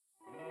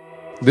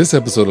This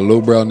episode of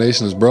Lowbrow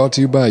Nation is brought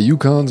to you by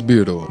Yukon's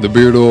Beard Oil, the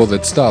beard oil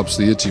that stops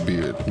the itchy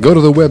beard. Go to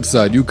the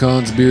website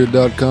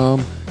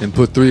yukonsbeard.com and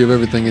put 3 of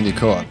everything in your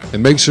cart.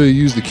 And make sure you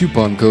use the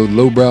coupon code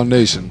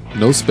LowBrowNation,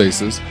 no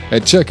spaces,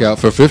 at checkout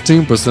for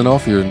 15%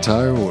 off your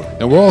entire order.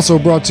 And we're also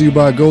brought to you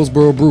by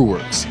Goldsboro Brew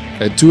Works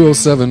at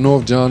 207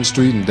 North John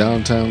Street in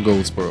downtown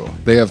Goldsboro.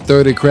 They have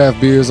 30 craft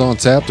beers on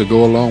tap to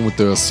go along with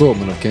their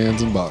assortment of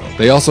cans and bottles.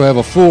 They also have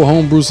a full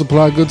homebrew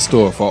supply goods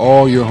store for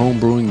all your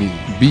homebrewing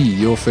needs. Be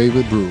your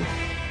favorite brewer.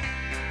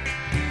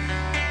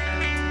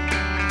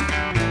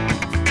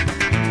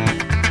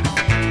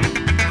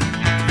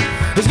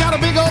 He's got a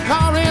big old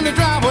car in the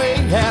driveway,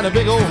 had a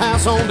big old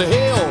house on the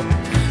hill.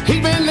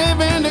 He's been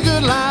living the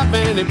good life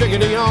and he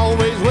figured he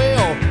always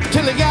will.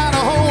 Till he got a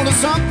hold of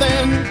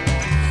something,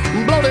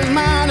 blowed his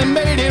mind and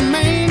made him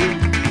mean.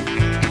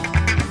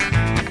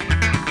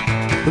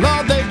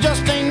 Lord, they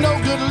just ain't no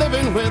good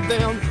living with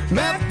them.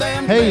 Met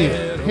them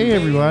Hey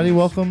everybody,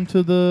 welcome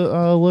to the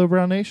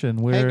Lowbrow Nation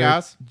where Hey,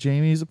 guys.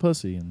 Jamie's a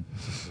pussy and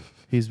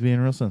he's being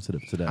real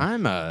sensitive today.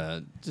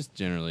 I'm just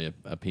generally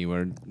a P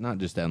word, not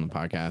just on the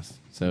podcast.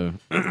 So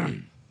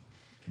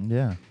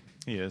Yeah.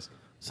 He is.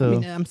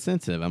 So I'm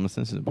sensitive. I'm a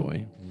sensitive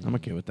boy. I'm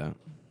okay with that.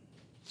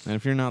 And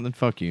if you're not, then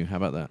fuck you. How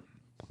about that?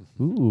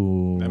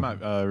 ooh. That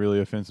might really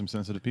offend some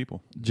sensitive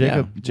people.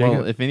 Jacob Yeah.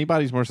 Well, if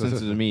anybody's more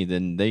sensitive to me,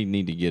 then they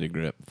need to get a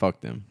grip.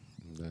 Fuck them.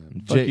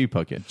 Fuck Ja- you,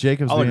 Puckett.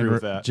 Jacob's I'll being agree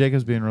with that.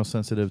 Jacob's being real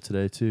sensitive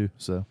today too.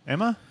 So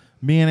Am I?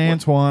 me and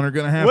Antoine are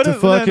gonna have What to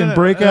if- no, fucking no,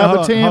 break no,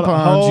 out the hold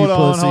on, tampons, you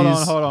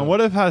pussies. Hold on. What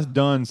have I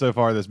done so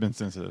far that's been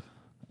sensitive?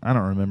 I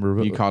don't remember.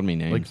 But You called me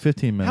names. like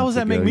 15 minutes. How does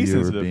that make ago, me you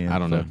were sensitive? being I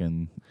don't know.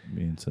 fucking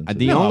being sensitive.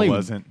 The No, I only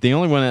wasn't. the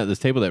only one at this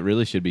table that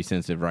really should be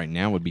sensitive right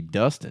now would be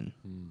Dustin.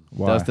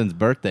 Why? Dustin's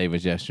birthday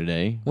was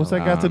yesterday. What's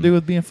that got to do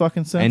with being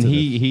fucking And sensitive?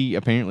 he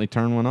apparently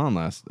turned one on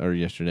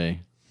yesterday.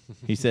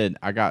 He said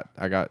I got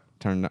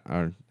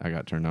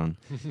turned on.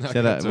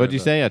 Said what'd you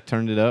say? I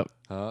turned it up,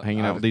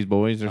 hanging out with these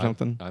boys or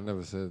something. I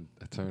never said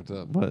I turned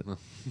up. What?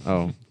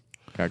 Oh,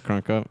 got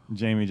crunk up.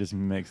 Jamie just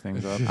makes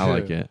things up. I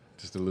like it.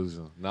 Just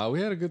delusional. Nah,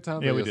 we had a good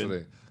time Yeah, there we did.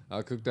 yesterday.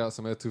 I cooked out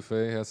some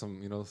etouffee, had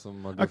some of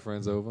my good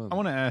friends over. I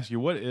want to ask you,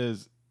 what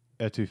is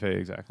etouffee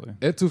exactly?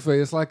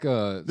 Etouffee, it's like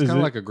it's Is kind of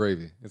it- like a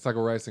gravy. It's like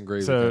a rice and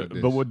gravy So, kind of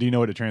dish. but what do you know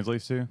what it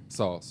translates to?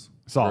 Sauce.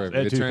 Sauce.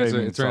 Gravy. It, Etouffee translates,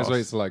 means it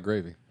translates sauce. to like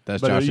gravy.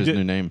 That's But you Josh's did-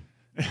 new name.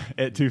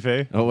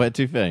 Etouffee. Oh,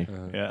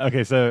 etouffee. Yeah.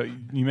 Okay. So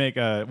you make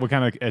what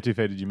kind of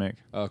etouffee did you make?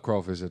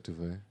 Crawfish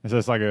etouffee. So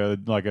it's like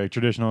a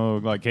traditional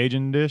like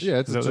Cajun dish. Yeah,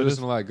 it's Is a that what it is?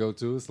 traditional like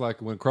go-to. It's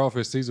like when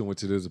crawfish season,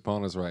 which it is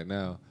upon us right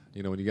now.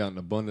 You know, when you got an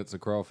abundance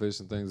of crawfish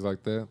and things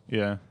like that,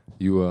 Yeah.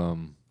 you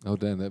oh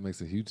damn, that makes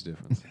a huge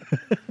difference.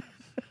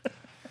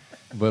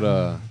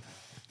 But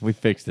We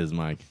fixed his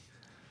mic.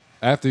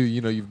 after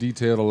you've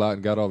detailed a lot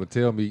and got all the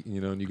tail meat,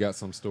 and you got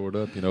some stored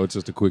up, it's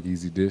just a quick,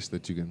 easy dish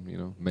that you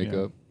can make Yeah.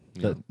 up.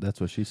 you know. That's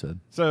what she said.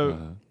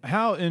 So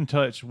how in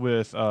touch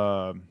with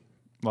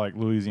like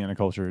Louisiana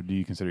culture do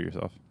you consider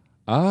yourself?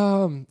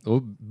 Well,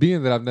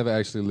 being that I've never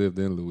actually lived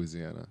in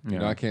Louisiana,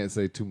 Yeah. I can't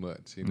say too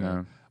much,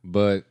 No.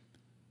 But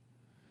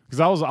Because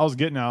I was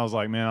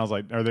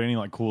are there any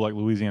like cool like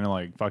Louisiana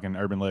like fucking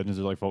urban legends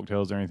or like folk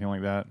tales or anything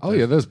like that? oh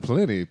yeah, there's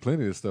plenty of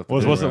stuff.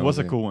 to go What's around a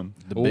with. cool one?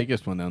 The Oh.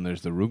 biggest one down there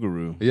is the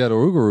Rougarou. Yeah, the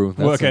Rougarou.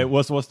 Well, That's okay, a-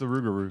 what's the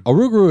Rougarou? A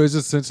Rougarou is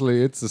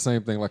essentially it's the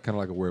same thing, like kind of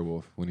like a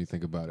werewolf when you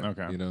think about it.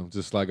 Okay.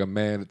 just like a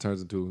man that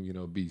turns into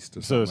a beast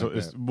or So something like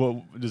it's, that.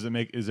 what does it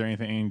make? Is there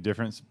any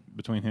difference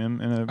between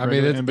him and I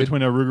mean, it's-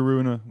 between a Rougarou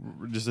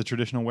and just a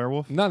traditional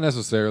werewolf? Not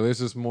necessarily. It's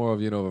just more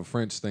of a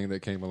French thing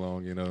that came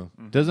along.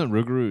 Doesn't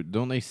Rougarou?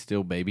 Don't they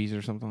steal babies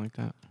or something like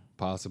that?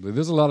 Possibly.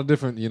 There's a lot of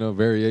different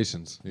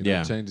variations.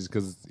 Yeah. Changes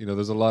because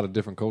there's a lot of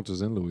different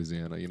cultures in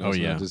Louisiana. Oh, so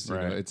yeah. just,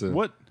 Right. it's a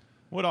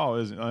what all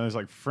is there's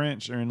like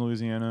French or in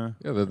Louisiana?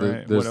 yeah. right?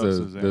 There's What else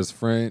is there? there's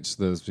French.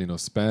 There's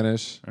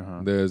Spanish.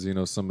 Uh-huh. There's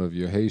some of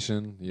your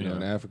Haitian. Yeah.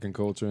 and African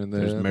culture in there.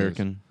 There's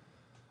American.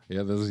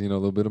 Yeah, there's a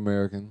little bit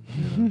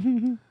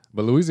American.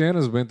 But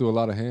Louisiana's been through a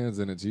lot of hands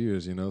in its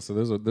years, So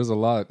there's a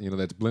lot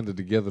that's blended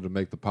together to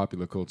make the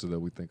popular culture that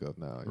we think of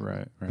now.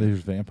 Right. There's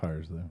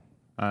vampires though.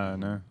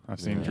 No, I've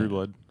seen Yeah. True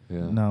Blood.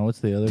 Yeah. No, what's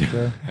the other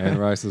show? Anne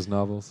Rice's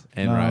novels.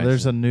 And no, Rice.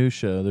 there's a new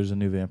show. There's a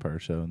new vampire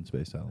show, and it's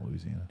based out of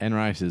Louisiana. And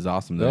Rice is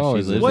awesome They're though. She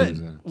always lives What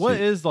Louisiana. what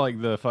is like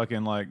the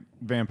fucking like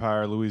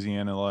vampire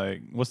Louisiana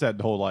like? What's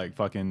that whole like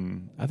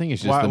fucking? I think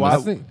it's just Why- the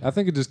why- I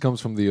think it just comes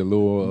from the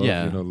allure of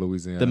Yeah.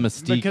 Louisiana. the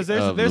mystique Because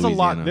of there's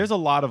Louisiana. a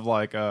lot of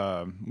like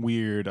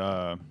weird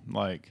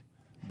like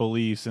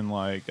beliefs and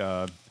like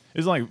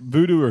it's like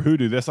voodoo or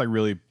hoodoo. That's like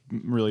really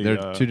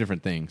They're two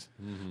different things.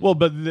 well,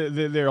 but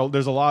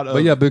there's a lot of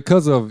But yeah,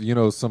 because of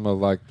some of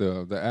like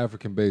the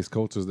African based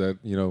cultures that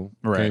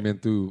Right. came in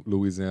through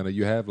Louisiana,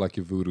 you have like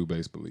your voodoo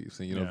based beliefs,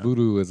 and Yeah.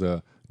 voodoo is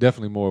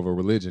definitely more of a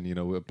religion.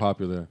 A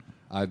popular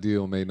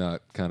ideal may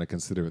not kind of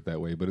consider it that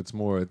way, but it's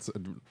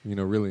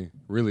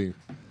really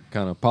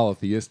kind of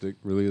polytheistic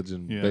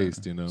religion yeah.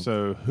 based.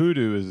 So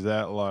hoodoo is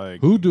that like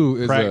Hoodoo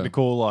is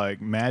practical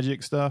like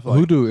magic stuff? Like,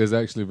 Hoodoo is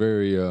actually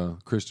very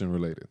Christian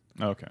related.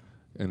 Okay.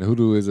 And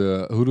hoodoo is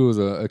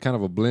a kind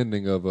of a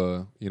blending of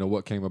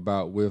what came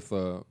about with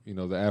the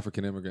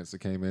African immigrants that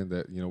came in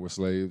that were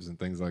slaves and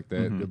things like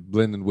that,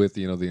 blending with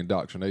the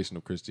indoctrination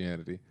of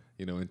Christianity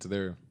into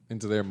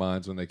their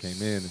minds when they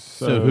came in.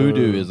 So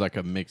hoodoo is like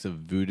a mix of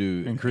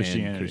voodoo and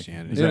Christianity.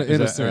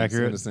 In a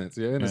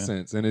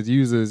sense, and it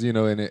uses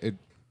and it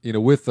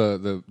with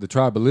the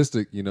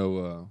tribalistic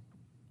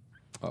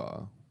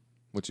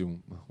what's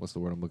the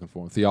word I'm looking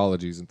for?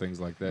 Theologies and things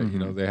like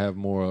that. They have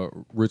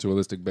more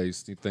ritualistic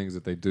based things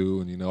that they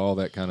do, and all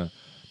that kind of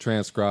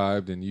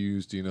transcribed and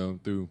used,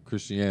 through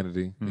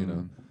Christianity.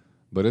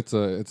 But it's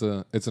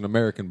an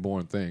American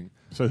born thing.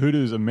 So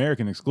hoodoo is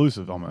American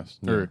exclusive almost.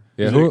 Yeah. Or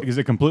Yeah, is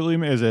it completely?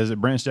 Has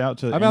it branched out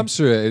to? I mean, I'm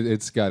sure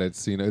it's got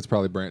its it's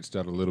probably branched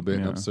out a little bit.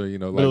 Yeah. I'm sure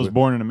But it was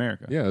born in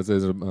America. Yeah, it's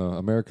an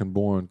American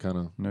born kind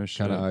of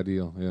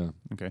ideal. Yeah.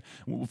 Okay.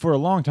 For a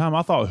long time,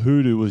 I thought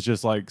hoodoo was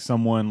just like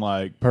someone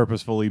like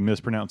purposefully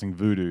mispronouncing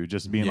voodoo,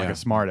 just being like a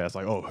smartass,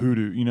 like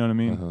hoodoo. You know what I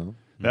mean?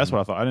 That's what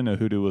I thought. I didn't know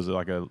hoodoo was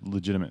like a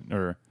legitimate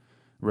or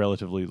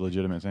relatively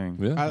legitimate thing.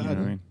 Yeah. You know what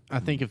I mean? I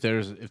think if there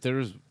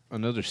was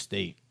another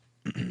state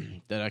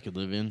that I could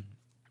live in,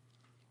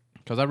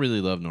 because I really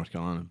love North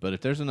Carolina, but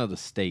if there's another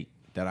state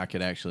that I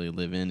could actually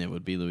live in, it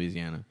would be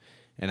Louisiana.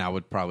 And I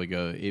would probably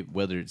go,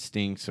 whether it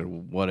stinks or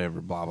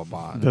whatever, blah, blah,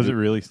 blah. Does it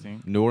really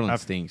stink? New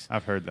Orleans stinks.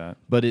 I've heard that.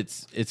 But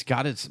it's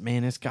got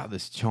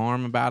this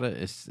charm about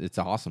it. It's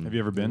awesome. Have you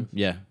ever been?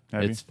 Yeah.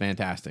 Have It's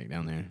fantastic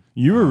down there.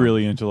 You were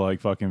really into like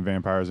fucking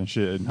vampires and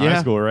shit in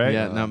high school, right?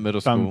 Yeah, not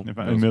middle school.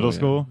 In middle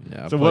school?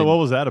 Yeah. So what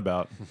was that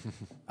about?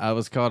 It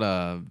was called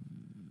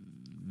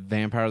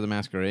Vampire the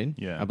Masquerade.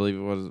 Yeah. I believe it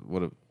was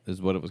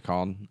what it was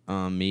called.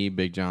 Me,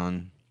 Big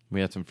John,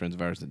 we had some friends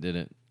of ours that did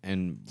it.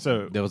 And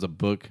so there was a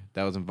book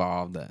that was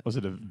involved. That was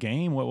it a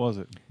game? What was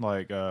it?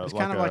 Like it's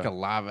kind of like a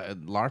live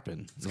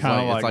LARPing. It's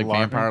kind of like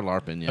vampire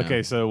LARPing. Yeah.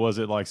 Okay, so was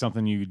it like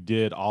something you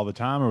did all the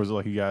time, or was it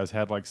like you guys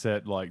had like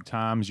set like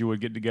times you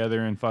would get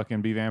together and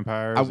fucking be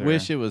vampires? I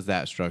wish it was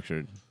that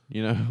structured,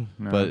 No.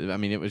 But I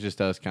mean, it was just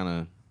us kind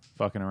of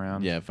fucking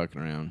around. Yeah,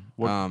 fucking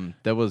around.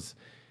 There was,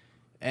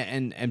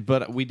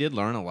 but we did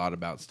learn a lot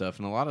about stuff,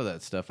 and a lot of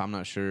that stuff, I'm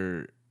not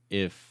sure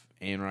if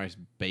Anne Rice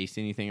based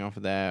anything off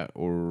of that,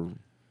 or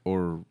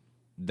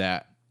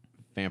that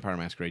Vampire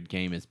Masquerade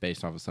game is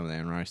based off of some of the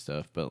Anne Rice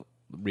stuff. But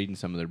reading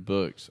some of their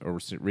books, or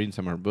reading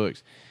some of her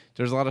books,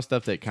 there's a lot of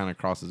stuff that kind of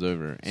crosses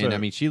over. And I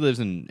mean, she lives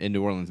in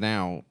New Orleans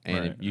now,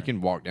 and you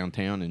can walk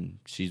downtown, and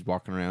she's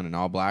walking around in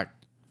all black,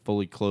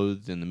 fully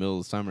clothed in the middle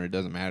of the summer. It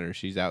doesn't matter.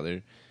 She's out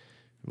there,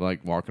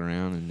 like, walking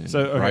around and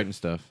writing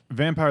stuff.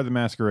 Vampire the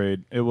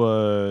Masquerade. It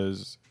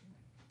was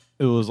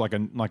like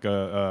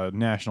a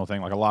national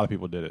thing. Like a lot of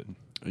people did it.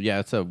 Yeah,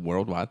 it's a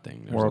worldwide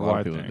thing. There's worldwide a lot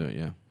of people thing. that do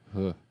it. Yeah.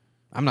 Huh.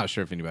 I'm not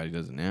sure if anybody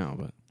does it now,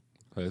 but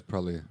It's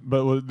probably.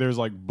 But there's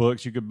like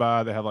books you could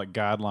buy that have like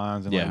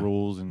guidelines and like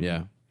rules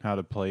and how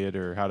to play it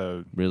or how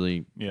to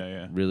really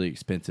really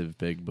expensive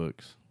big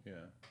books. Yeah.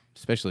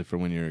 Especially for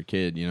when you're a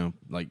kid,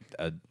 like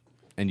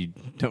and you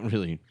don't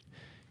really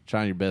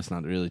try your best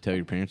not to really tell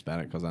your parents about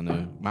it, because I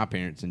know my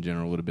parents in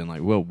general would have been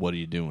like, "Well, what are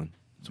you doing?"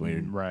 It's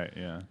weird. Right,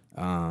 yeah.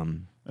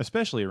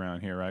 Especially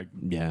around here, right?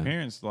 Yeah.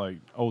 Parents, like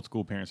old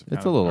school parents.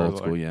 It's a little old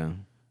school, yeah.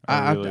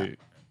 I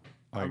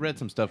Like, read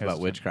some stuff about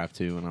witchcraft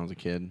too when I was a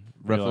kid.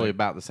 Roughly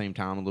about the same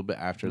time, a little bit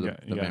after the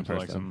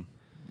vampire stuff.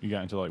 You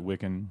got into like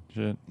Wiccan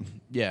shit?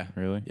 Yeah.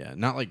 Really? Yeah.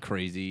 Not like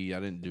crazy. I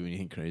didn't do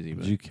anything crazy.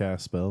 But Did you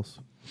cast spells?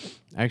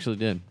 I actually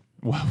did.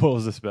 What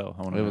was the spell?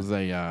 It was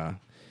I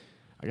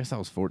guess I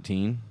was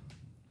 13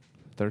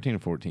 or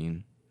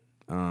 14.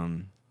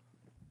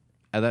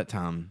 At that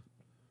time,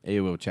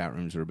 AOL chat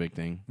rooms were a big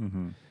thing.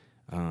 Mm-hmm.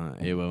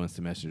 AOL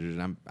Instant Messengers.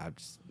 I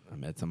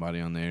met somebody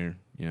on there,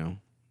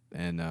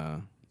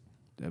 and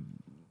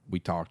we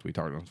talked. We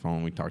talked on the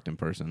phone. We talked in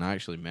person. I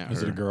actually met her.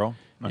 Is it a girl?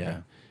 Okay.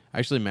 Yeah, I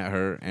actually met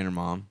her and her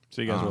mom.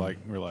 So you guys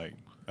were like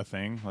a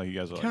thing? Like you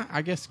guys were like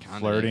I guess kind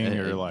of flirting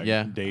or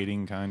like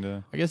dating, kind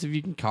of. I guess if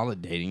you can call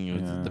it dating,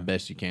 it was the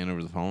best you can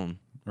over the phone.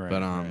 Right.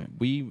 But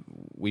we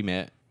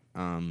met.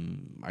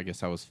 I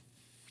guess I was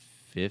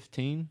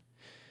 15.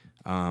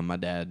 My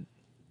dad,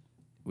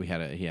 he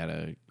had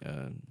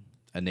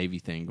a Navy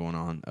thing going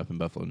on up in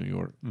Buffalo, New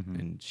York,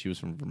 and she was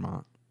from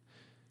Vermont.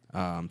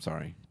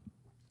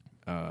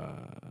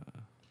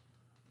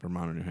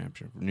 Vermont or New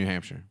Hampshire? New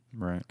Hampshire.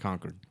 Right.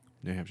 Concord,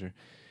 New Hampshire,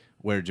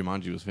 where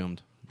Jumanji was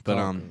filmed.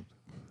 But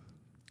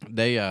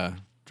they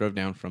drove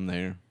down from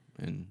there,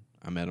 and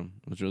I met them.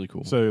 It was really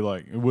cool. So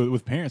like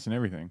with parents and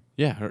everything.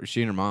 Yeah,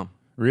 she and her mom.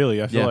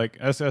 Really, I feel like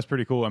that's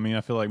pretty cool. I mean,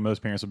 I feel like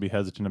most parents would be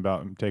hesitant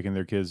about taking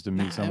their kids to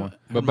meet someone.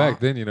 But back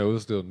then, it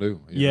was still new.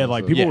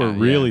 People were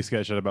really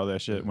sketched out about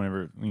that shit.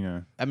 Whenever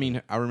I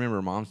mean, I remember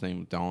her mom's name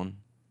was Dawn.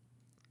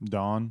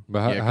 Dawn.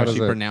 But How does she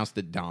pronounced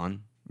it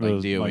Dawn,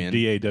 like D-O-N, like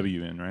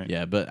D-A-W-N, right?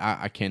 Yeah, but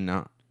I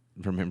cannot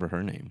remember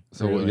her name.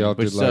 So really? y'all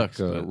Which did like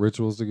sucks,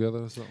 rituals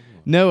together or something?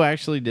 No, I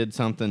actually did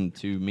something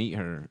to meet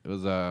her. It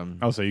was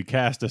so you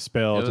cast a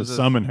spell to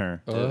summon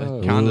her.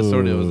 Kind of,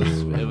 sort of.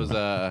 It was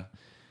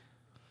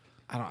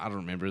I don't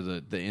remember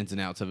the ins and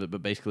outs of it,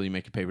 but basically you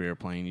make a paper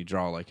airplane, you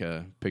draw like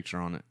a picture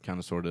on it, kind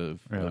of sort of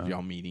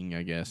y'all meeting,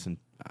 I guess, and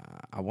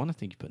I want to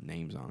think you put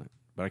names on it,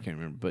 but I can't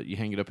remember. But you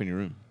hang it up in your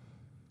room.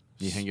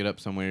 You hang it up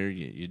somewhere.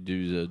 You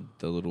do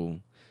the little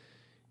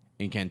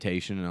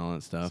incantation and all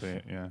that stuff,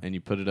 and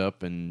you put it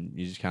up, and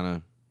you just kind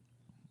of.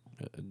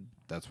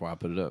 That's why I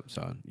put it up.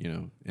 So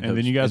and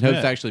then you guys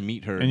met. To actually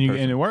meet her, and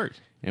it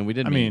worked. And we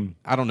didn't. I mean,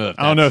 I don't know if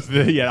I don't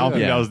think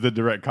that was the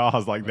direct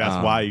cause. Like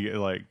that's why you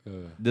like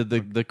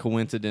the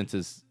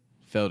coincidences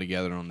fell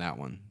together on that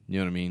one. You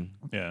know what I mean?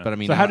 Yeah. But I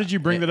mean, so how did you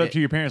bring that up to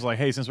your parents? Like,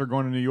 hey, since we're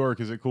going to New York,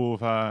 is it cool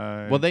if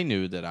I? Well, they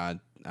knew that I'd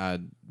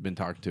been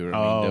talking to her.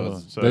 I mean, there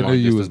was they knew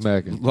you was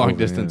macking long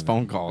distance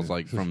phone calls,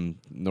 like from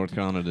North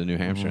Carolina to New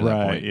Hampshire. At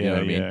that point, yeah, you know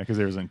what I mean? Because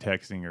there wasn't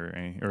texting or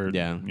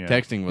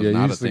texting was you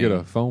not used a to thing. get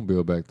a phone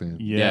bill back then.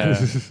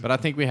 Yeah, but I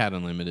think we had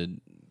unlimited,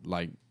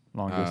 like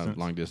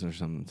long distance or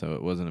something, so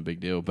it wasn't a big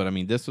deal. But I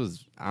mean,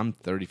 I'm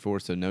 34,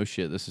 so no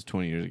shit. This is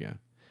 20 years ago.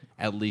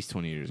 At least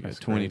 20 years ago.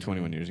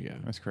 21 years ago.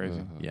 That's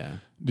crazy. Yeah.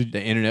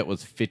 The internet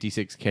was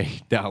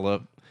 56K dial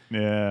up.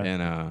 Yeah.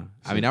 And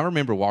I mean, I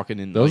remember walking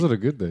in. Those are the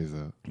good days,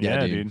 though.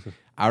 Yeah, dude.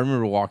 I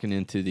remember walking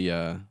into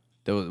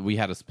we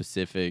had a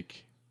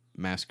specific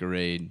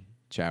masquerade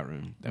chat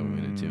room that we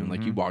went into, and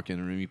like you walk in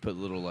the room, you put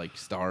little like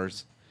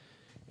stars,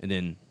 and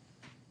then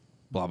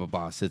blah blah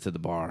blah sits at the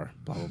bar,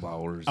 blah blah blah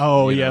orders.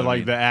 Oh yeah,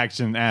 like the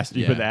action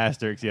you put the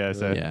asterisks. Yeah,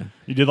 so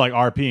you did like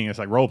RPing. It's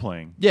like role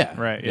playing. Yeah.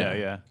 Right.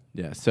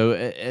 Yeah. So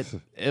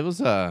it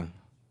was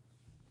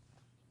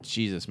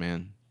Jesus,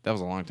 man, that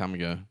was a long time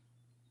ago.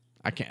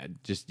 I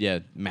can't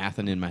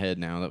mathing in my head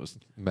now. That was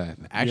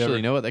Man. actually,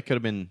 you know what? That could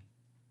have been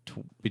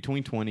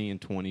between 20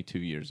 and 22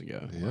 years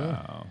ago. Yeah.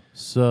 Wow.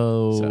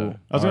 So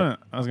I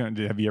was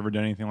gonna. Have you ever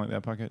done anything like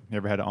that, Pocket? You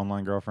ever had an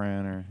online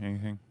girlfriend or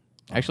anything?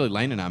 Actually,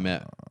 Lane and I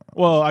met.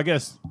 Well, I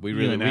guess We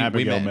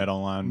Abigail met. met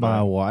online. my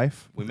But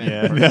wife. We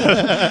met.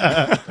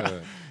 yeah.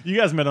 You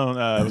guys met on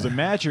was it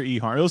Match or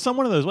eHarm? It was some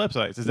one of those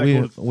websites. Is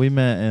that cool? We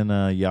met in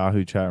a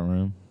Yahoo chat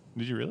room.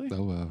 Did you really?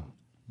 Oh, wow.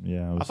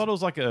 Yeah, I thought it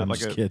was like a I'm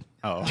just kidding.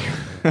 Oh,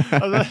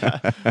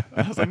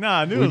 I was like,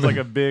 nah. I knew it was like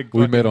a big.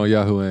 We met on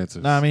Yahoo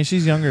Answers. No, I mean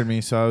she's younger than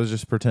me, so I was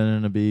just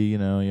pretending to be, a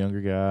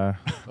younger guy.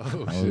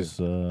 Oh, I shit.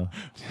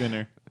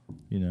 thinner, was,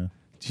 Did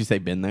you say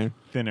been there?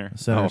 thinner.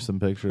 sent her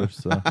some pictures.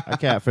 So I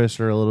catfished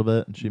her a little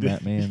bit, and she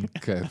met me. And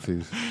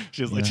Catfish.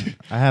 She was like,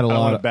 I had a I don't lot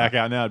want of to back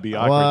out now. It'd be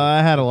awkward. Well,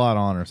 I had a lot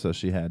on her, so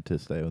she had to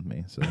stay with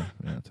me. So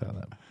that's how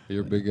that.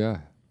 You're a big guy.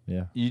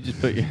 Yeah. You just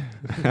put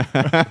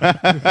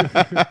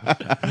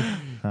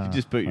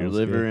your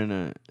liver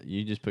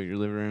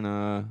in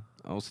a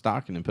old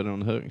stocking and put it on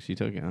the hook, and she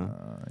took it. Huh?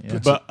 Yeah.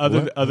 But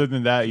other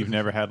than that, you've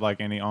never had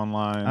like any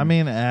online. I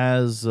mean,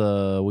 as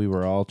we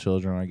were all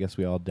children, I guess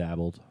we all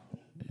dabbled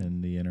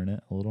in the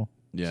internet a little.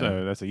 Yeah.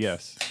 So that's a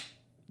yes.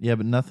 Yeah,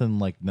 but nothing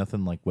like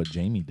what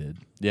Jamie did.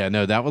 Yeah,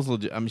 no, that was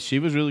legit. I mean, she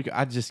was really.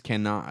 I just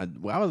cannot. I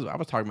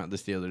was talking about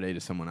this the other day to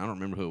someone. I don't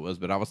remember who it was,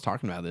 but I was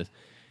talking about this,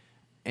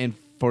 and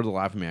for the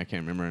life of me, I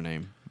can't remember her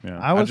name. Yeah.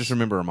 I just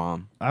remember her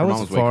mom. Her mom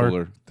was way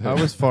cooler. I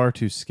was far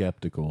too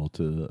skeptical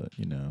to,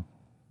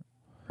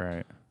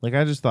 Right. like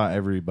I just thought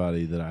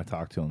everybody that I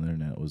talked to on the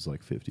internet was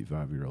like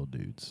 55-year-old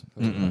dudes.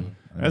 I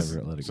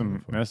never let it go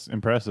before. That's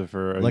impressive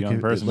for a Like young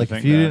person. like to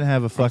think if you that. didn't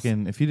have a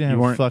fucking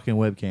weren't- fucking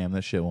webcam,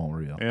 that shit won't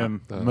real. Yeah,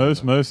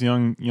 most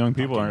young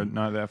people are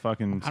not that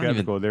fucking I don't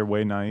skeptical. They're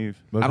way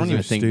naive. I don't Because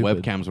even think they're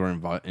stupid. webcams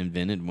were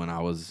invented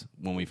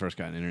when we first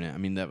got internet. I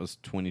mean, that was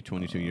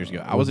 22 years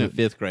ago. I was in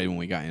fifth grade when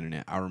we got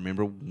internet. I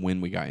remember when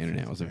we got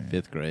internet. I was in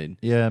fifth grade.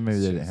 Yeah, maybe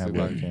they didn't have So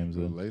like, webcams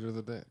then. later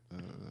than that.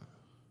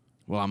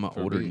 Well, I'm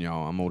older me. than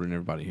y'all. I'm older than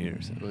everybody here.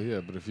 So. Well, yeah,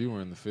 but if you were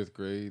in the 5th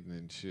grade,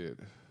 then shit.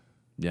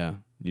 Yeah,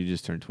 you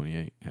just turned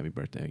 28. Happy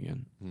birthday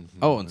again. Mm-hmm.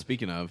 Oh, and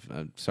speaking of,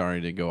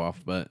 sorry to go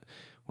off, but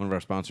one of our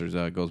sponsors,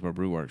 Goldsboro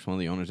Brew Works, one of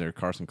the owners there,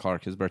 Carson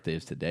Clark, his birthday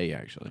is today,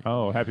 actually.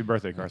 Oh, happy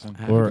birthday, Carson.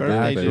 Happy Or birthday,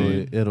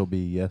 actually, dude. it'll be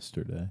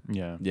yesterday.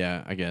 Yeah.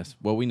 Yeah, I guess.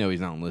 Well, we know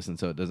he's not listening,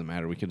 so it doesn't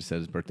matter. We could have said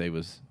his birthday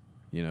was,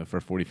 for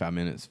 45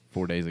 minutes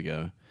 4 days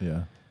ago,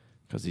 Yeah.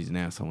 because he's an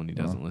asshole and he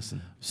doesn't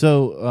listen.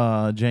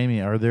 So, Jamie,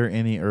 are there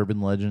any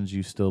urban legends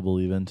you still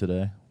believe in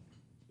today?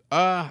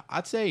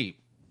 I'd say,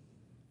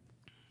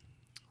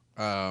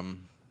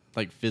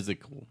 like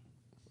physical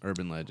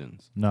urban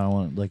legends. No, I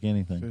want like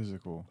anything.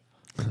 Physical.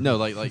 No,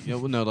 like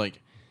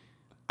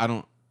I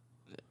don't.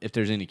 If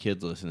there's any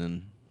kids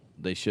listening,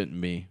 they shouldn't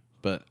be.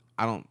 But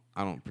I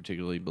don't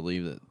particularly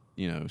believe that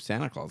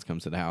Santa Claus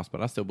comes to the house.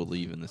 But I still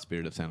believe in the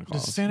spirit of Santa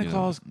Claus. Does Santa you know?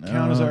 Claus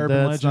count as an urban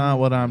That's legend? not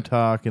what I'm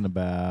talking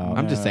about.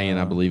 I'm just saying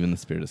I believe in the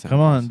spirit of Santa Come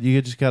Claus. on,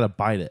 you just gotta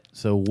bite it.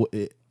 So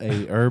a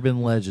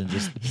urban legend,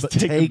 just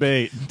Take the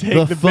bait.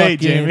 Take the bait, fucking-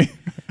 Jamie.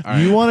 All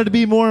right. You wanted to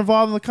be more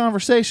involved in the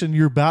conversation.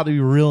 You're about to be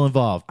real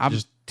involved.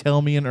 Just tell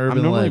me an urban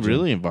I'm normally legend.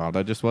 really involved.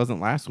 I just wasn't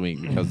last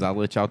week because I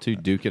let y'all two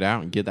duke it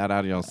out and get that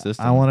out of y'all's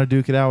system. I want to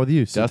duke it out with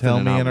you. So Dustin tell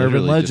and me I an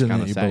urban literally just legend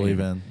kinda that you sat believe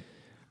here. in.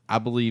 I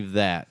believe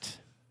that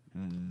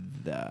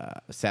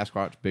the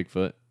Sasquatch,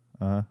 Bigfoot,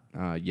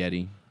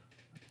 Yeti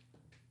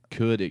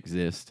could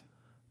exist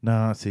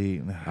No, see,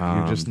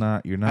 you're just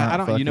not. You're not I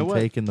don't- fucking you know what?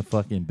 taking the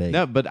fucking bait.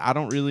 No, but I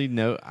don't really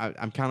know.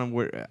 I'm kind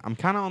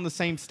of on the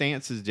same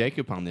stance as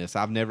Jacob on this.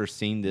 I've never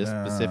seen this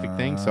specific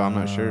thing, so I'm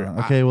not sure.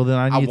 Okay, well then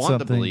I need want to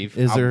something. believe.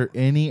 Is there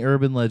any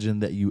urban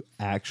legend that you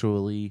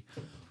actually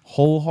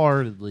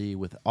wholeheartedly,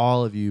 with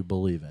all of you,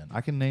 believe in?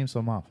 I can name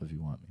some off if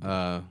you want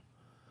me.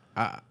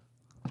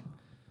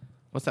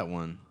 What's that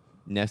one?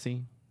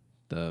 Nessie,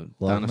 the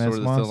Loch Ness dinosaur that's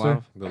Monster? still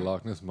alive. The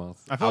Loch Ness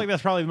Monster. I feel like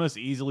that's probably the most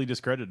easily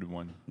discredited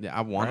one. Yeah,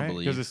 I want to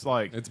believe Because it's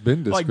like It's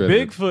been like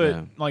discredited. Bigfoot.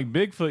 Yeah. Like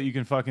Bigfoot, you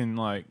can fucking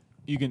like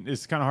you can.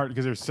 It's kind of hard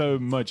because there's so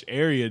much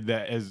area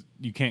that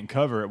you can't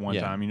cover at one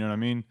Yeah. time. You know what I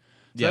mean?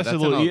 So Yeah, that's a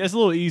that's little. an- It's a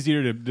little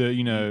easier to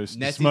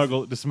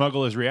Nessie's-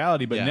 smuggle as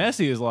reality. But Yeah.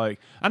 Nessie is like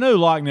I know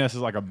Loch Ness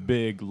is like a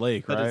big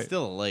lake, But right? it's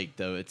still a lake,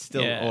 though. It's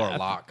still Yeah, or a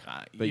lock.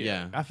 But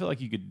yeah. I feel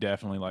like you could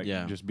definitely like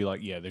Yeah. just be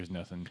like, yeah, there's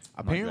nothing.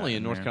 Apparently like that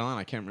in North there.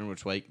 Carolina, I can't remember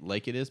which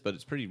lake it is, but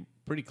it's pretty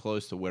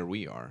close to where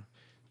we are.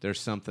 There's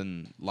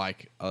something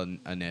like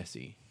a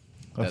Nessie.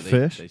 A that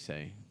fish? They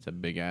say it's a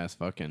big ass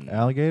fucking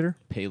Alligator?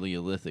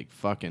 Paleolithic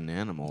fucking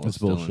animal. That's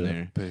still bullshit.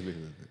 in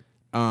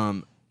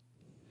there.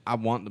 I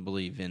want to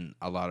believe in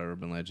a lot of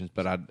urban legends,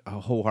 but I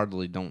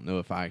wholeheartedly don't know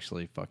if I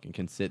actually fucking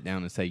can sit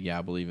down and say, yeah,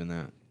 I believe in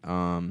that.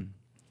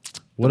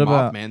 What the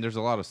about? Mothman? There's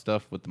a lot of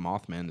stuff with the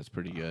Mothman that's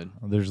pretty good.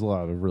 There's a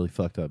lot of really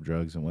fucked up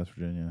drugs in West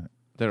Virginia.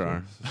 There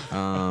are.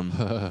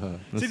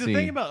 Let's See, the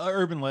thing about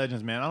urban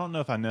legends, man, I don't know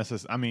if I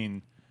necessarily. I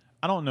mean,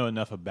 I don't know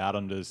enough about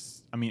them.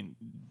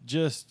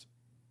 Just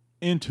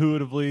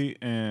intuitively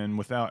and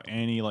without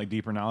any like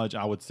deeper knowledge,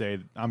 I would say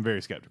I'm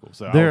very skeptical.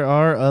 So There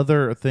are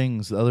other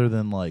things other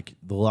than like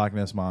the Loch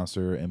Ness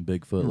Monster and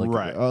Bigfoot, like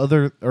Right.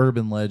 other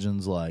urban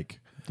legends, like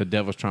the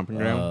Devil's Tromping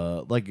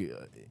Ground.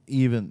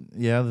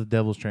 the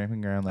Devil's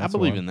Tramping Ground. I That's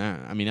believe one. in that.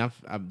 I mean,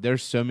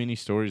 there's so many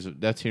stories.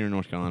 That's here in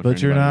North Carolina. But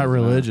for you're anybody not who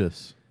doesn't know.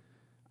 religious.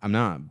 I'm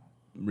not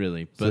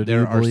really. So But do you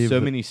there are believe so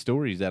that- many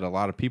stories that a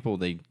lot of people,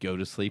 they go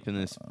to sleep in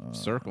this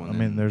circle. And I mean,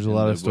 then- there's a and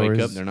lot they of stories.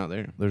 Wake up, they're not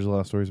there. There's a lot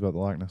of stories about the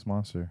Loch Ness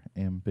Monster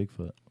and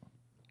Bigfoot.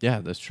 Yeah,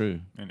 that's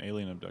true. an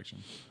alien abduction.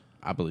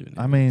 I believe in it.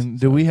 I mean,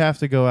 do we have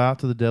to go out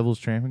to the Devil's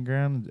Tramping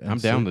Ground? And I'm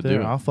down sleep to there?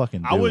 do it. I'll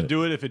fucking. I would it.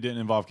 do it if it didn't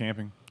involve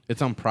camping.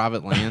 It's on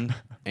private land,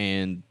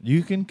 and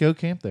You can go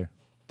camp there.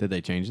 did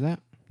they change that?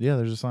 Yeah,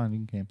 there's a sign. You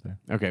can camp there.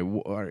 Okay,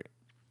 all right.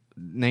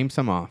 Name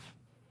some off.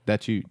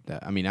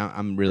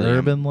 I'm really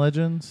Urban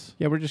legends.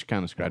 yeah, we're just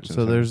kind of scratching.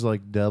 So the there's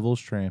like Devil's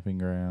Tramping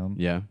Ground.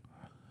 yeah.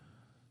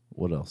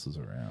 What else is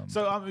around?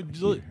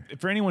 So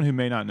for anyone who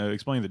may not know,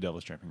 explain the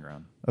Devil's Tramping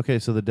Ground. Okay,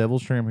 so the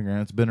Devil's Tramping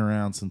Ground, it's been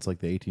around since like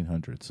the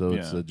 1800s. So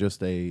it's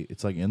Yeah.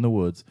 it's like in the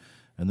woods,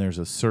 and there's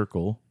a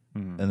circle,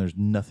 Mm-hmm. and there's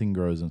nothing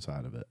grows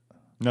inside of it.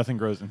 Nothing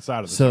grows inside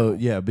of the So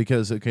circle. yeah,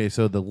 because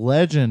so the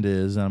legend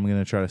is, and I'm going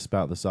to try to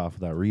spout this off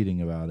without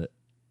reading about it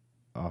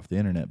off the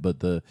internet, but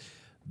the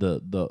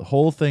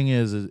whole thing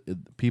is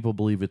people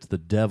believe it's the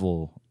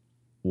devil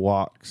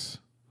walks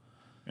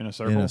in a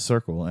circle. in a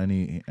circle,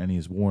 and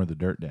he's worn the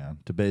dirt down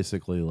to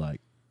basically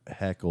like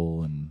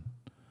heckle and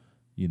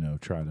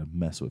try to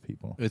mess with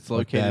people. It's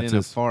Like, located that's in a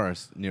his-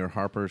 forest near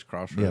Harper's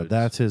Crossroads.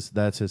 Yeah,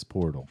 that's his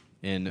portal.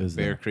 in is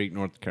Bear there. Creek,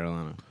 North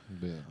Carolina.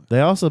 Yeah. They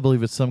also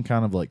believe it's some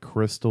kind of like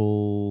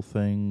crystal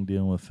thing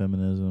dealing with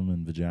feminism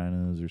and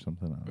vaginas or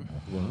something. I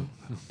don't know.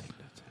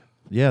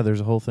 Yeah,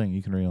 there's a whole thing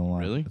you can read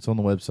online. Really? It's on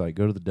the website.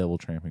 Go to the Devil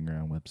Tramping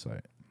Ground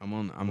website. I'm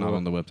not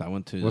on the website. I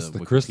went to What's the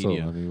the crystal?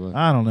 Wikipedia. I mean, what?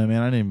 I don't know,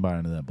 man. I didn't even buy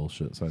into that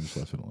bullshit, so I just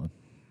left it alone.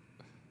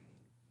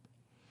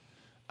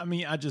 I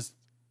mean,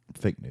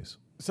 Fake news.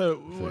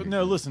 So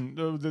no, listen.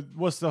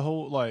 What's the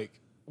whole like?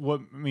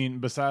 What I mean,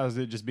 besides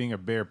it just being a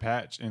bare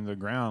patch in the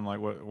ground, like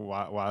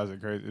what? Why is it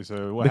crazy?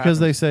 So what? Because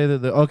they happens? say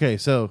that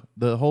so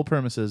the whole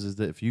premise is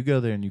that if you go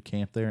there and you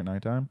camp there at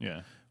nighttime,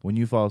 Yeah, when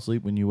you fall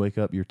asleep, when you wake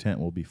up, your tent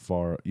will be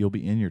far. You'll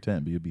be in your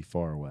tent, but you'll be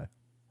far away.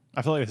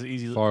 I feel like it's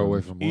easily Far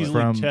away from what?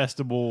 easily From-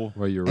 testable.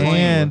 Where you're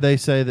And they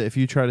say that if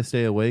you try to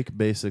stay awake,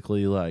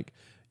 basically like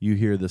you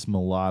hear this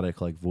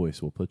melodic like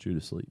voice will put you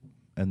to sleep.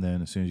 And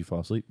then as soon as you fall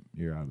asleep,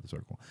 you're out of the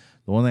circle.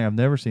 The one thing I've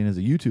never seen is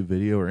a YouTube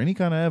video or any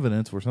kind of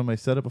evidence where somebody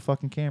set up a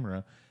fucking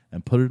camera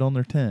and put it on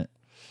their tent.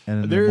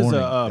 And in There the is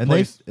morning, a and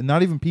place- and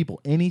not even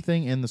people,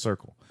 anything in the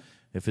circle.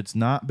 If it's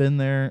not been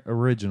there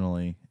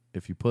originally,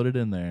 if you put it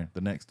in there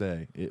the next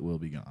day, it will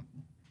be gone.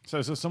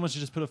 So someone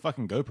should just put a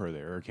fucking GoPro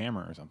there or a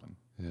camera or something.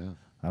 Yeah.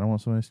 I don't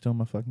want somebody to steal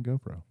my fucking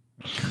GoPro.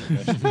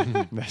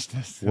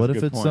 That's What a if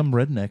good it's point. some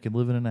redneck and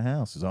living in a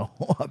house? He's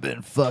all, I've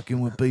been fucking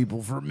with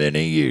people for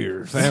many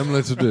years.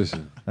 Family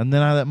tradition. And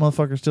then that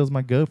motherfucker steals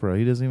my GoPro.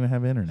 He doesn't even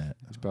have internet.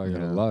 He's probably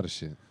got a lot of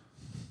shit.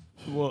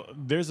 Well,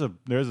 there's a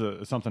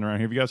something around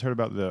here. Have you guys heard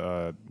about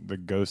the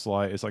ghost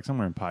light? It's like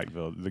somewhere in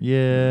Pikeville.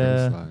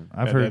 Yeah, Baseline.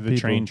 I've At heard the people.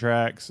 train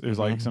tracks. There's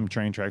like some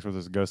train tracks with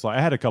this ghost light.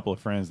 I had a couple of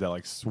friends that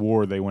like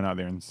swore they went out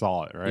there and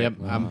saw it. Right. Yep,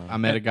 I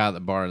met a guy at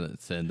the bar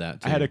that said that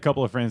too. I had a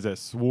couple of friends that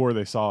swore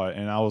they saw it,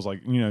 and I was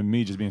like,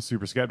 me just being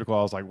super skeptical.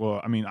 I was like,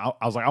 well, I mean, I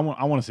was like, I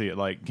want to see it.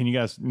 Like, can you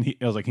guys?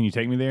 I was like, can you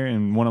take me there?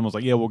 And one of them was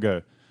like, yeah, we'll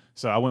go.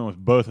 So I went with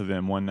both of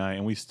them one night,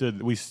 and we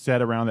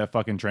sat around that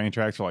fucking train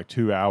tracks for like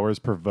 2 hours,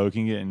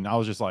 provoking it, and I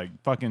was just like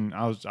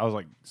I was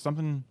like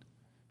something.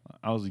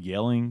 I was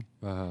yelling,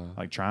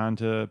 like trying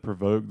to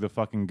provoke the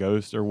fucking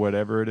ghost or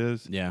whatever it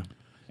is. Yeah.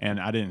 And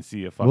I didn't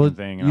see a fucking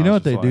thing. And you know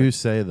what they do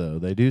say though?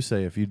 They do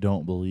say if you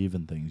don't believe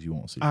in things, you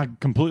won't see. I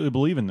completely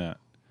believe in that,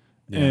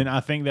 and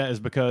I think that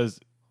is because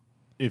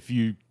if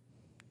you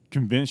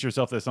convince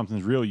yourself that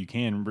something's real, you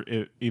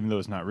can, even though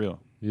it's not real.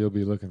 You'll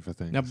be looking for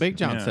things. Now, Big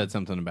John Yeah. said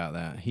something about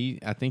that.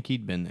 I think he's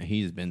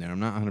been there.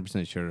 I'm not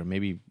 100% sure.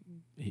 Maybe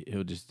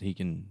he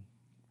can,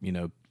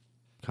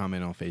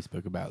 comment on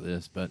Facebook about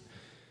this. But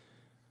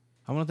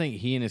I want to think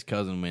he and his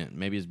cousin went,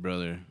 maybe his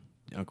brother,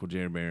 Uncle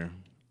Jerry Bear,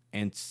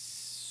 and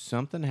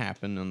something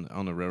happened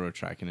on the railroad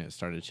track, and it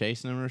started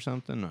chasing him or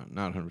something.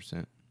 Not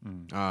 100%.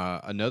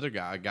 Another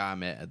guy, a guy I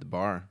met at the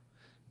bar,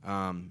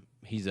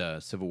 he's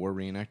a Civil War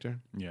reenactor.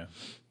 Yeah.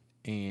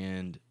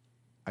 And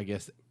I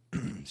guess,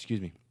 excuse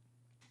me,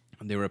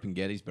 they were up in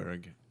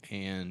Gettysburg,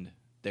 and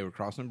they were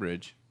crossing a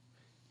bridge,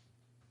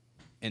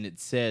 and it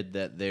said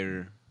that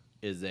there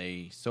is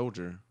a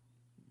soldier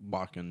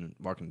walking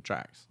the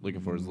tracks,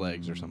 looking for his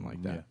legs or something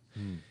like that.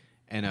 Yeah.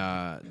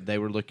 And they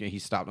were looking. He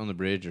stopped on the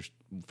bridge or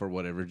for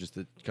whatever, just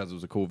because it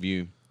was a cool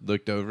view.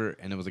 Looked over,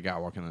 and it was a guy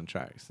walking on the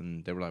tracks.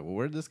 And they were like, "Well,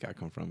 where did this guy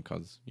come from?"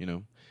 Because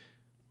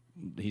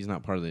he's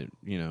not part of the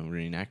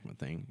reenactment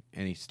thing.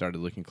 And he started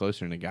looking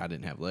closer, and the guy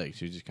didn't have legs.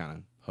 He was just kind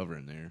of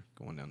hovering there,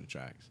 going down the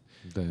tracks.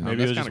 Damn. Maybe he that's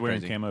was just kinda wearing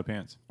crazy. camo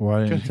pants.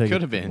 Why didn't you take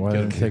Could have been. Why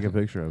didn't you take a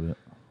picture of it?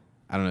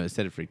 I don't know. It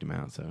said it freaked him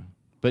out. So,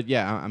 but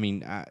yeah, I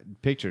mean,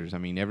 pictures. I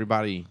mean,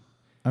 everybody.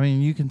 I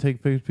mean, you can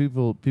take pictures.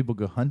 People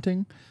go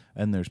hunting,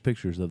 and there's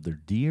pictures of their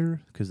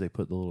deer because they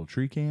put the little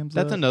tree cams.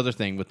 That's up. another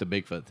thing with the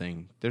Bigfoot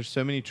thing. There's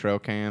so many trail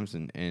cams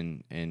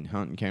and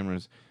hunting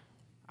cameras.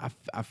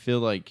 I feel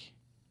like,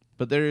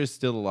 but there is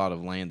still a lot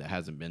of land that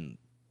hasn't been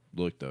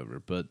looked over.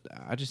 But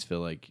I just feel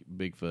like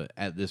Bigfoot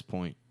at this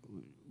point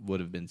would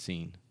have been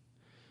seen.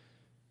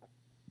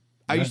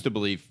 I used to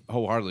believe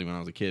wholeheartedly when I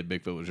was a kid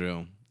Bigfoot was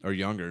real, or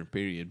younger,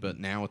 period. But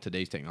now with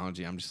today's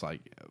technology, I'm just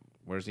like,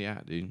 where's he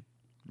at, dude?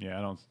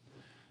 Yeah,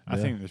 I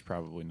think there's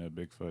probably no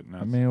Bigfoot. No.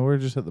 I mean, we're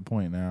just at the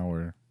point now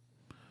where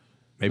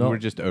Maybe The- we're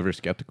just over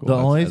skeptical. the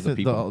only as a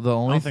people. the I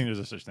only don't think there's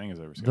a such thing as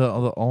overscale.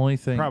 the only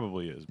thing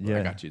Probably is. But yeah.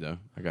 I got you though.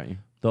 I got you.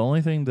 the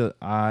only thing that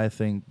I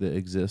think that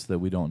exists that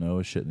we don't know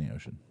is shit in the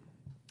ocean.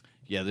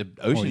 Yeah, the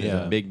ocean is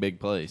yeah. a big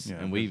place, Yeah,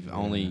 and we've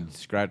only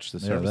scratched the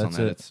Yeah, surface on that's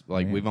that. it. It's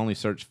like Yeah. we've only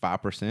searched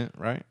 5%,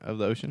 right, of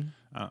the ocean.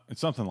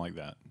 It's something like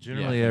that.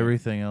 Generally, Yeah.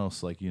 everything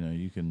else, like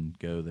you can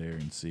go there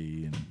and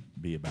see and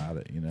be about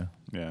it.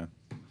 Yeah.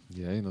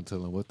 Yeah, ain't no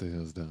telling what the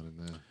hell's down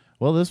in there.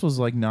 Well, this was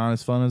like not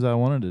as fun as I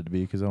wanted it to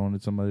be because I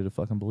wanted somebody to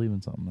fucking believe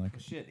in something. Like,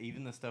 Shit,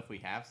 even the stuff we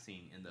have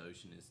seen in the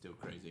ocean is still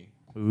crazy.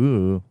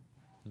 ooh,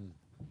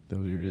 that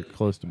was you're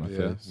close to my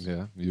Yeah, face.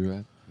 yeah, you're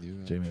right. You're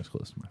right. Jamie was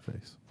close to my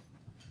face.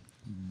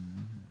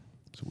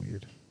 It's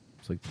weird.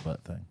 It's like the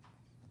butt thing.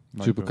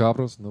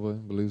 Chupacabras? Nobody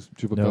believes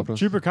chupacabras?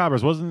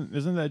 Chupacabras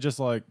isn't that just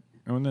like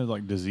wasn't there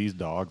like diseased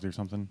dogs or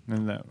something?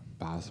 Isn't that?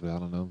 Possibly, I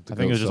don't know. I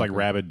think it's just like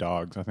rabid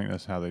dogs. I think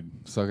that's how they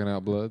sucking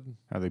out blood.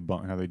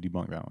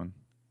 debunk that one.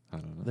 I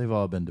don't know. They've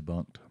all been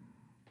debunked.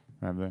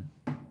 Have they?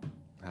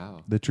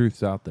 How? The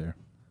truth's out there.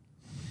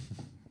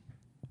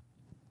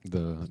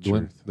 The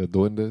truth.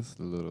 duendes,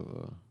 the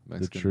little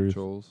Mexican truth.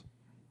 trolls.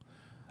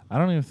 I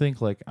don't even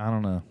think I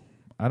don't know.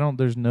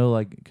 There's no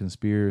like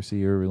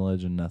conspiracy or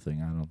religion,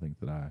 nothing. I don't think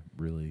that I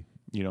really.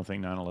 You don't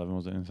think 9/11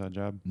 was an inside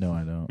job? No,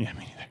 I don't. Yeah,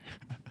 me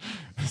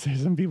neither.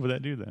 There's some people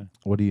that do that.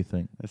 What do you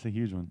think? That's a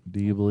huge one.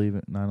 Do you believe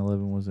it?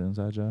 9/11 was an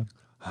inside job?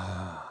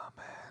 I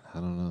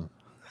don't know.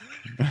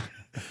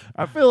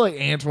 I feel like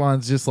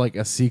Antoine's just like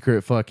a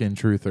secret fucking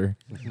truther.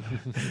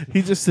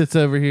 He just sits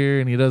over here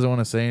and he doesn't want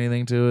to say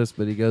anything to us,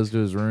 but he goes to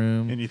his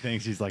room. And he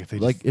thinks he's like,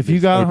 If you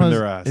got open on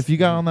their eyes. if you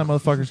got on that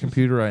motherfucker's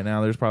computer right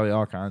now, there's probably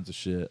all kinds of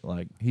shit.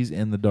 Like he's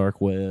in the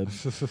dark web,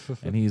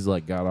 and he's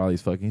like got all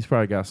these fucking. He's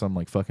probably got some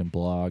like fucking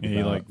blog And he,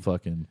 about like,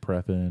 fucking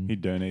prepping. he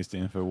donates to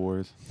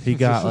Infowars. He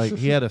got like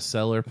he had a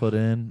cellar put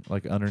in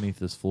like underneath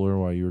this floor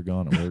while you were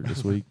gone at work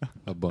this week.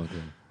 A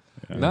bunker.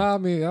 Nah, I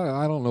mean,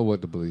 I don't know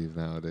what to believe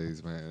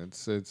nowadays, man.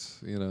 It's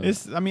you know.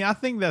 I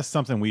think that's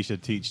something we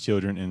should teach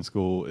children in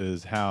school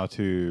is how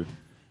to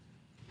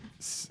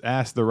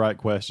ask the right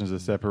questions to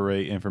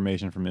separate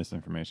information from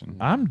misinformation.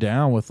 I'm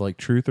down with like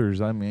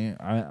truthers. I mean,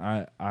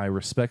 I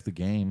respect the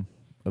game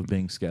of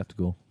being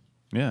skeptical.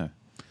 Yeah.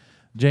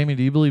 Jamie,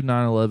 do you believe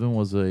 9/11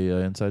 was a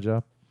inside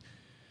job?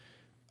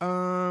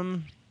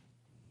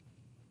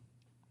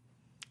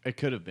 It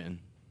could have been.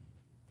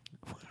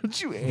 Why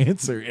don't you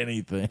answer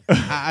anything?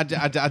 I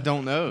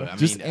don't know. I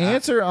Just mean,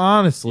 answer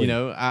honestly.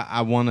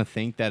 I want to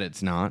think that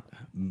it's not,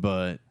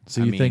 but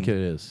So I you mean, think it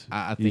is?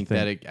 I You think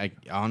that it,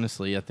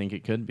 honestly, I think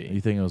it could be.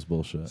 You think it was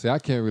bullshit? See, I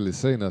can't really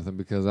say nothing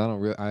because I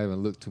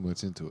haven't looked too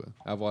much into it.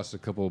 I've watched a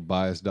couple of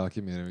biased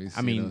documentaries.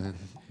 I mean,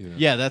 you know.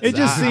 Yeah, that's. It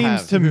just I seems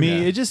have. to me.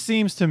 Yeah. It just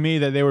seems to me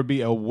that there would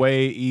be a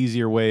way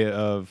easier way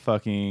of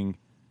fucking,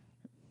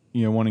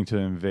 wanting to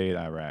invade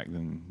Iraq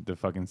than to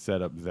fucking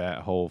set up that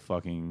whole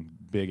fucking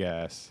big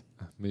ass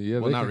mean, yeah,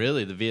 Well, they not can-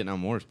 really. The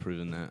Vietnam War has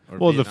proven that. Or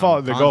Well, the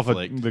Vietnam Gulf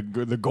conflict.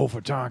 the Gulf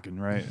of Tonkin,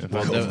 right?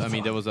 Well,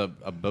 there was a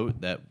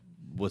boat that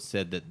was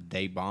said that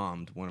they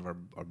bombed one of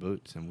our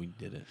boats, and we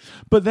did it.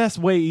 But that's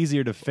way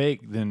easier to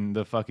fake than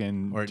the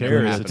fucking Or it never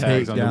terrorist happened.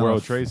 attacks on the down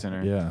World a- Trade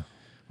Center. Yeah.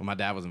 Well, my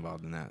dad was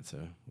involved in that, so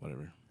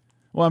whatever.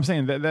 Well, I'm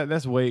saying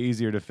that's way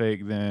easier to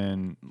fake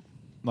than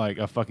like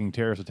a fucking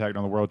terrorist attack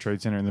on the World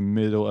Trade Center in the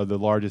middle of the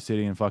largest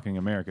city in fucking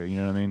America. You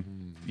know what I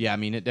mean? Yeah, I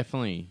mean, it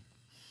definitely.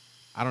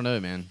 I don't know,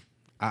 man.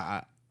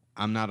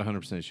 I'm not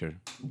 100% sure.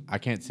 I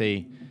can't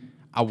say.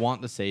 I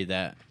want to say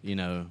that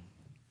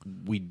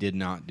we did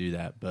not do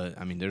that, but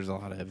I mean, there's a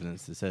lot of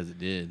evidence that says it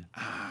did.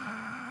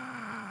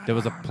 There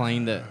was a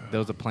plane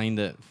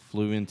that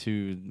flew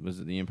into, was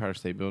it the Empire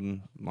State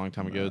Building a long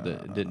time ago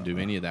that didn't do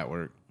any of that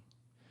work.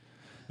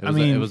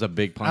 It was a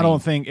big plane. I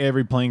don't think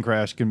every plane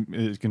crash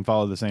can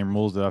follow the same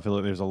rules. Though I feel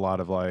like there's a lot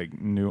of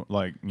new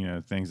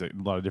things that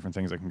a lot of different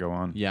things that can go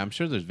on. Yeah, I'm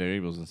sure there's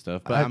variables and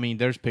stuff, but I mean,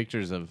 there's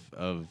pictures of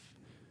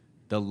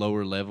the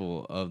lower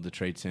level of the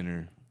Trade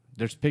Center.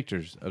 There's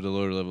pictures of the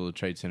lower level of the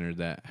Trade Center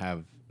that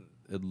have.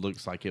 It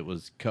looks like it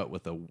was cut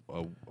with a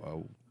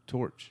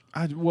torch.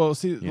 I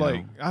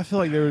feel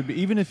like there would be,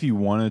 even if you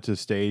wanted to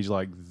stage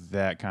like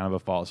that kind of a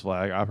false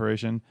flag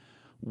operation,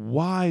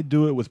 why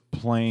do it with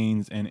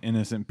planes and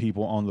innocent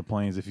people on the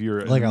planes? If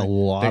you're Like a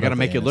lot. They gotta of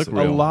make it look innocent-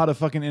 a real. lot of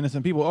fucking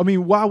innocent people. I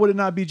mean, why would it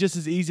not be just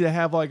as easy to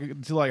have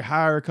to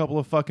hire a couple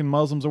of fucking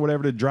Muslims or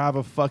whatever to drive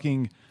a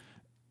fucking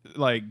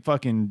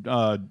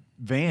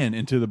van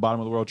into the bottom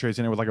of the World Trade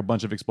Center with like a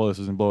bunch of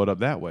explosives and blow it up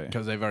that way?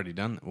 Because they've already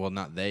done that. Well,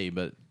 not they,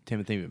 but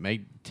Timothy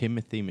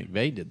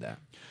McVeigh did that.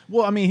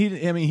 Well, I mean, he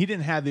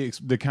didn't have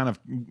the kind of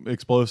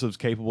explosives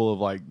capable of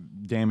like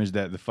damage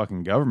that the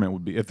fucking government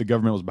would be if the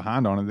government was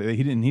behind on it.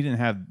 He didn't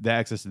have the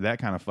access to that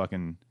kind of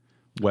fucking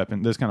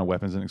weapon, those kind of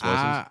weapons and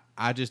explosives.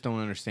 I just don't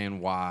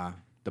understand why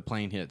the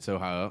plane hit so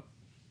high up.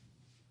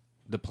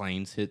 The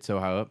planes hit so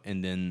high up,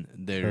 and then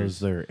Because there's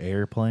they're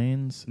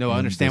airplanes. no. I in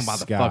understand the why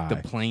the sky. fuck the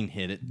plane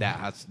hit it that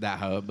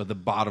high up, but the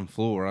bottom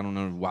floor, I don't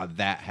know why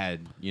that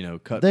had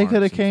cut. They marks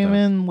could have and came stuff.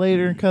 in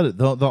later and cut it.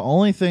 The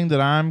only thing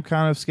that I'm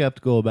kind of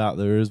skeptical about,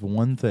 there is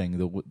one thing: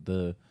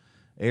 the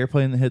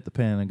airplane that hit the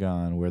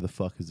Pentagon. Where the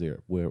fuck is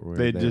it? Where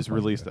They the just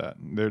airplane released go? that.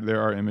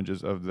 There are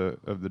images of the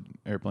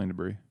airplane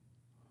debris.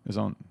 It's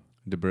on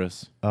debris.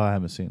 Oh, I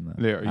haven't seen that.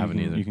 there. I haven't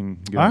either. You can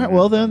get All on right, there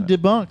well and then, find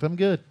that. debunked. I'm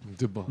good.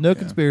 Debunk. No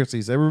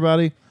conspiracies.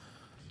 Everybody,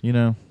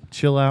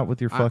 chill out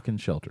with your fucking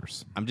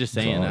shelters. I'm just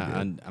saying. all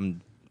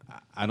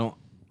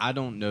I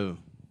don't know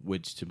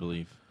which to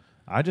believe.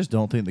 I just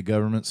don't think the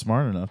government's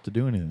smart enough to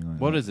do anything like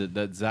What that. is it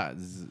that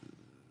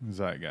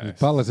Zeitgeist.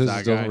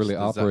 Politicians don't Zeitgeist, really the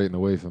operate in a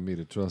way for me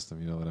to trust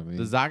them. You know what I mean?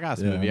 the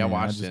Zeitgeist Yeah, movie? I man,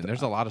 watched I it. And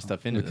there's a lot of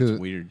stuff in it Because that's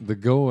weird. the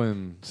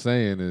going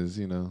saying is,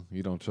 you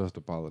don't trust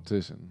a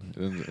politician.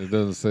 It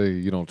doesn't say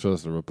you don't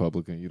trust a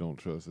Republican, you don't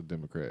trust a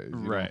Democrat.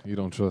 Right. You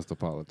don't trust a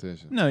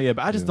politician. No, yeah,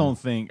 but I just Yeah. don't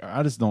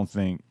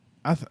think.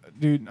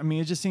 Dude, I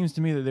mean, it just seems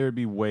to me that there would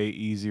be way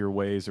easier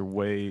ways, or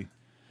way,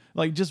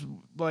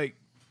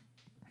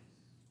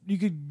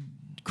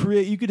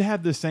 you could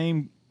have the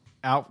same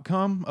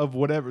outcome of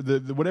whatever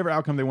whatever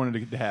outcome they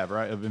wanted to have,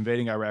 right? Of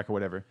invading Iraq or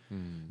whatever.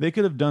 They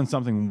could have done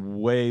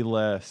something way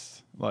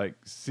less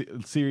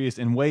serious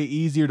and way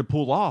easier to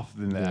pull off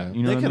than that. Yeah.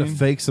 You know They what I could mean? have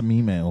faked some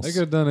emails. They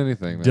could have done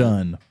anything, man.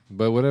 Done.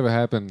 But whatever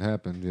happened,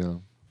 happened,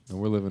 And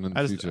we're living in the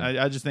I just, future.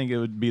 I just think it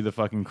would be the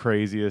fucking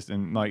craziest,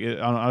 and I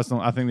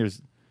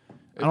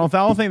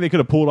don't think they could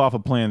have pulled off a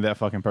plan that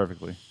fucking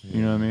perfectly.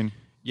 You know what I mean?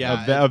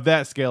 Yeah, of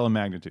that scale and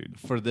magnitude.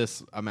 For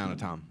this amount of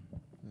time.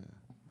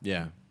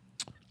 Yeah.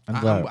 I'm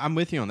glad. I'm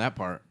with you on that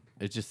part.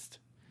 It's just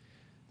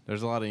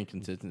there's a lot of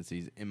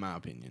inconsistencies in my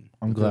opinion.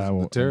 I'm glad. I the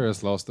won't-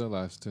 terrorists lost their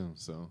lives too.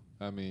 So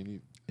I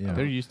mean, Yeah.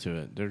 They're used to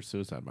it. They're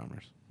suicide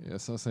bombers.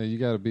 so I'm saying you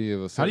got to be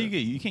able. How do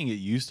you can't get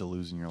used to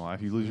losing your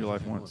life? You lose your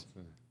life once.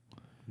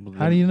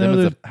 How do you know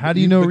Them as that? How do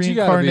you know But you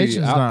gotta be-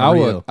 reincarnation's I, not I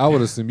real? would. I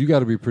would assume you got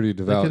to be pretty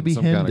devout could in be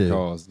some kind of Hindu.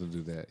 cause to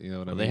do that. You know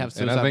what I Well, mean? they have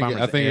And I suicide think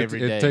bombers I think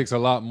every it day. takes a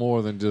lot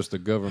more than just the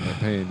government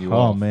paying you Oh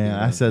off. man, you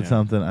know? I said Yeah.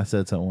 something. I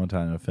said something one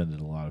time that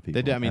offended a lot of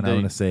people. They do- I mean, and I'm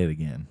going to say it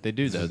again. They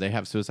do though. They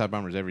have suicide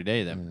bombers every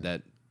day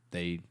that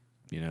they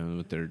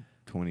with their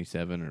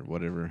 27 or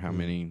whatever how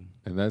many.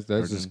 And that's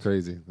Organs. just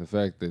crazy. The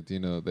fact that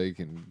they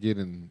can get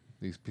in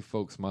these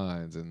folks'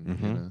 minds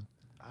and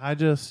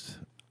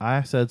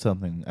I said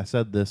something. I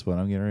said this one.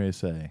 I'm getting ready to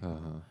say,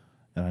 uh-huh.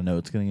 and I know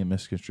it's going to get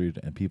misconstrued,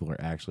 and people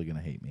are actually going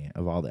to hate me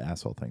of all the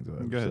asshole things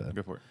I've Go ever ahead, said.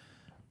 go for it.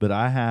 But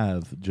I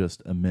have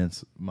just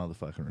immense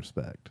motherfucking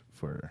respect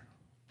for,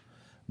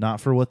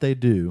 not for what they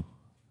do,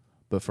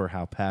 but for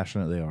how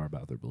passionate they are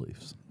about their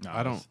beliefs. No,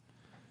 I don't.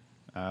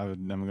 I'm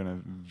going to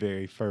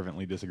very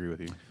fervently disagree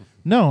with you.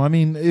 No, I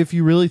mean, if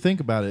you really think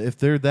about it, if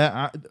they're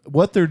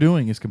what they're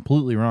doing is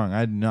completely wrong.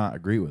 I do not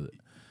agree with it.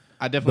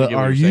 I definitely. But get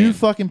what are you're you saying.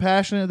 fucking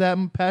passionate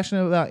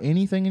about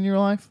anything in your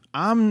life?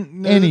 There's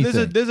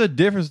Anything. a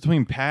difference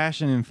between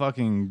passion and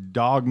fucking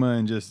dogma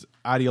and just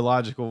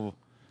ideological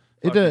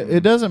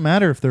It doesn't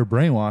matter if they're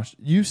brainwashed.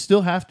 You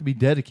still have to be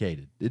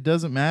dedicated. It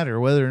doesn't matter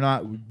whether or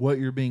not what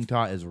you're being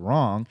taught is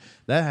wrong.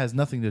 That has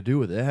nothing to do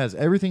with it. It has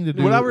everything to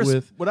do with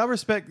what I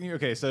respect.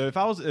 Okay, so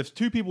if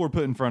two people were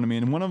put in front of me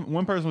and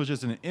one person was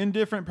just an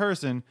indifferent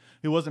person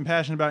who wasn't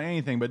passionate about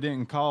anything but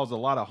didn't cause a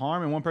lot of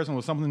harm, and one person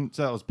was something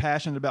that was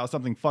passionate about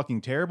something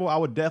fucking terrible, I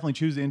would definitely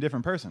choose the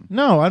indifferent person.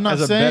 No, I'm not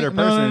as saying a better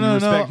person. No.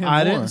 Respect him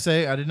I more.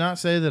 did not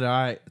say that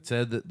I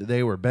said that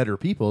they were better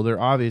people. They're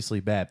obviously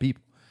bad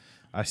people.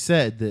 I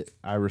said that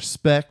I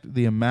respect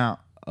the amount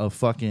of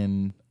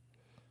fucking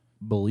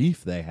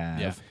belief they have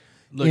Yeah.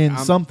 Look, in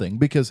something,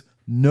 because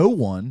no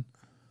one,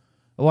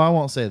 well, I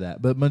won't say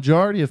that, but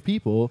majority of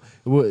people,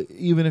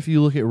 even if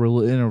you look at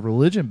in a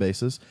religion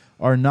basis,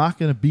 are not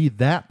going to be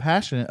that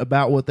passionate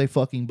about what they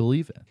fucking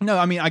believe in. No,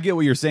 I mean I get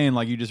what you're saying.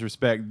 Like you just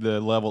respect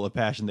the level of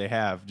passion they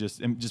have,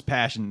 just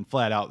passion,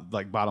 flat out.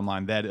 Like bottom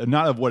line, that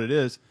not of what it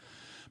is.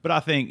 But I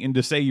think, and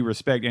to say you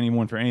respect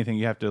anyone for anything,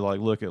 you have to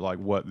like look at like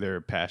what they're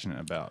passionate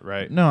about,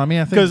 right? No, I mean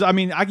I think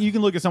because you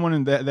can look at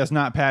someone that's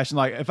not passionate.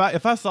 Like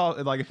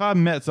if I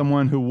met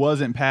someone who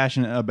wasn't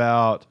passionate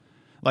about,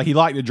 like he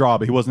liked to draw,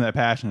 but he wasn't that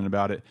passionate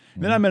about it.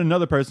 And then I met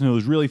another person who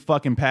was really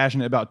fucking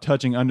passionate about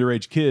touching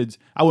underage kids.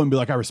 I wouldn't be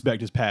like, I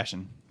respect his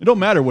passion. It don't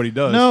matter what he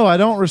does. No, I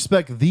don't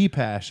respect the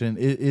passion.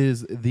 It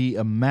is the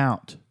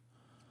amount,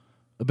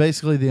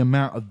 basically the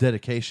amount of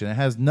dedication. It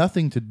has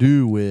nothing to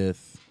do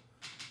with.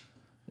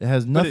 It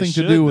has nothing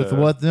to do with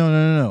what.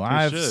 No.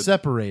 I've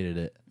separated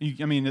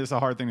it. I mean, it's a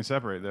hard thing to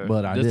separate, though.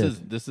 But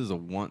This is a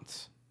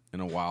once in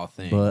a while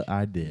thing. But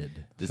I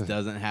did. This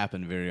doesn't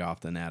happen very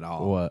often at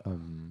all. What?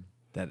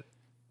 That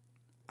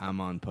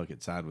I'm on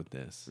Puckett's side with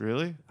this.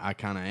 Really? I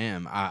kind of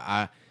am.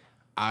 I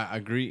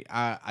agree.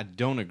 I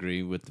don't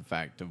agree with the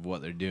fact of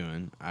what they're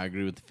doing. I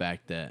agree with the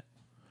fact that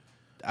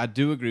I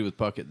do agree with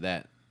Puckett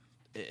that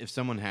if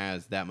someone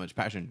has that much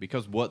passion,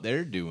 because what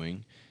they're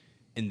doing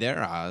in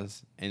their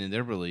eyes and in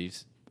their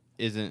beliefs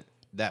isn't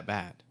that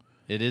bad.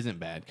 It isn't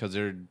bad because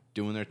they're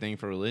doing their thing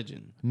for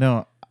religion.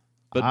 No.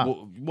 But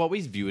what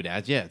we view it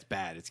as, yeah, it's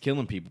bad. It's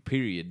killing people,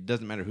 period. It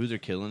doesn't matter who they're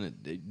killing.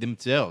 It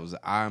themselves.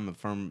 I'm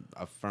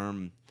a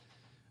firm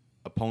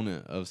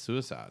opponent of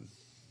suicide,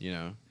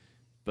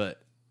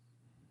 but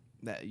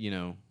that,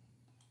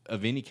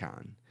 of any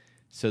kind.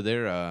 So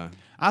they're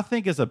I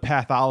think it's a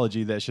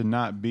pathology that should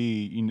not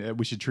be,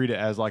 we should treat it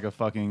as like a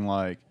fucking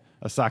like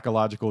a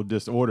psychological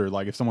disorder.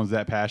 Like if someone's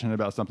that passionate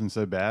about something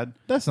so bad.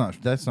 That's not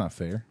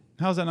fair.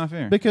 How's that not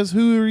fair? Because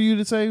who are you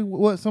to say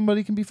what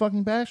somebody can be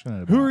fucking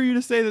passionate about? Who are you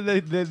to say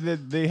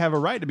that they have a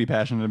right to be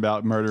passionate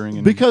about murdering?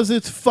 And because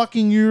it's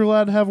fucking, you're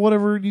allowed to have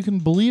whatever you can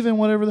believe in,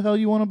 whatever the hell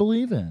you want to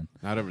believe in.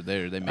 Not over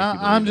there. They make you believe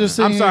I'm just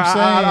saying. I'm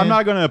sorry. I'm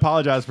not going to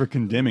apologize for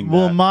condemning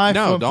that.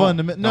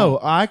 Well, No,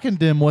 I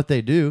condemn what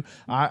they do.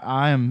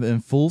 I am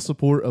in full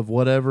support of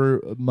whatever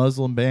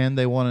Muslim ban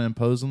they want to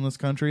impose on this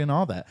country and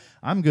all that.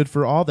 I'm good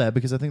for all that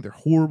because I think they're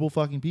horrible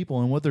fucking people,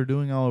 and what they're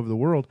doing all over the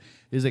world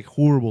is a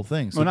horrible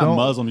thing. So well, not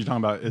Muslim. You're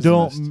talking about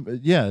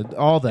Islamists.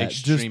 All that.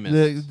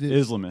 Extremists.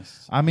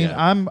 Islamists. I mean,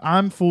 Yeah.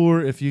 I'm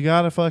for, if you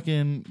got to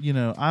fucking,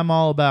 I'm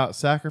all about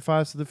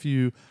sacrifice of the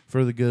few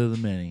for the good of the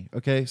many.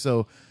 Okay,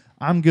 so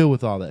I'm good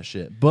with all that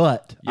shit.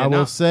 But I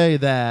will say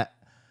that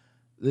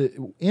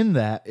in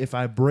that, if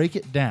I break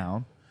it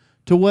down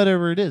to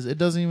whatever it is, it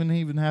doesn't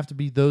even have to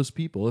be those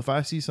people. If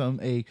I see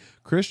a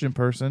Christian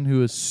person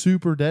who is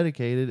super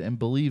dedicated and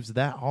believes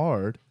that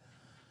hard,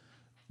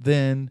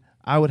 then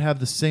I would have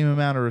the same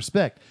amount of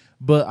respect.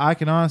 But I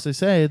can honestly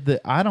say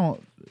that I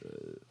don't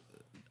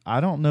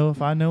know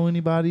if I know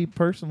anybody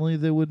personally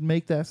that would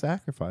make that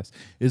sacrifice.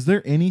 Is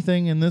there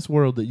anything in this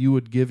world that you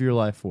would give your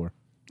life for?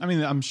 I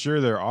mean, I'm sure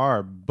there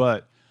are,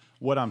 but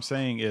what I'm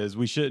saying is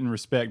we shouldn't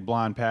respect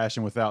blind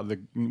passion without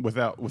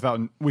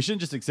we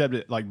shouldn't just accept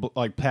it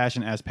like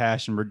passion as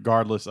passion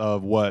regardless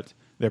of what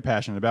they're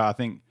passionate about. I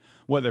think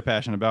what they're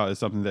passionate about is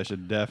something that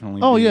should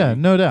definitely be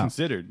no doubt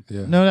considered.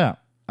 Yeah. No doubt.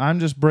 I'm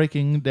just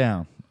breaking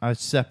down. I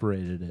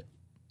separated it.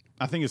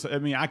 I think it's. I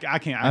mean, I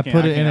can't. I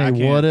put it in a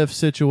what if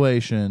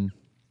situation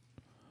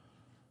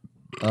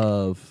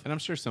of, and I'm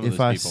sure some of if those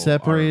I people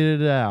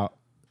separated it out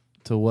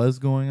to what's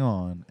going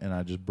on and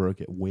I just broke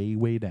it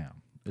way down.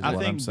 I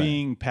think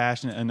being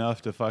passionate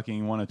enough to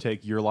fucking want to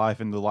take your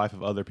life and the life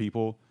of other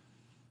people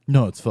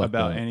it's fucked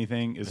about up.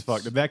 anything is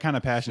fucked up. That kind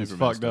of passion is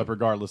fucked up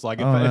regardless. Like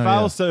if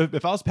I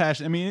was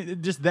passionate, I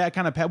mean, just that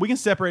kind of we can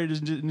separate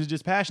it into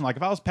just passion. Like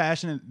if I was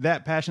passionate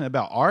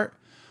about art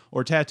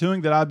or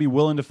tattooing, that I'd be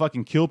willing to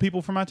fucking kill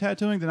people for my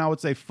tattooing, then I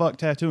would say fuck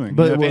tattooing.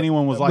 But if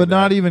anyone was like but that.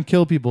 not even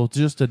kill people,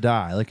 just to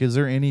die. Like, is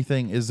there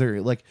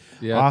like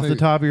off the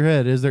top of your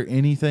head, is there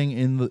anything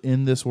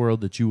in this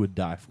world that you would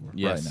die for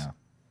right now?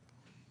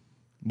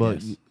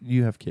 But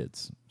you have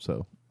kids,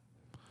 so.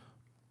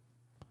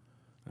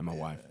 and my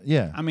wife.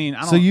 Yeah, I mean,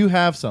 so you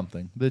have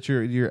something that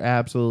you're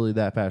absolutely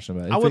that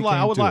passionate about.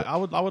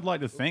 I would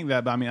like to think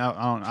that, but I mean, I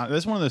don't.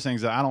 That's one of those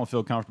things that I don't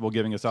feel comfortable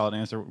giving a solid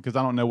answer because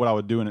I don't know what I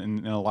would do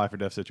in a life or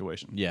death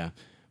situation. Yeah,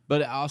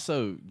 but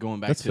also going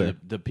back That's to fair.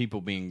 the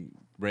people being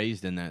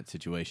raised in that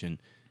situation,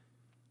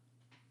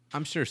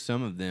 I'm sure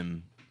some of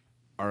them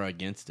are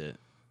against it.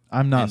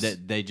 I'm not. And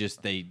that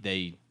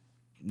they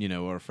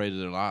are afraid of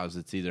their lives.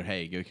 It's either,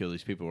 hey, go kill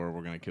these people, or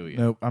we're going to kill you.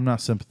 Nope, I'm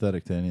not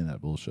sympathetic to any of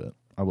that bullshit.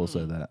 I will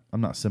say that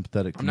I'm not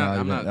sympathetic to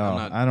I'm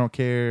not- I don't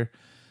care.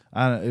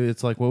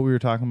 It's like what we were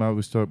talking about.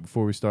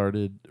 Before we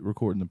started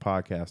recording the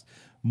podcast.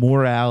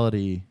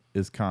 Morality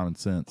is common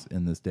sense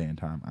in this day and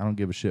time. I don't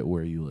give a shit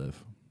where you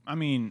live. I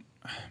mean,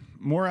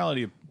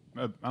 morality.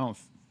 I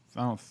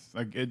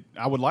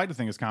would like to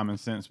think it's common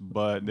sense,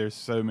 but there's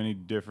so many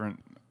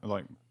different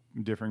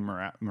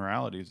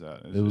moralities.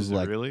 That It was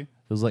like really. It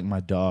was like my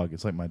dog.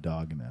 It's like my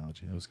dog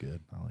analogy. It was good.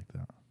 I like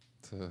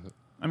that.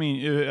 I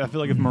mean, I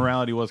feel like if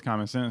morality was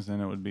common sense,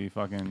 then it would be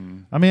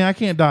fucking. I mean, I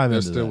can't dive There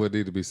into still that. would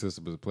need to be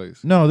systems in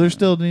place. No, there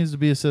still needs to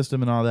be a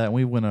system and all that. And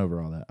we went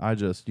over all that. I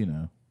just,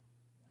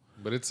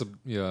 But it's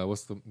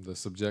what's the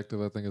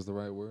subjective? I think is the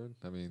right word.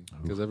 I mean,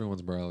 because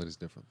everyone's morality is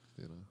different.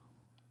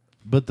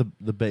 But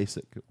the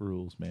basic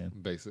rules, man.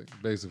 Basic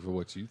for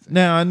what you think.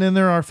 Now and then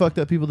there are fucked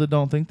up people that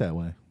don't think that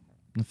way.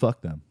 And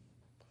fuck them.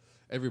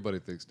 Everybody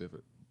thinks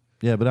different.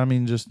 Yeah, but I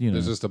mean, just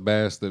There's just a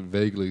bass that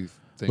vaguely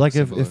thinks like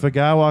similar. if a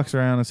guy walks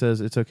around and says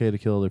it's okay to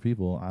kill other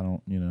people, I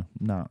don't,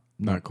 not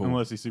Cool.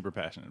 Unless he's super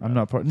passionate. I'm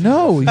not part.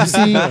 No, you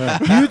see,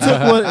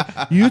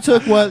 you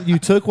took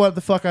what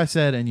the fuck I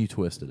said and you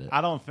twisted it.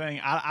 I don't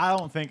think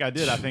I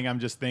did. I think I'm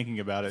just thinking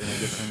about it in a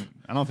different.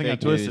 I don't think Fake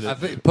I twisted news. it. I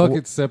think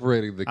Puckett's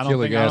separating the I don't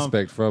killing think- I don't-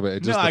 aspect from it.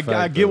 It's No, just the I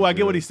fact get of,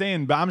 what he's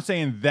saying, but I'm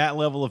saying that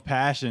level of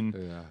passion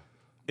Yeah.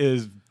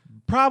 is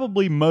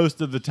probably most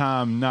of the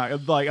time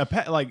not like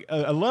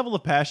a level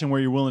of passion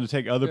where you're willing to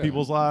take other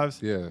people's lives.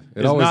 Yeah.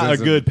 It Is always not a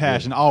ends in- good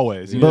passion. yeah.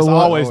 Always, Yeah. it's But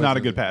always what- not a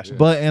always good ends in- passion.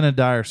 But in a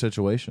dire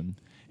situation,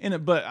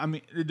 But I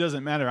mean, it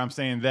doesn't matter. I'm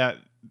saying that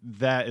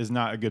is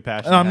not a good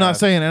passion. and I'm to not have.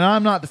 saying, and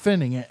I'm not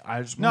defending it.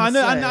 I just No, wanna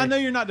say, I know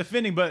you're not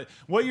defending, but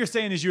what you're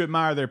saying is you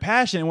admire their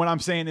passion. And what I'm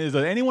saying is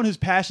that anyone who's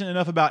passionate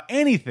enough about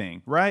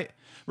anything, right?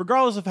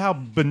 Regardless of how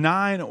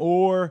benign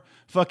or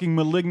fucking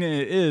malignant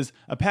it is,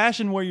 a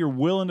passion where you're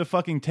willing to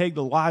fucking take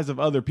the lives of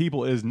other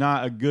people is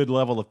not a good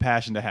level of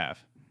passion to have.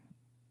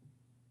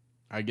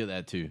 I get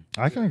that too.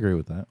 I can agree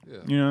with that.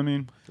 You know what I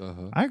mean?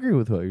 Uh-huh. I agree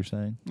with what you're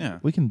saying. Yeah.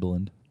 We can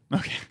blend.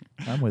 Okay.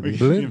 I'm with We you.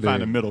 can Blending.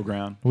 find a middle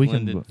ground. We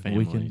can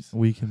Blended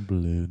we can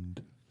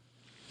blend.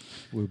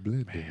 We're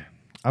blending.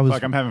 I was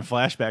Like I'm having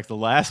flashbacks to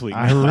last week.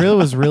 I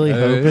was really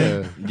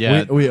hoping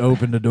Yeah, we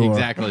opened the door.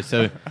 exactly.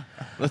 So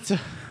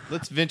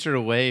let's venture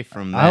away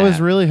from that. I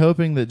was really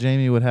hoping that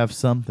Jamie would have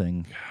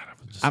something.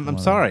 I'm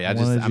sorry.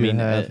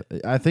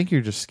 I think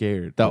you're just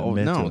scared. to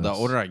admit to the us.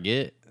 older I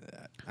get,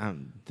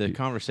 the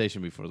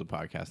conversation before the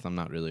podcast, I'm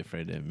not really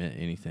afraid to admit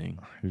anything.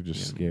 You're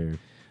just scared.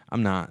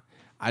 I'm not.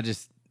 I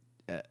just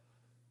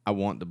I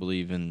want to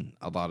believe in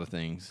a lot of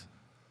things,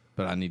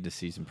 but I need to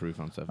see some proof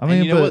on stuff. I mean,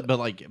 and you know but-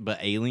 what? But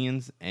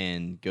aliens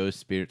and ghost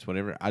spirits,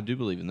 whatever, I do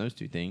believe in those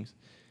two things.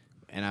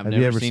 And I've Have you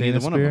never ever seen seen either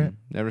a one of spirit? them.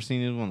 Never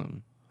seen either one of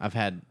them. I've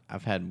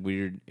had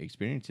weird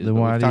experiences. Then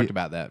But why we've do you- talked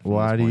about that. from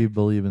Why this do you point.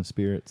 believe in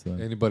spirits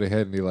then? Anybody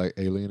had any like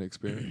alien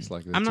experience?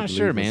 Like that I'm you not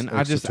sure, believe is man. I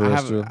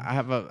extraterrestrial?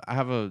 have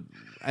a,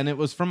 and it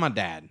was from my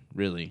dad,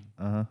 really.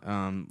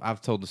 Uh-huh.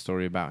 I've told the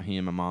story about he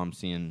and my mom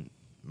seeing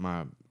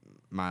my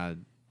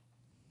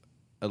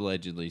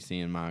allegedly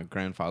seeing my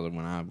grandfather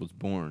when I was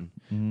born,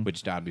 Mm-hmm.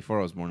 which died before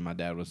I was born. And my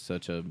dad was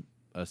such a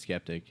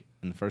skeptic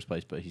in the first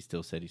place, but he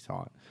still said he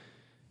saw it.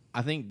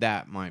 I think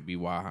that might be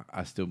why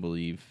I still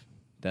believe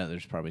that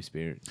there's probably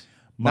spirits.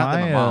 Not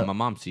that my mom. My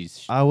mom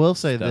sees. I will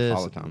say stuff this: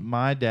 all the time.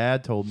 my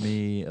dad told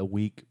me a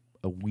week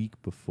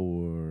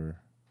before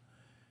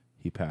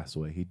he passed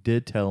away. He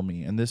did tell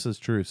me, and this is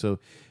true. So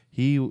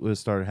he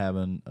started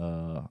having.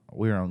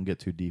 We don't get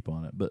too deep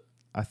on it, but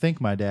I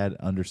think my dad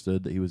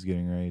understood that he was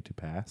getting ready to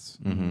pass.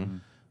 Mm-hmm.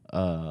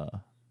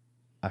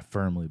 I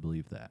firmly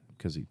believe that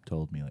because he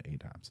told me like 8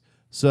 times.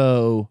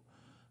 So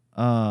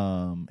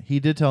he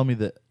did tell me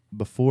that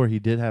before he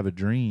did have a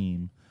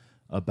dream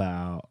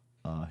about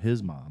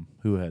his mom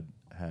who had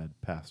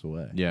passed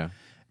away. Yeah.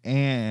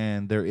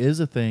 And there is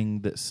a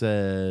thing that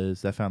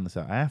says, I found this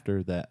out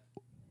after, that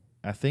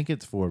I think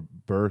it's for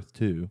birth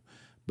too,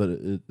 but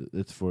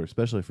it's for,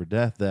 especially for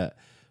death, that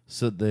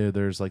so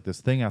there's like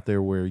this thing out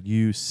there where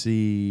you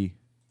see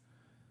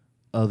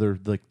other,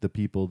 like the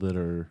people that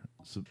are,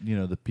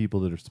 the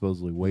people that are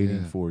supposedly waiting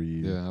Yeah. for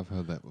you Yeah, I've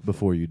heard that before.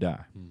 before you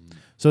die.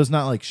 So it's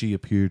not like she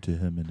appeared to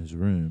him in his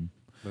room.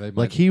 But they Like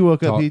might he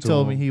woke up, talk he to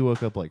told me him. he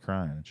woke up like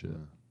crying and shit.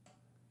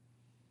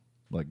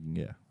 Like,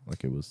 yeah,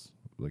 like it was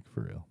like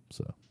for real.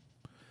 So,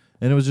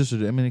 and it was just, it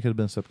could have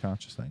been a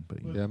subconscious thing,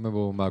 but Yeah, I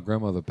remember when my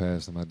grandmother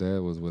passed and my dad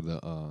was with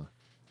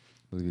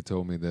he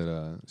told me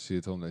that she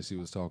had told him that she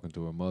was talking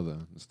to her mother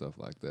and stuff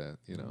like that.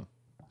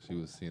 She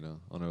was,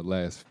 on her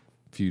last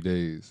few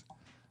days.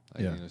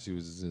 Like, Yeah. she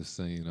was just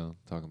saying,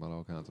 talking about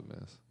all kinds of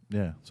mess.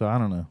 yeah. So I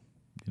don't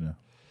know,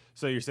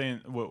 So you're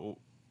saying what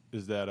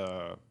is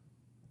that?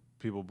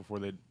 People before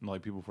they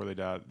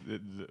die,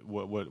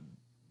 what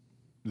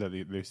that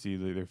they see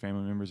their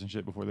family members and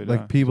shit before they die.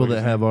 like people Is what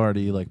that you're have saying?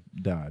 already like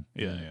died.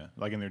 yeah,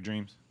 like in their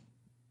dreams.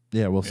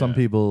 Yeah, well, some Yeah.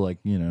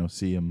 people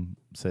see them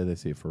say they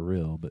see it for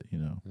real, but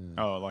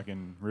Oh, like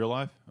in real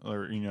life,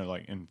 or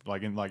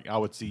like I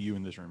would see you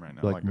in this room right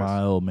now. like my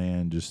that's- old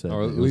man just said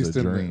or that at it was least a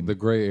in dream. the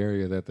gray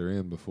area that they're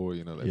in before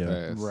they Yeah.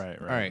 pass. right.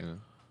 All right. Yeah.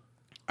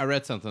 I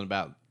read something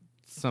about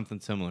something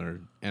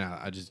similar, and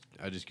I just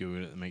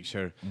googled it to make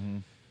sure. Mm-hmm.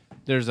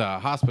 There's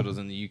hospitals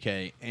in the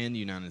UK and the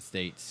United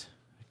States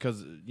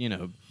because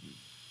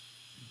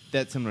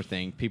that similar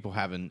thing. People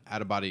having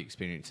out of body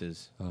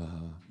experiences.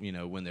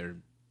 When they're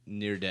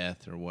near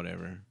death or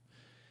whatever.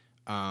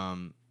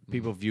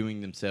 People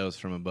viewing themselves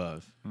from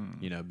above.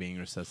 Being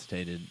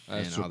resuscitated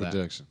Astral and all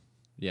projection.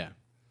 that. Yeah.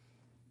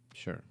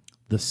 Sure.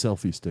 The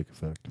selfie stick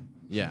effect.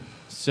 Yeah.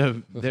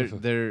 So there's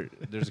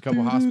a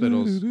couple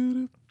hospitals.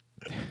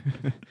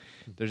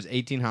 There's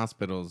 18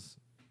 hospitals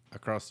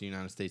across the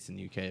United States and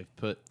the UK have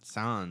put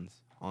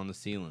signs on the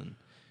ceiling,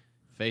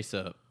 face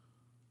up,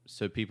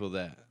 so people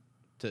that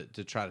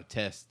to try to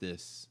test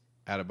this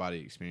out of body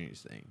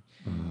experience thing.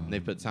 And they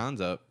put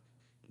signs up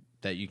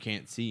that you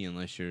can't see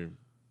unless you're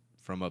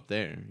from up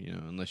there.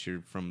 Unless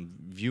you're from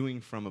viewing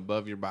from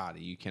above your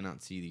body, you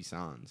cannot see these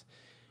signs.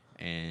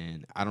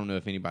 And I don't know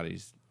if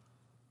anybody's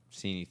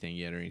seen anything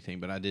yet or anything,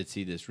 but I did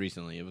see this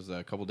recently. It was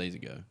a couple days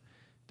ago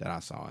that I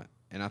saw it.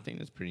 And I think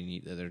that's pretty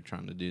neat that they're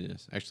trying to do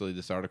this. Actually,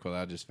 this article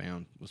that I just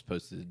found was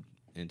posted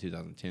in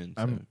 2010.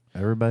 So.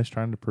 Everybody's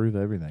trying to prove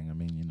everything. I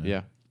mean,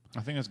 Yeah.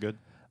 I think that's good.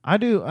 I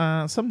do.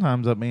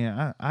 Sometimes,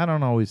 I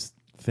don't always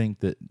think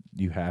that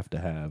you have to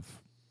have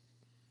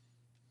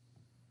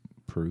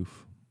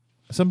proof.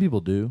 Some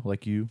people do,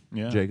 like you,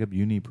 Yeah. Jacob.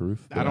 You need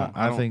proof. I don't-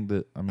 I think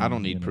that. I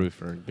don't need proof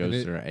for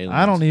ghosts or aliens.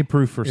 I don't need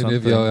proof for And something.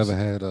 if y'all ever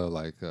had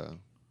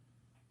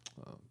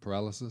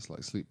paralysis,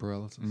 like sleep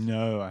paralysis?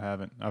 No, I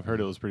haven't. I've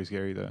heard it was pretty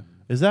scary though.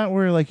 Is that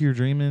where you're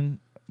dreaming,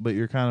 but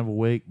you're kind of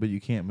awake, but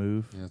you can't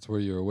move? Yeah, it's where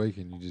you're awake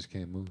and you just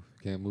can't move.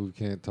 Can't move,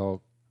 can't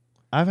talk.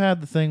 I've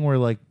had the thing where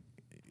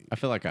I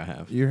feel like I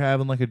have. you're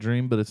having a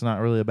dream, but it's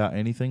not really about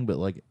anything, but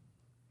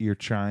you're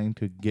trying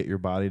to get your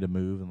body to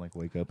move and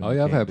wake up. And Oh you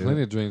yeah, I've can't had do plenty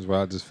it. of dreams where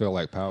I just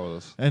felt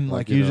powerless. And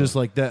you just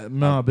that.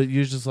 No, but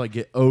you just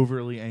get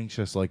overly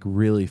anxious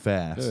really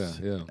fast.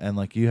 Yeah. And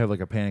you have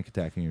a panic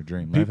attack in your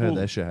dream. I've had People-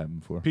 that shit happen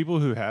before. People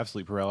who have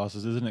sleep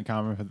paralysis, isn't it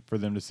common for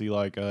them to see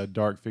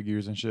dark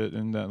figures and shit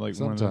in that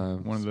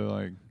Sometimes. one of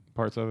the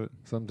parts of it?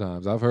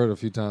 Sometimes I've heard a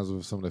few times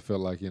where somebody felt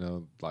like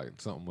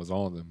something was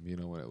on them,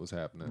 when it was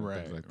happening, and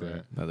Right, things like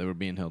right. that. They were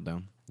being held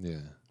down. Yeah.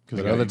 'Cause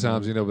But they got other you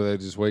times, but they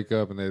just wake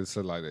up and they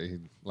said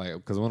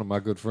because one of my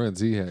good friends,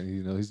 he had,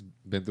 he's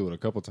been through it a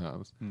couple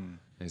times. And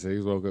he said he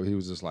woke up, he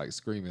was just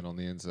screaming on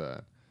the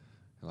inside,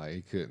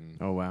 he couldn't.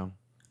 Oh, wow.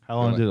 How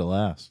long did it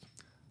last?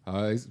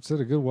 He said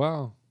a good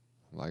while,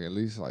 at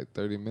least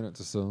 30 minutes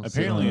or so.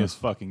 Apparently, it's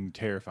fucking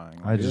terrifying.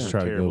 I just It's a try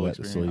to go terrible back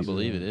to experience. I sleep.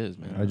 believe it is,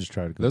 man. I just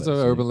try to go. There's back an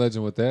to sleep. urban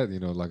legend with that,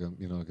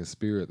 like a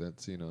spirit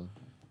that's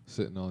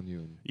sitting on you.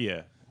 And,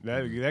 Yeah,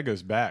 that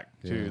goes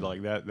back to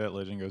Yeah. that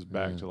legend goes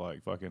back Yeah.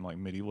 to fucking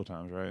medieval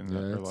times, right? And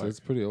yeah, it's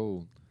pretty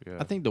old. yeah.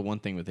 I think the one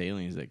thing with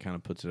aliens that kind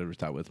of puts it over the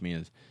top with me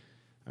is,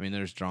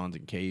 there's drawings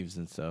and caves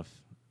and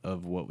stuff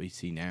of what we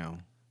see now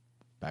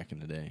back in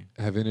the day.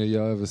 Have any of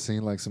y'all ever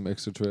seen some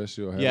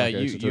extraterrestrial? Yeah, an you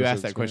extraterrestrial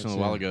asked that question a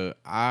while experience?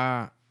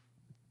 ago.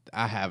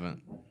 I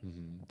haven't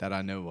that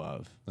I know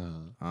of. Yeah.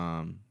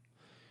 Uh-huh.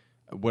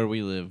 Where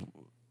we live,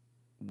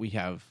 we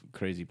have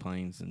crazy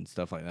planes and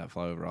stuff like that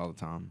fly over all the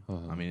time.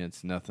 Uh-huh.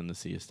 It's nothing to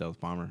see a stealth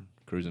bomber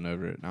cruising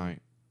over at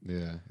night.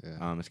 Yeah,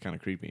 yeah. It's kind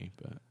of creepy,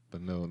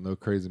 but no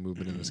crazy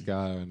movement in the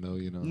sky, or no,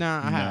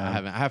 I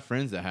haven't. I have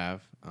friends that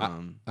have.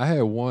 I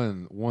had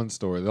one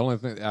story. The only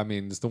thing,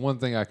 it's the one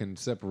thing I can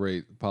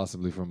separate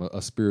possibly from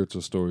a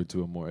spiritual story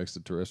to a more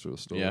extraterrestrial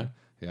story. Yeah?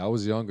 Yeah, I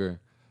was younger,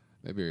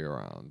 maybe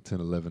around 10,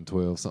 11,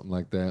 12, something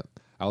like that.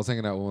 I was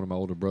hanging out with one of my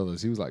older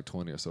brothers. He was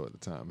 20 or so at the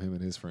time, him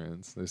and his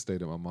friends. They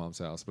stayed at my mom's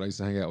house. But I used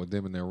to hang out with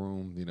them in their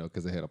room,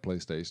 because they had a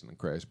PlayStation and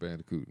Crash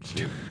Bandicoot and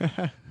shit.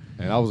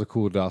 And I was a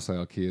cool,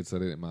 docile kid, so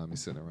they didn't mind me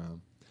sitting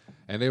around.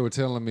 And they were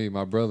telling me,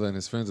 my brother and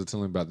his friends were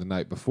telling me about the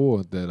night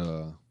before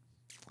that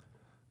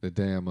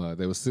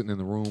they were sitting in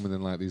the room, and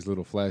then these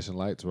little flashing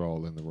lights were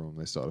all in the room.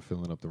 They started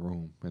filling up the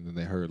room, and then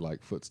they heard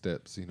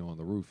footsteps, on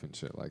the roof and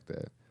shit like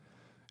that.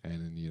 And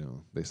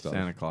then they started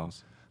Santa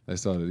Claus. They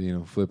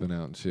started flipping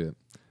out and shit.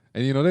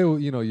 And they were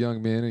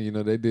young men, and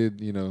they did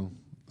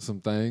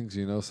some things,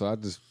 so I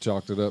just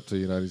chalked it up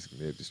to they're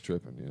just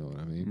tripping, you know what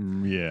I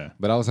mean? yeah.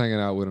 But I was hanging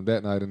out with them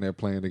that night, and they're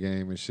playing the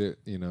game and shit,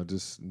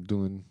 just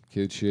doing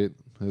kid shit,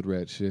 hood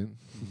rat shit.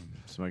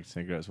 Smoking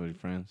cigarettes with your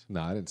friends.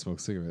 No, I didn't smoke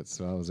cigarettes,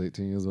 so I was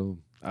 18 years old.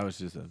 I was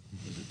just a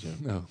joke.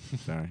 No.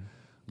 Sorry.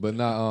 But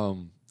not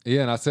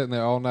yeah, and I sat in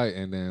there all night,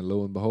 and then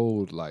lo and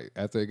behold,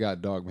 after it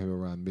got dark, maybe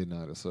around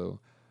midnight or so,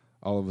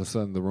 all of a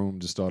sudden the room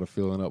just started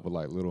filling up with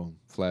little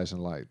flashing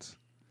lights.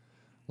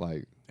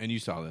 And you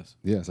saw this.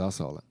 Yes, I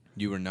saw it.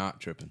 You were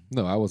not tripping.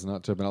 No, I was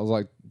not tripping. I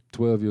was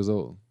 12 years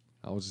old.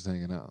 I was just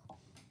hanging out.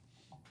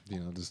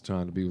 just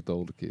trying to be with the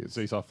older kids.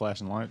 So you saw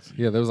flashing lights?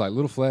 Yeah, there was like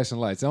little flashing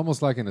lights,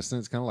 almost like in a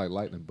sense, kind of like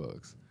lightning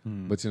bugs.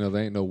 But there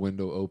ain't no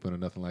window open or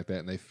nothing like that,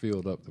 and they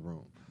filled up the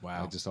room.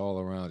 Wow. Like just all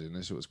around you, and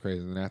that shit was crazy.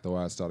 And then after a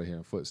while, I started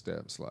hearing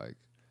footsteps like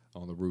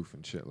on the roof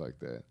and shit like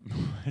that.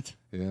 What?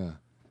 Yeah.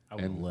 I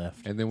would have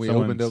left. And then we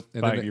Someone opened up,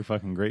 and spiked then, your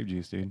fucking grape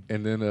juice, dude.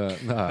 and then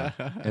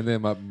and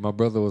then my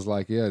brother was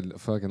like, yeah,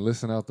 fucking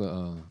listen out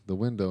the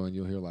window, and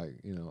you'll hear like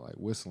like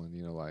whistling,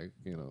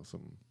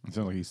 some. It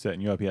sounds like he's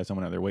setting you up. He had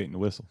someone out there waiting to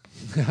whistle.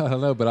 I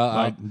don't know, but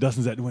I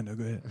Dustin's at the window.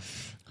 Go ahead.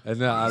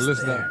 and then I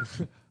listened out,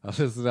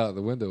 out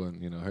the window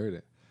and heard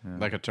it.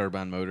 Like a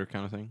turbine motor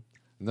kind of thing.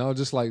 No,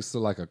 just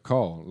like a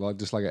call,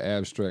 just like an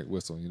abstract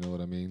whistle. You know what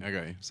I mean?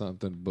 Okay.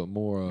 Something, but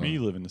more. I mean,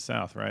 you live in the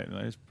South, right?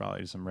 There's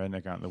probably just some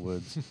redneck out in the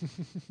woods.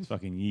 It's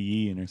fucking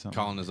yee-yeeing or something.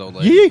 Calling his old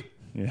lady.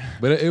 Yeah.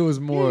 But it was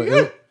more.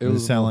 It Does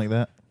was it sound more, like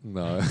that?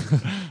 No,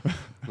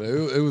 but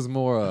it was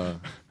more.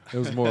 It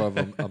was more of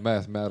a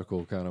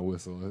mathematical kind of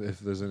whistle, if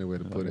there's any way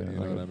to put it. You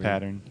know Like what a I mean?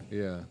 pattern.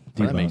 Yeah.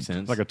 That makes sense.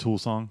 It's like a Tool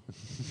song.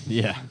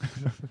 yeah.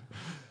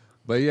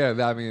 But yeah,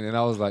 I mean, and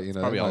I was like, that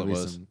probably all might it be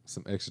was.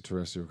 some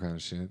extraterrestrial kind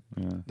of shit.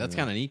 Yeah. That's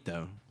kind of neat,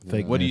 though.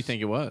 Fake What do you news.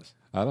 think it was?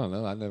 I don't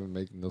know. I never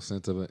make no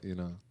sense of it.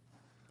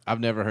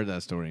 I've never heard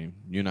that story.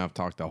 You and I have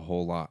talked a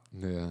whole lot.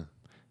 Yeah.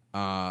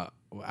 I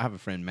have a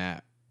friend,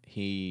 Matt.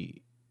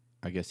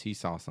 I guess he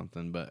saw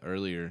something, but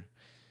earlier,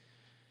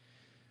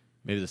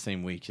 maybe the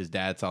same week, his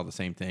dad saw the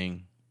same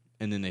thing,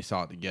 and then they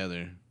saw it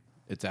together.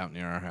 It's out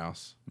near our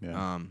house.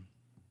 Yeah.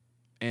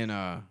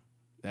 And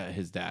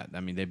his dad,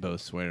 I mean, they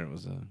both swear it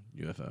was a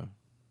UFO.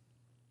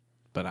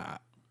 But I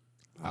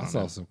don't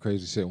saw know. some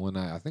crazy shit one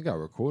night. I think I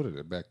recorded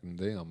it back in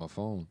the day on my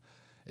phone.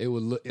 It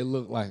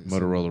looked like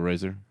Motorola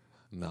Razr.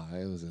 No,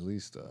 it was at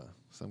least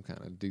some kind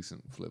of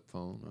decent flip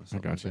phone or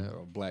something gotcha. like that,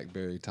 or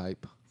BlackBerry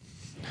type.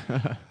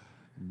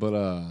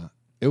 But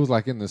it was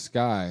like in the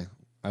sky.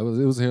 It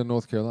was here in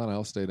North Carolina.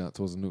 I stayed out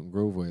towards the Newton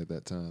Grove way at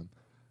that time,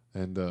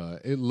 and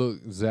it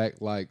looked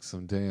exact like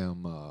some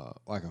damn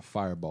like a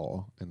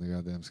fireball in the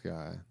goddamn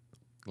sky,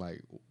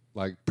 like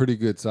pretty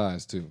good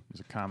size too. It was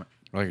a comet.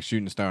 Like a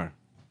shooting star.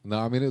 No,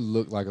 I mean it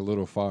looked like a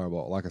little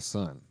fireball, like a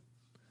sun,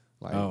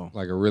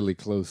 like a really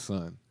close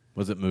sun.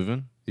 Was it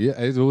moving? Yeah,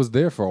 it was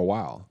there for a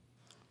while,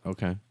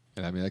 Okay.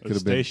 and I mean that It could was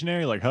have been.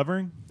 stationary, like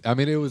hovering. I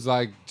mean, it was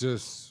like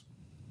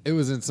it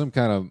was in some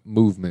kind of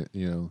movement,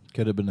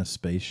 Could have been a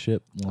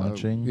spaceship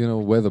launching.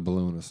 weather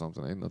balloon or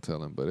something. Ain't no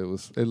telling, but it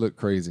looked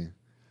crazy.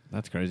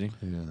 That's crazy.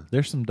 Yeah.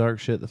 There's some dark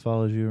shit that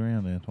follows you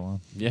around,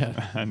 Antoine.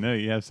 Yeah. I know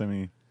you have so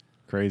many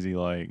crazy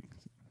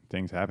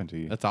things happen to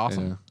you. That's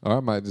awesome. Yeah. Or I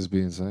might just be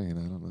insane.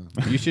 I don't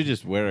know. You should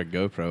just wear a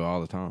GoPro all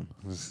the time.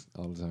 Just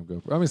all the time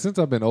go. I mean, since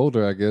I've been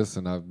older, I guess,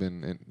 and I've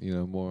been,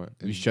 more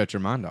You shut your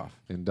mind off.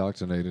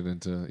 indoctrinated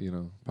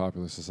into,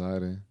 popular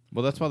society.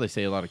 Well, that's why they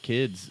say a lot of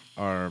kids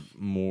are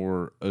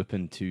more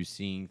open to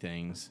seeing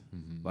things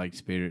like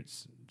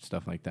spirits,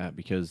 stuff like that,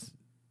 because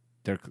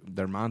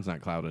their mind's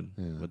not clouded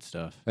with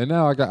stuff. And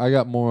now I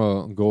got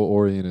more goal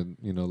oriented,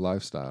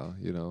 lifestyle,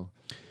 And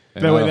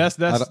No, wait,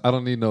 I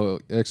don't need no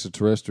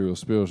extraterrestrial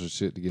spiritual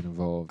shit to get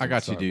involved. I and got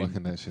you, start dude.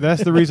 looking at shit.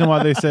 That's the reason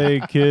why they say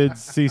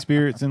kids see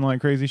spirits and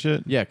like crazy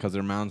shit. Yeah, because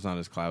their mind's not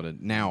as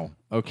clouded. Now,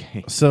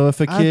 okay. So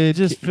if a kid I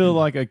just feel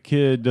like a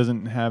kid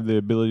doesn't have the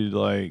ability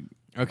to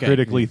Okay.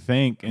 critically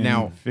think and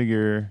Now,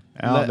 figure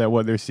out let- that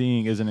what they're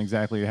seeing isn't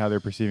exactly how they're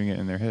perceiving it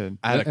in their head.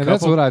 I had a And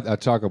that's couple- what I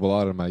chalk up a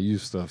lot of my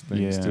youth stuff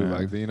things too. Yeah.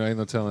 Like ain't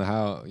no telling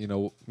how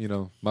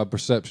my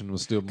perception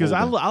was still Because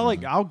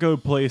molding. I'll go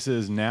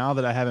places now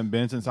that I haven't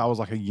been since I was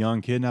like a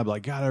young kid, and I'd be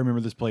like, God, I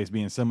remember this place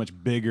being so much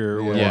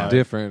bigger. Or yeah, like-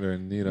 different,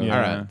 and Yeah. All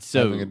right.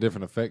 So having a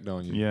different effect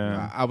on you.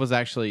 yeah. I was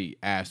actually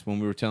asked when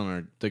we were telling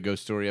her the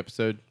ghost story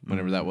episode,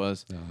 whenever that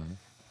was.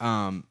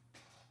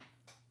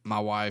 My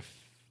wife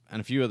and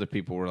a few other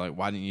people were like,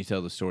 "Why didn't you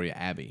tell the story of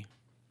Abby?"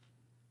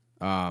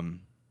 And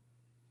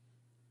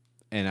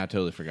I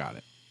totally forgot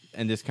it.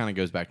 And this kind of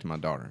goes back to my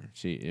daughter.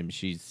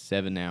 She's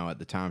 7 now. At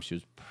the time, she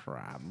was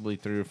probably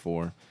 3 or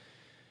 4.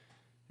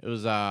 It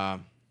was a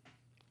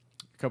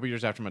couple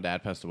years after my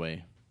dad passed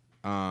away.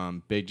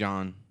 Big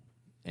John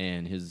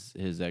and his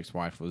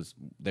ex-wife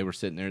they were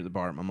sitting there at the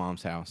bar at my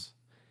mom's house,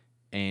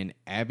 and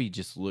Abby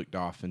just looked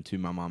off into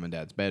my mom and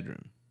dad's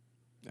bedroom.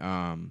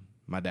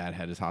 My dad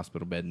had his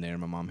hospital bed in there.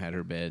 My mom had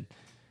her bed.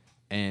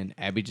 And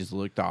Abby just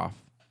looked off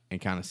and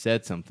kind of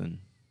said something.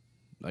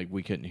 Like,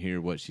 we couldn't hear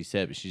what she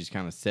said, but she just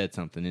kind of said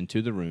something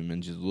into the room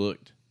and just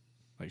looked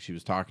like she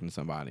was talking to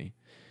somebody.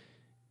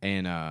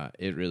 And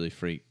it really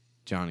freaked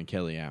John and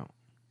Kelly out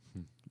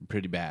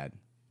pretty bad.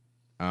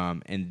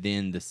 And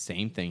then the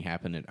same thing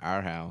happened at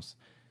our house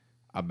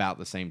about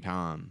the same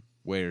time,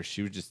 where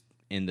she was just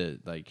in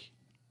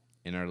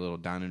our little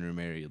dining room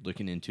area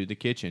looking into the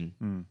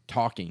kitchen,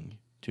 talking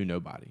to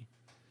nobody.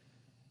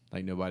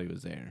 Like nobody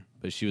was there,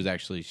 but she was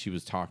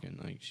talking.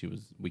 Like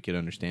we could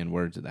understand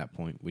words at that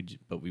point.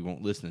 But we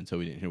won't listen until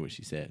we didn't hear what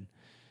she said.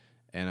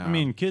 And I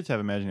mean, kids have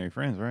imaginary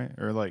friends, right?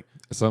 Or like,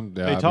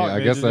 I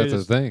guess that's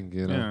a thing,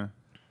 yeah.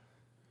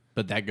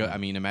 but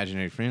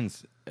imaginary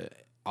friends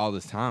all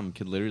this time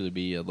could literally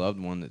be a loved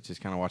one that's just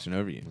kind of watching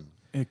over you.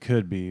 It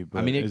could be. But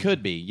I mean, it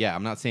could be. Yeah,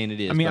 I'm not saying it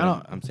is. I mean, but I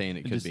don't- I'm saying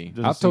it could just be.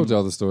 doesn't I've told seem-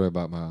 y'all the story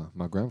about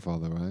my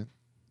grandfather, right?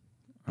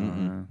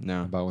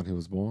 No, About when he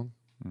was born.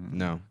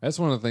 no. That's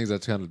one of the things I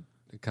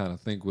kind of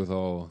think with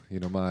all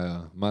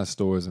my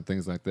stories and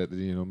things like that.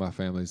 My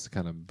family's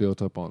kind of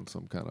built up on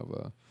some kind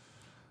of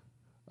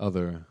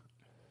other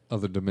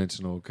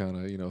dimensional kind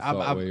of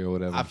thought way or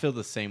whatever. I feel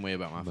the same way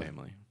about my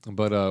family.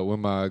 But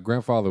when my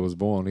grandfather was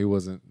born, he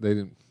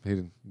didn't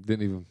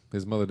even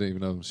his mother didn't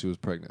even know she was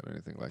pregnant or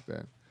anything like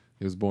that.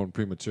 He was born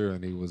premature,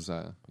 and he was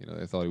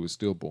they thought he was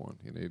stillborn.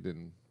 He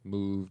didn't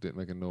move, didn't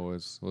make a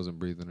noise, wasn't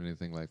breathing or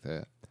anything like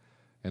that.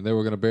 And they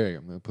were gonna bury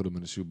him. They put him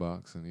in a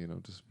shoebox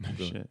and just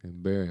go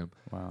and bury him.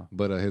 Wow.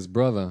 But his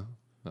brother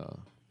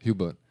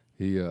Hubert,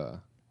 he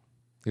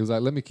was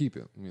like, "Let me keep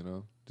it.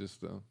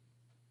 Just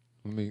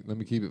let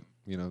me keep it.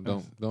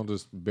 Don't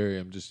just bury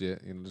him just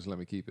yet. Just let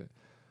me keep it."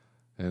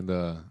 And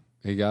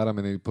he got him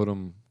and he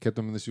kept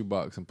him in the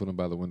shoebox and put him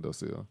by the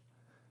windowsill.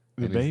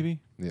 The And baby?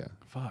 Yeah.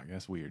 Fuck,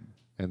 that's weird.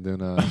 And then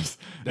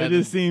That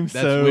just seems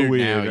That's so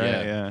weird, now,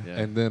 right? yeah.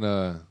 and then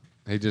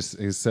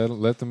he settled,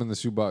 left them in the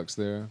shoebox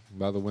there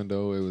by the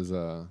window. It was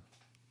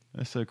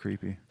That's so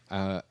creepy.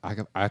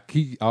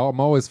 I'm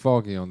always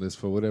foggy on this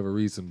for whatever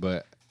reason,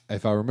 but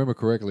if I remember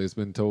correctly, it's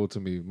been told to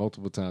me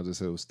multiple times. It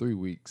said it was 3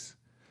 weeks,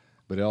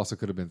 but it also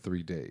could have been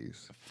 3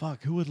 days.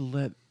 Fuck, who would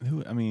let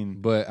who? I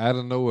mean, But out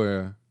of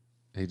nowhere,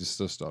 he just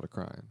still started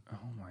crying,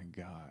 oh my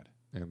god,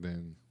 and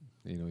then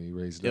he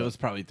raised It up. was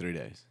probably 3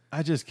 days.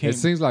 I just can't. It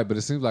seems like It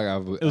was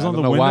on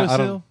the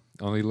windowsill?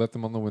 Only left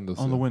them on the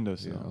windowsill. On the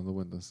windowsill. Yeah, on the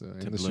windowsill. To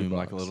in the bloom shoebox.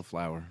 like a little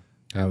flower.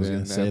 I was And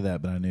going to then, say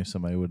that, but I knew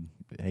somebody would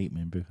hate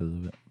me because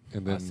of it.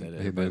 And then I said it. and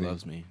Everybody then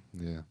loves me.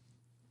 Yeah.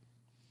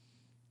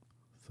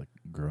 It's like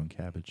growing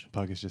cabbage.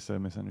 Puck is just so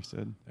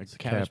misunderstood. A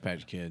Cabbage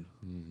Patch Kid.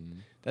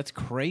 That's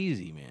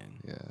crazy, man.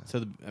 Yeah.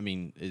 So,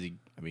 is he?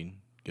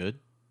 Good?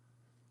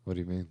 What do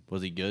you mean?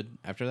 Was he good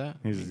after that?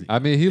 He's, I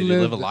mean, he Did lived.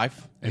 he live a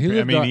life? He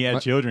lived he out-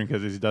 had children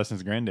because he's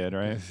Dustin's granddad,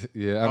 right?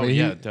 Yeah. I mean,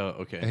 yeah.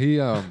 Okay. he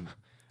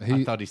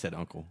I thought he said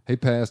uncle. he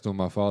passed when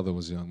my father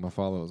was young. My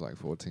father was like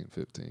 14,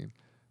 15.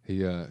 He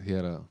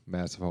had a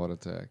massive heart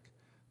attack.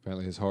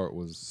 Apparently, his heart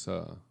was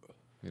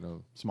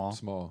Small?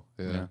 Small.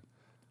 Yeah. Yeah.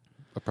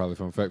 Probably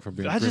from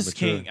being I just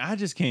premature. can't. I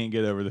just can't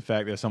get over the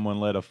fact that someone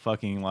let a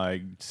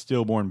fucking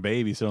stillborn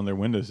baby sit on their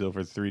windowsill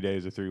for 3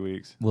 days or 3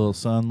 weeks. Little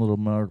son, little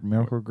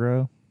miracle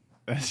grow.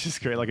 That's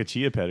just great, like a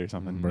chia pet or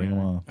something. Bring them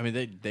on. I mean,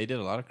 they did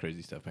a lot of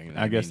crazy stuff back in the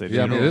day. I guess they did.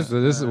 Yeah, I mean, this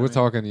is we're mean-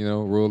 talking,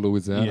 rural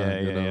Louisiana. Yeah,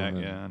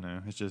 and- I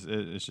know. It's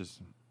just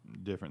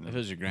different. If it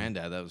was your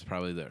granddad, that was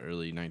probably the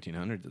early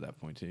 1900s at that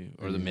point too,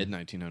 or the mid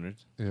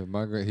 1900s.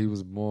 Yeah, he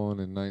was born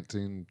in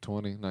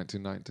 1920,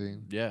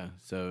 1919. Yeah.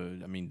 So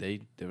I mean,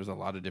 there was a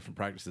lot of different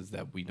practices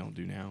that we don't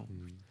do now.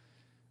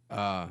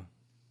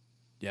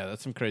 Yeah,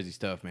 that's some crazy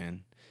stuff,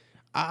 man.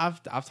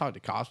 I've talked to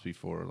cops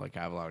before. Like,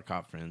 I have a lot of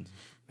cop friends,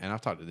 and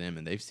I've talked to them,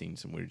 and they've seen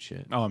some weird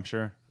shit. Oh, I'm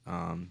sure.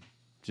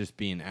 Just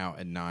being out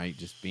at night,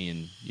 just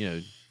being,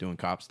 doing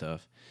cop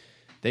stuff.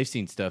 They've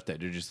seen stuff that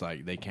they're just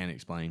like, they can't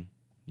explain,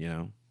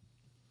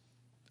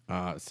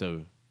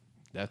 So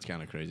that's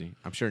kind of crazy.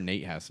 I'm sure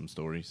Nate has some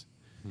stories.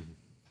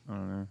 I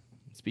don't know.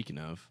 Speaking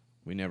of,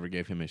 we never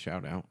gave him a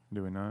shout out.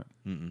 Do we not?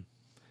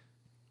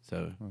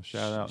 So Well,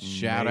 shout out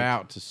shout Nate.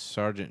 out to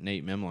Sergeant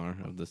Nate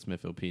Mimler of the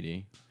Smithfield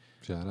PD.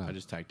 Shout out. I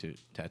just tattooed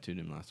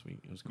him last week.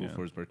 It was cool Yeah.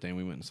 for his birthday, and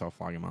we went and saw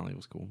Flogging Molly. It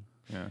was cool.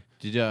 Yeah.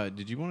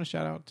 Did you want to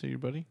shout out to your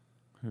buddy?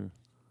 Who?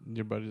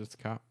 Your buddy that's a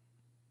cop?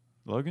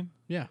 Logan?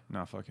 Yeah.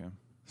 No, fuck him.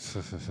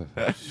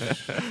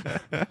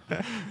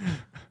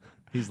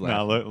 He's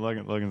No, laughing.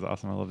 Logan's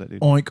awesome. I love that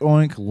dude. Oink,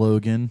 oink,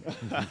 Logan.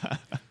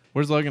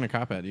 Where's Logan a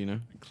cop at? Do you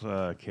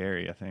know?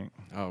 Carrie, I think.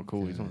 Oh,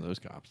 cool. He's one of those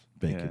cops.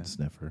 Bacon Yeah.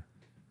 sniffer.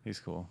 He's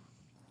cool.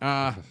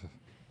 But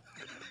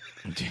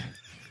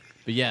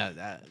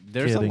yeah,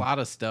 there's Kidding. a lot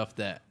of stuff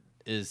that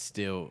is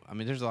still. I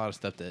mean, there's a lot of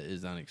stuff that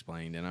is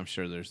unexplained, and I'm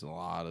sure there's a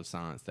lot of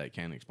science that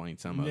can explain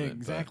some of Yeah, it. but-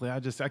 exactly. I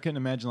couldn't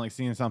imagine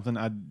seeing something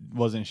I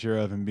wasn't sure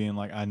of and being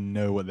like, I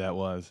know what that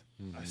was.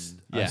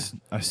 Yeah.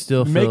 I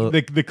still feel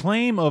Make the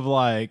claim of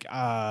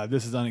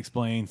this is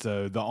unexplained,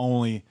 so the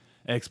only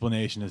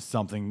explanation is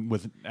something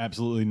with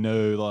absolutely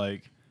no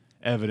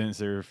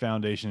evidence or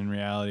foundation in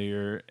reality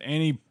or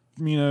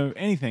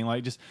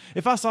anything. Just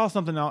if I saw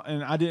something out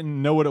and I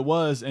didn't know what it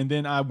was, and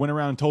then I went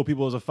around and told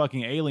people it was a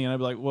fucking alien, I'd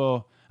be like,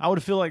 well, I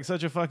would feel like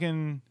such a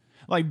fucking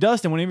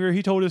Dustin. Whenever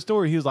he told his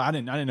story, he was like, I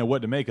didn't know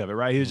what to make of it.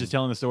 Right? He was just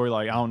telling the story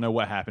I don't know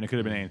what happened. It could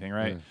have been anything.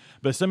 Right? Yeah.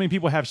 But so many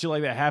people have shit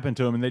like that happen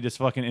to them, and they just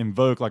fucking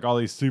invoke all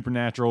these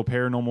supernatural,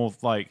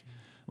 paranormal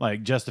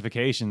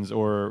justifications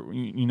or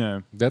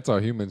That's our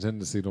human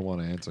tendency to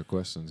want to answer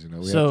questions.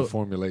 We So, have to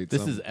formulate.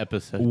 This something. is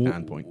episode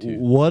 9.2.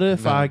 What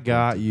if I 9.2.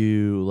 got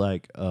you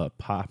a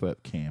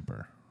pop-up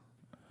camper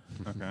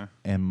okay.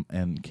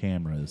 and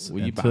cameras? Will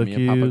you and buy took me a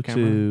you pop-up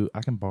camera? to?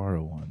 I can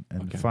borrow one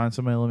and Okay. find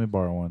somebody to let me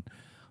borrow one.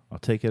 I'll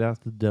take it out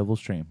to the Devil's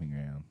Tramping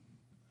Ground.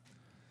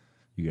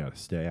 You got to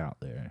stay out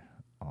there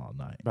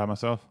all night. By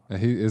myself. And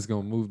he is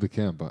gonna move the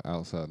camper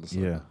outside the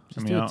circle. Yeah.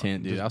 Just do a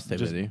tent, dude. I'll stay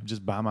just, with you.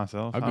 Just by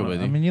myself. I'll go with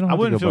you. I mean, you don't I have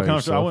wouldn't to go feel by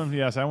comfortable.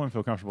 yourself. I wouldn't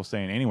feel comfortable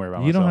staying anywhere by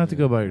myself. You don't have to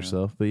go by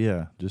yourself, but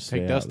yeah, just Take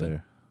stay out Dustin.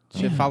 there.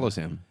 Shit follows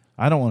him.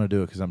 I don't want to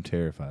do it because I'm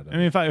terrified. Of I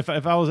mean,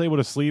 if I was able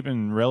to sleep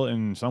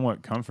in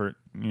somewhat comfort,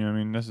 you know what I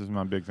mean? This is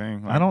my big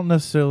thing. I don't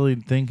necessarily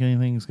think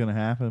anything's going to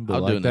happen, but I'll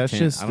do it like in the that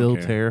tent. shit I don't still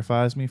care.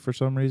 terrifies me for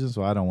some reason,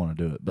 so I don't want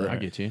to do it. But I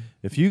get you.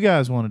 if you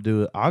guys want to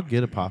do it, I'll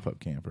get a pop-up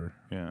camper.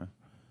 Yeah.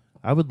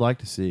 I would like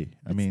to see.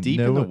 I mean, It's deep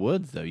no, in the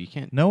woods, though. You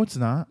can't. No, it's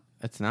not.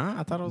 It's not.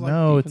 I thought it was like.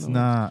 No, deep it's in the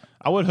woods. not.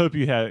 I would hope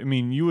you had. I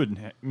mean, you wouldn't.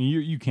 I mean,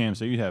 you can.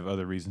 So you'd have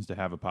other reasons to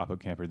have a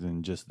pop-up camper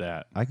than just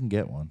that. I can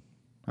get one.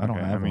 I don't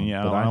Okay, have I mean, one.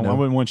 yeah, but I know.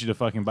 wouldn't want you to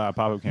fucking buy a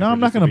pop-up camper. No, I'm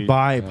not just going to be-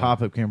 buy a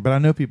pop-up camper, but I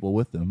know people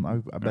with them. I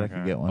bet I could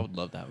Okay. get I one. would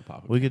love to have a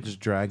pop-up. We could just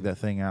drag that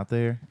thing out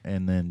there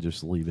and then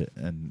just leave it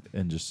and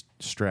just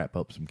strap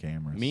up some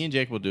cameras. Me and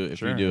Jake will do it if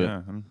Sure, you do yeah,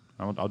 it.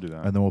 I'll do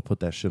that. and then we'll put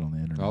that shit on the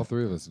internet. All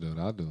three of us do it.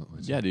 I'll do it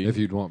with you. Yeah, dude. If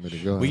you'd want me to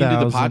go. We can do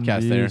the 1,000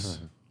 podcast there. views.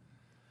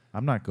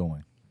 I'm not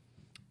going.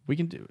 We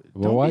can do it.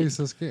 Well, why are you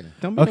so scared?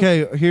 Don't be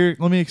Okay, here,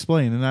 let me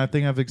explain, and I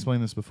think I've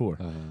explained this before.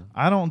 Uh-huh.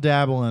 I don't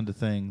dabble into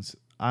things.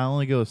 I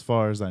only go as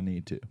far as I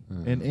need to.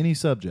 In any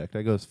subject,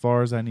 I go as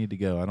far as I need to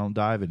go. I don't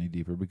dive any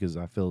deeper because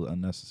I feel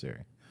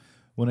unnecessary.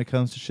 When it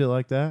comes to shit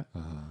like that,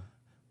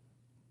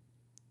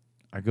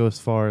 I go as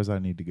far as I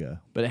need to go.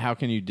 But how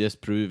can you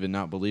disprove and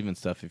not believe in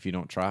stuff if you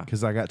don't try?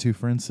 Because I got two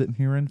friends sitting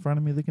here in front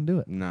of me that can do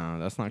it. No,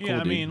 that's not cool, Yeah, I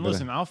dude. mean,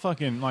 listen, I'll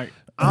fucking like,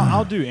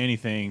 I'll do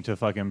anything to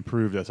fucking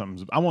prove that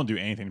something's. I won't do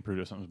anything to prove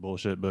that something's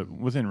bullshit, but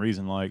within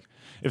reason. Like,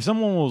 if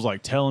someone was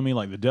like telling me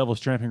like the Devil's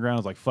Tramping Ground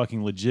is like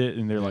fucking legit,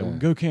 and they're like, well,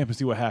 go camp and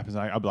see what happens,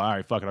 I'll be like, all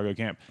right, fuck it, I'll go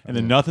camp, and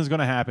then nothing's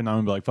gonna happen. I'm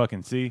gonna be like,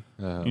 fucking see,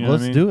 you know what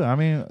Let's I mean? do it. I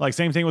mean, Like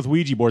same thing with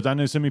Ouija boards. I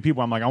know so many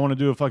people. I'm like, I want to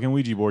do a fucking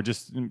Ouija board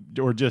just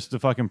to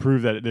fucking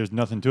prove that there's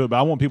nothing to it.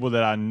 But I want people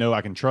that I know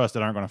I can trust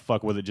that aren't going to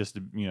fuck with it just to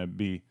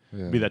be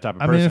that type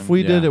of I person. mean, if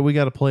we did Yeah. it, we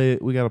got to play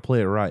it. We got to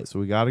play it right. So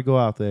we got to go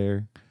out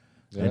there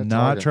and not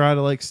target. try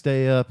to like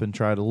stay up and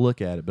try to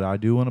look at it. But I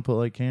do want to put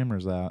like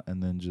cameras out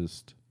and then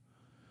just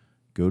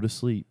go to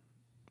sleep.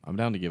 I'm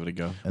down to give it a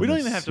go. and we don't then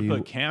even have to see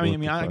put cameras. I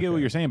mean, the I fuck get what out.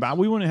 you're saying, but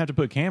we wouldn't have to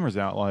put cameras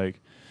out.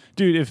 Like,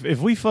 dude, if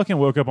we fucking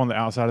woke up on the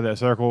outside of that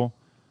circle,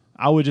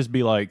 I would just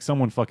be like,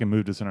 someone fucking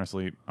moved us in our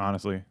sleep.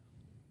 Honestly.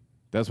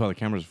 That's why the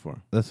cameras are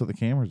for. That's what the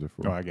cameras are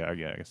for. Oh, I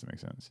guess that makes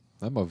sense.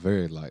 I'm a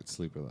very light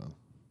sleeper though.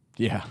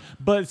 Yeah.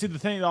 But see, the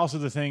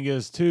thing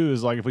is too,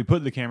 is like if we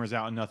put the cameras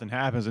out and nothing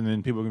happens, and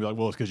then people can be like,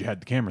 well, it's because you had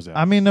the cameras out.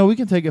 I mean, no, we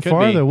can take it Could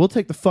farther. be. We'll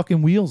take the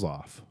fucking wheels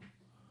off.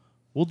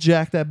 We'll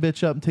jack that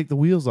bitch up and take the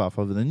wheels off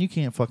of it. Then you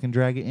can't fucking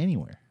drag it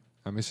anywhere.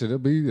 I mean, should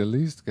it be at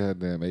least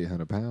goddamn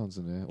 800 pounds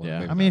in there? Well, Yeah.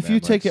 maybe I mean, not if you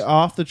that take much. it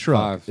off the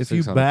truck, 500, if you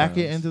 600 back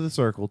it pounds. into the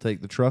circle,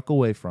 take the truck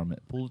away from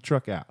it, pull the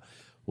truck out,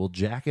 we'll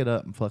jack it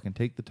up and fucking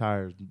take the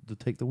tires, to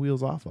take the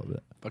wheels off of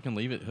it. Fucking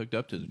leave it hooked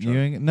up to the truck. You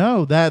ain't,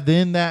 no,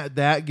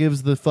 that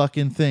gives the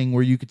fucking thing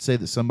where you could say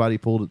that somebody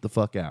pulled it the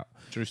fuck out.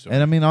 True story.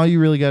 And I mean, all you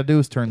really got to do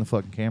is turn the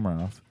fucking camera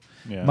off.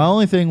 Yeah. My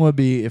only thing would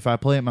be if I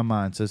play it in my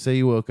mind. So say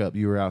you woke up,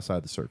 you were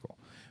outside the circle.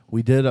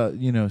 We did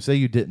say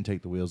you didn't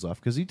take the wheels off,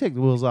 because you take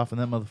the wheels off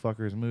and that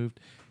motherfucker is moved.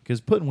 Because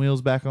putting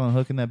wheels back on,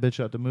 hooking that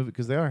bitch up to move it,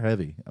 because they are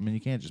heavy. I mean,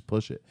 you can't just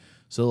push it.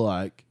 So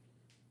like,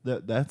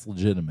 that's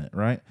legitimate,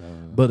 right?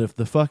 But if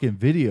the fucking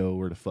video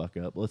were to fuck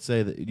up, let's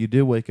say that you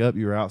did wake up,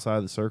 you were outside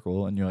the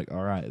circle, and you're like,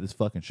 all right, this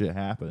fucking shit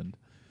happened.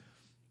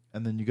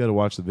 And then you go to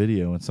watch the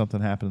video, and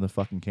something happened to the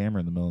fucking camera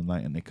in the middle of the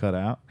night, and they cut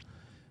out.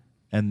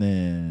 And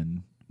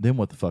then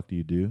what the fuck do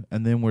you do?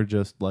 And then we're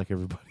just like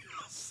everybody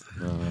else.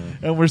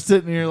 And we're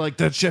sitting here like,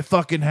 that shit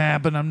fucking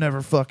happened. I'm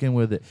never fucking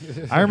with it.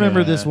 I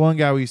remember this one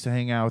guy we used to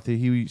hang out with. He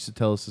used to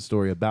tell us the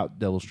story about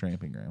Devil's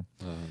Tramping Ground.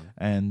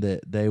 And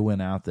that they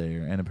went out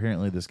there, and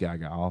apparently this guy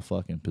got all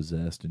fucking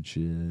possessed and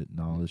shit, and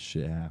all this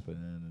shit happened,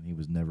 and he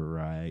was never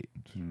right.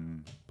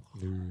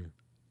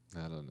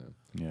 I don't know.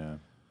 Yeah.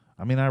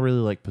 I mean, I really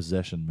like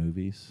possession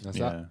movies.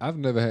 Yeah. I've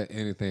never had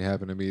anything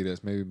happen to me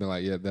that's maybe been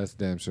like, yeah, that's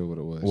damn sure what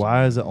it was.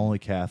 Why is it only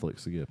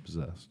Catholics that get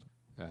possessed?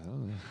 I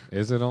don't know.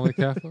 Is it only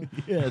Catholic?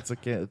 Yeah, it's a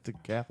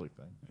Catholic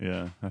thing.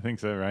 Yeah. I think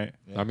so, right?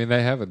 I mean,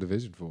 they have a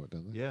division for it,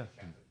 don't they? Yeah.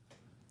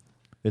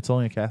 It's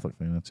only a Catholic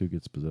thing. That's who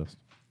gets possessed.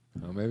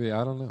 Or maybe,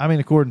 I don't know. I mean,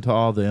 according to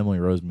all the Emily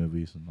Rose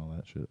movies and all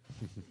that shit.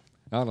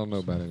 I don't know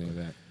about any of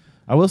that.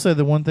 I will say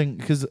the one thing,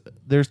 because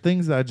there's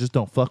things that I just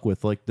don't fuck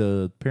with, like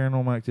the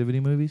Paranormal Activity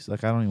movies.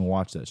 Like, I don't even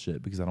watch that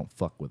shit because I don't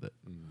fuck with it.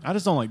 I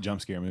just don't like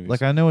jump scare movies.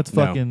 Like, I know it's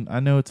No.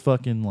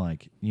 fucking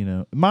like,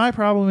 my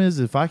problem is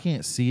if I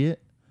can't see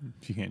it,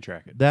 if you can't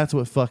track it. that's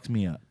what fucks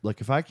me up.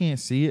 Like, if I can't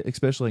see it,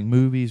 especially like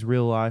movies,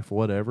 real life,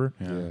 whatever,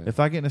 Yeah. if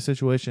I get in a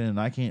situation and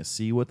I can't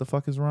see what the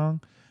fuck is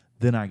wrong,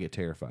 then I get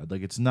terrified.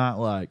 Like, it's not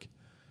like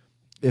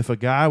if a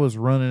guy was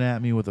running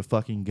at me with a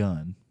fucking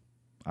gun,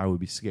 I would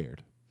be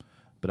scared.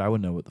 But I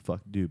would know what the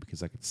fuck to do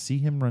because I could see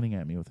him running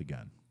at me with a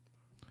gun.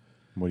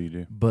 What do you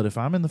do? But if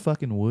I'm in the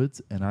fucking woods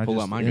and I Pull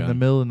just out my in the gun.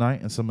 middle of the night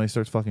and somebody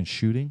starts fucking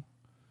shooting,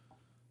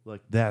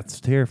 Like,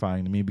 that's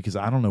terrifying to me because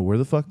I don't know where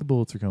the fuck the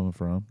bullets are coming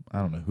from. I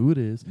don't know who it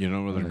is. You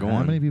know where they're I don't know how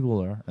many going.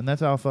 people there are. And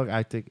that's how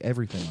I take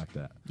everything like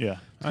that. Yeah.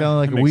 It's kind of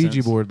like That a makes Ouija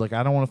sense. board. Like,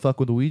 I don't want to fuck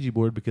with the Ouija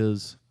board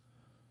because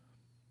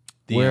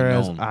The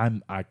whereas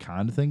unknown. I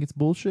kind of think it's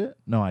bullshit.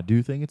 No, I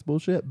do think it's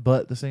bullshit.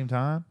 But at the same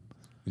time,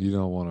 You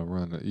don't want to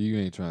run it. You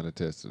ain't trying to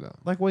test it out.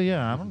 like, well,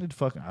 yeah, I don't need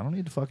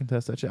to fucking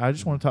test that shit. I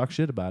just want to talk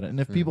shit about it. And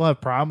if people have a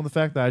problem with the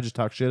fact that I just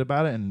talk shit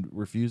about it and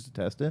refuse to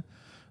test it,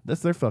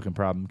 that's their fucking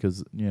problem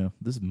because,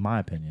 this is my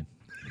opinion.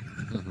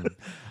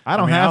 I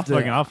don't have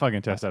to. I'll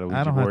fucking test out a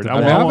Ouija don't have board. to- I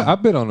I mean, want-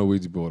 I've been on a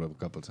Ouija board a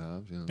couple of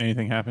times.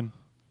 anything happen?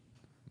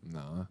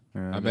 No.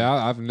 Yeah, I mean,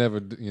 I've never,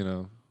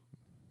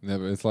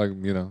 never. It's like,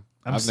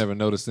 I've never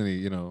noticed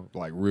any,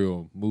 like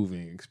real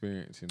moving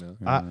experience,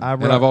 I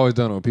And I've always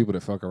done it with people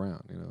that fuck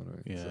around, you know what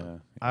I mean? Yeah.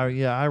 So,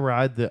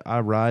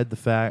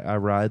 I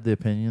ride the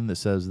opinion that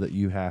says that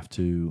you have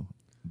to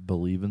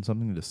believe in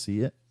something to see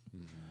it.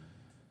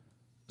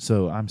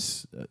 So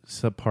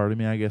some part of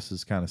me, I guess,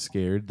 is kind of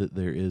scared that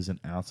there is an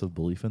ounce of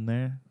belief in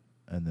there,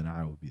 and then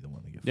I would be the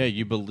one to get. Yeah,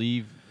 you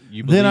believe.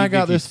 Then I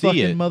got if you this see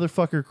fucking it,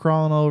 motherfucker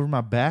crawling all over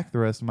my back the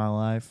rest of my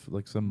life,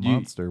 like some You-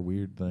 monster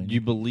weird thing.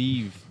 You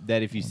believe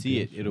that if you see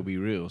it, it'll be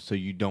real. So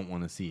you don't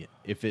want to see it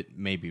if it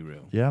may be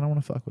real. yeah, I don't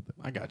want to fuck with it.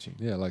 I got you.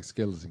 yeah, like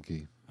Skeleton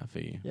Key. I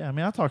feel you. Yeah, I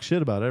mean, I talk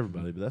shit about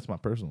everybody, but that's my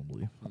personal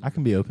belief. I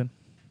can be open.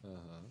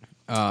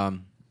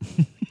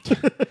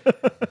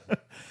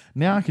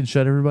 Now I can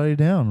shut everybody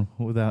down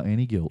without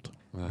any guilt.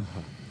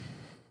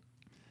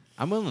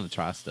 I'm willing to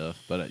try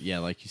stuff, but yeah,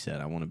 like you said,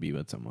 I want to be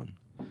with someone.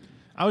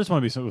 I just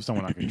want to be with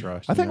someone I can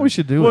trust. I think we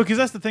should do Well, it. because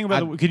that's the thing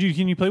about. Can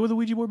you play with a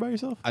Ouija board by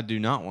yourself? I do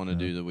not want to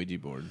do the Ouija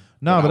board.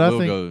 No, but I will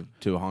think- go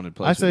to a haunted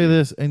place. I with say you.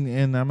 this,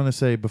 and I'm going to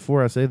say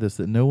before I say this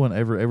that no one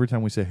ever, every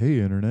time we say, "Hey,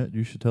 internet,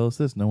 you should tell us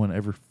this," no one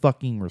ever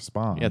fucking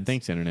responds. Yeah,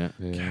 thanks, internet.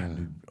 Yeah.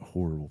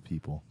 Horrible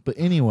people. But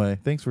anyway,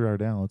 thanks for our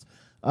downloads.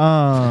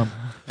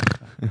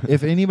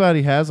 If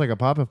anybody has like a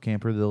pop-up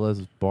camper that lets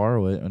us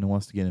borrow it and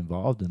wants to get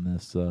involved in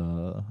this,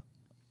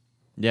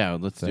 Yeah,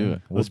 let's do thing,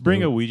 it. we'll Let's bring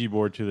do a it. Ouija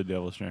board to the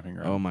Devil's Tramping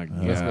Ground. Oh my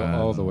god. Let's go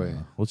all the way.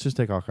 Let's just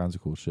take all kinds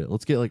of cool shit.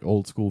 Let's get like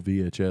old school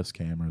VHS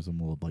cameras and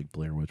we'll like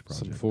Blair Witch Some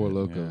Project. Four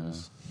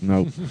Locos.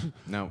 No,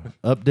 no.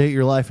 Update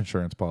your life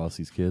insurance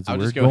policies, kids. I'll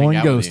We're just go going hang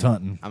out with ghost you.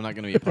 hunting. I'm not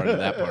going to be a part of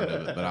that part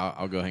of it, but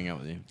I'll go hang out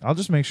with you. I'll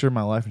just make sure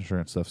my life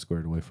insurance stuff's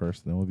squared away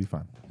first, then we'll be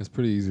fine. It's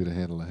pretty easy to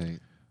handle a hate.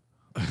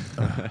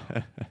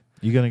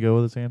 You gonna go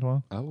with us,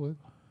 Antoine? I would,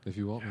 if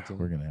you want me to.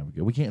 We're gonna have a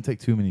go. We can't take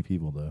too many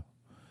people though.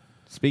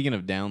 Speaking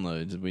of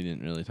downloads, we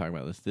didn't really talk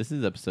about this. This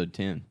is episode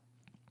 10.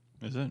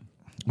 Is it?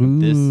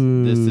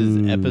 This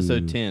is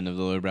episode 10 of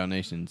the Lowbrow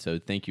Nation. So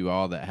thank you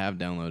all that have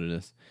downloaded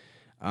us.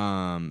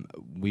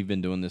 We've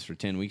been doing this for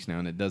 10 weeks now,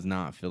 and it does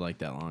not feel like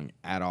that long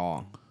at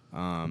all.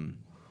 And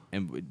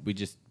we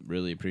just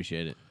really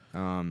appreciate it.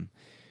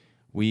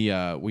 We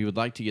would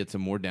like to get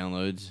some more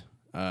downloads.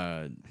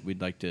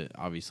 We'd like to,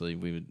 obviously,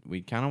 we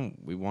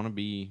want to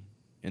be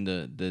in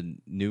the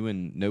new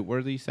and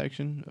noteworthy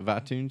section of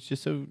iTunes,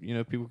 just so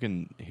people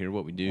can hear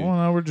what we do. Well,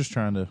 no,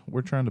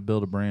 we're trying to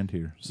build a brand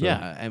here. So.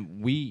 Yeah,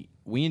 and we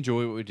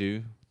enjoy what we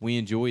do. We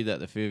enjoy that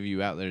the few of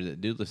you out there that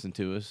do listen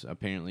to us.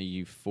 Apparently,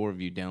 you 4 of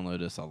you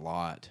download us a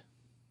lot.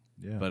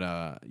 Yeah.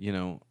 But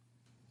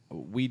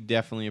we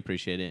definitely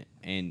appreciate it,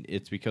 and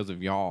it's because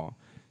of y'all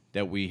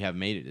that we have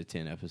made it to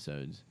 10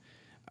 episodes.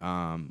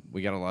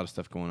 We got a lot of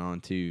stuff going on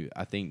too.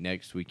 I think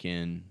next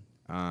weekend,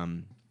 I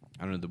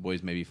don't know, the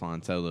boys may be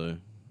flying solo.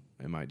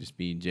 It might just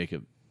be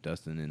Jacob,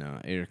 Dustin, and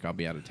Eric. I'll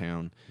be out of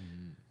town.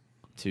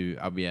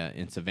 I'll be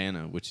in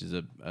Savannah, which is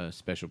a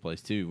special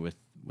place too, with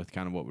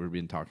kind of what we've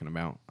been talking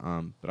about.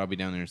 But I'll be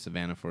down there in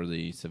Savannah for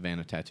the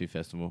Savannah Tattoo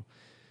Festival,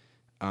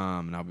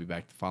 and I'll be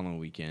back the following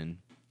weekend.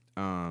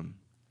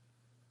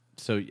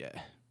 So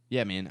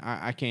yeah, man,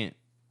 I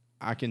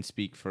can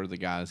speak for the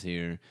guys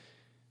here.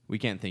 We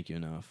can't thank you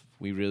enough.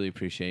 We really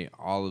appreciate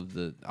all of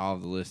the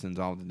listens,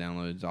 all of the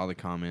downloads, all the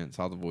comments,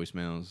 all the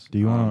voicemails. Do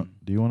you want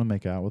to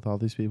make out with all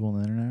these people on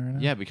the internet right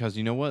now? Yeah, because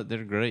you know what?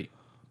 They're great.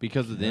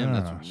 Because of them,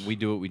 Yes. we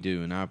do what we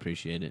do, and I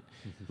appreciate it.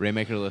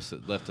 Raymaker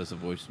left us a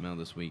voicemail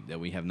this week that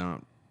we have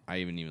not. I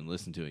haven't even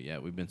listened to it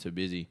yet. We've been so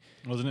busy.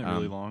 Wasn't it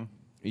really long?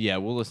 Yeah,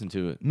 we'll listen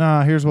to it.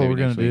 Nah, here's what Maybe we're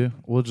gonna next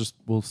do.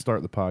 We'll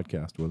start the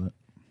podcast with it.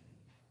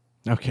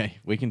 Okay,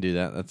 we can do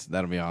that.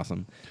 That'll be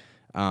awesome.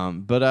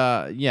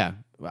 But yeah,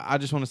 I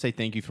just want to say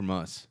thank you from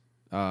us,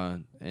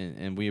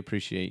 and we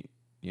appreciate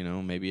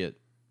maybe at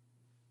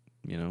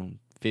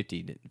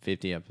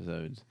 50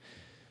 episodes,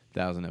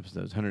 1,000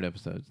 episodes, 100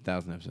 episodes,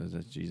 1,000 episodes.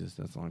 That's Jesus.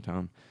 That's a long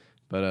time.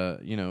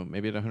 But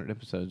maybe at 100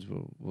 episodes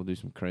we'll do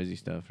some crazy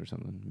stuff or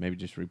something. Maybe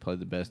just replay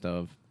the best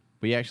of.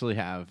 We actually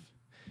have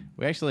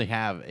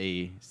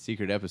a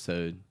secret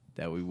episode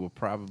that we will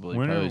probably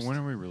post. When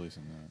are we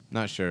releasing that?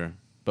 Not sure,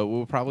 but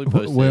we'll probably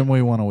post When it.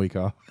 we want a week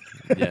off.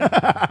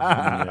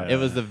 Yeah. It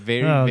was the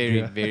very, Oh,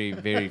 very, God. very,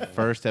 very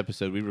first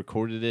episode. We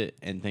recorded it,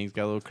 and things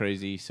got a little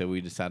crazy, so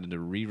we decided to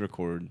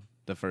re-record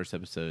the first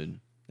episode,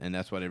 and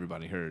that's what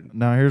everybody heard.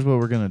 Now here's what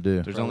we're gonna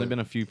do. There's only been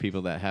a few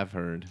people that have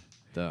heard.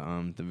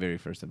 the very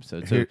first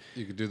episode. So Here-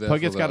 You could do that.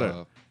 Puckett's for got the,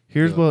 a-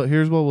 Here's the- what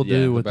we'll Yeah,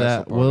 do the with that.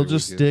 bachelor We'll party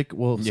just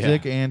weekend.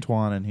 stick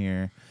Antoine in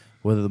here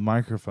with the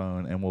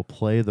microphone, and we'll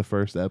play the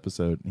first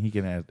episode, and he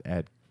can add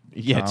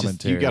yeah, just you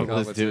commentary. got to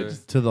listen to Commentary.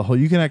 it. to the whole.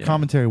 You can add Yeah.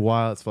 commentary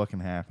while it's fucking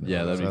happening.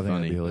 Yeah, that'd So be I think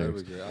funny. that'd be That'd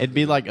hilarious. be great. It'd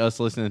be like us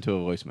listening to a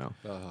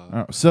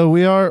voicemail, So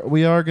we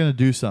are gonna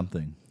do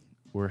something.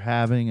 We're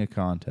having a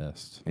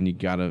contest. and you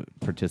got to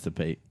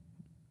participate.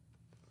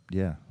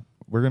 Yeah,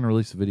 we're gonna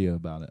release a video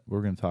about it.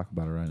 We're gonna talk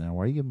about it right now.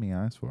 Why are you giving me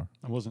eyes for?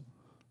 I wasn't.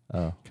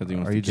 Oh, 'Cause he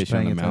wants are to you kiss just you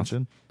on paying the mouth.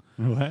 attention?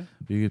 What? Are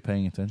you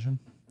paying attention?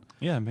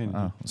 Yeah, I'm paying.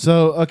 Oh,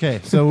 so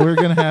okay, so we're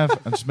gonna have.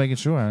 I'm just making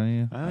sure.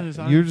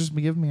 You're just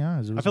giving me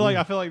eyes. It I was feel like weird.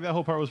 I feel like that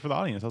whole part was for the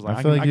audience. I was like,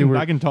 I feel like you were-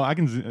 I can talk. I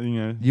can you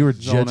know. you were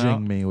zone out.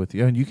 judging me with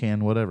you, and you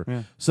can whatever.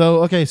 Yeah.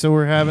 So okay, so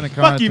we're having a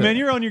contest. Fuck you, man!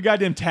 You're on your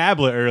goddamn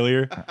tablet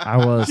earlier. I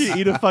was You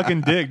eat a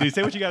fucking dick, dude.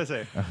 Say what you gotta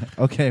say.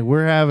 okay.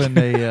 We're having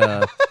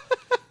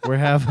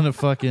a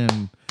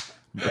fucking.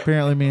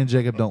 Apparently, me and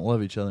Jacob don't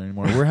love each other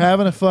anymore. We're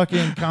having a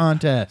fucking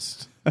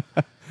contest,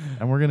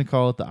 and we're gonna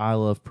call it the I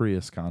Love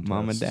Prius contest.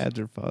 Mom and dads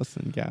are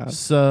fussing, guys.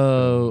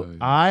 So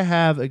I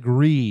have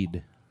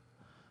agreed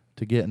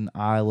to get an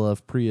I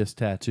Love Prius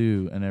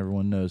tattoo, and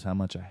everyone knows how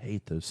much I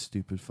hate those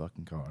stupid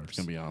fucking cars. It's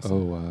gonna be awesome.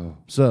 Oh wow.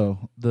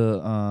 So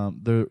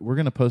we're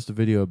gonna post a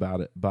video about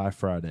it by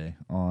Friday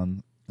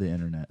on the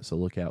internet. So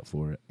look out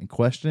for it and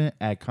question it,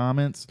 add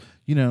comments.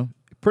 You know,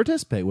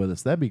 participate with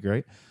us. That'd be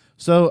great.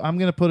 So I'm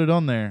gonna put it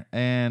on there,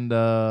 and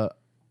okay.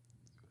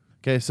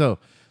 So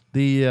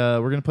we're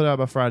gonna put it out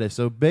by Friday.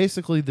 So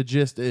basically, the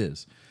gist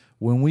is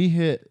we're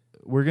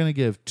gonna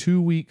give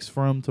 2 weeks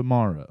from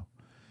tomorrow.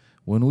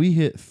 When we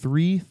hit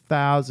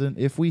 3,000,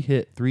 if we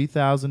hit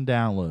 3,000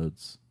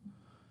 downloads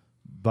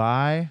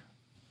by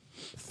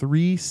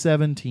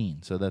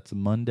 3/17, so that's a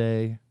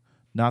Monday,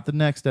 not the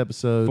next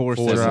episode.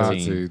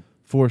 4/17.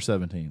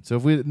 4/17. So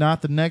if we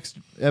not the next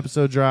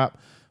episode drop,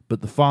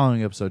 but the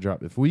following episode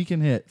drop, if we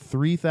can hit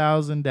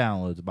 3,000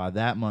 downloads by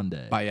that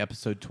Monday, By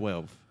episode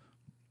 12.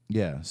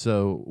 yeah.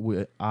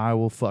 So I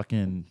will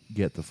fucking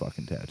get the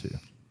fucking tattoo.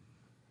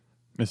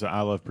 It's an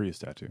I Love Prius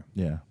tattoo.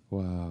 Yeah,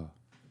 Wow.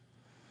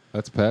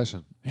 That's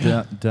passion.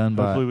 done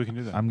by. Hopefully we can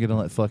do that. I'm gonna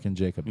let fucking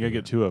Jacob. You gotta do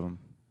get it. 2 of them.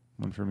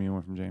 One for me and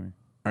one from Jamie.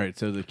 All right,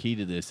 so the key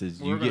to this is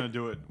We're you gonna get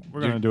do it.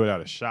 We're gonna do it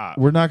out of shot.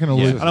 We're not gonna.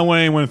 Yeah. lo- I don't want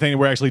anyone to think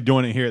we're actually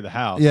doing it here at the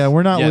house. Yeah,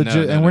 we're not Yeah, legit,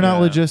 no, and no, we're no,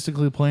 not no.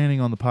 logistically planning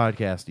on the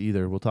podcast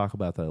either. We'll talk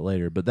about that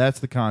later. But that's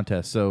the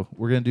contest, so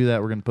we're gonna do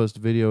that. We're gonna post a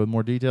video with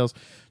more details.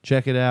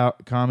 Check it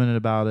out, comment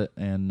about it,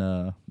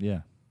 and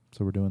yeah.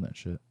 So we're doing that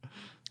shit.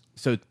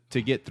 so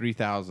to get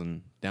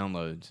 3,000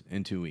 downloads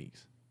in 2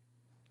 weeks.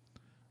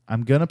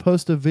 I'm gonna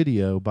post a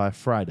video by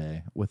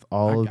Friday with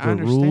all of I the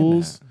understand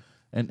rules that.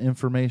 and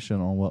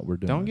information on what we're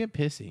doing. Don't get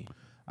pissy.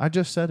 I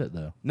just said it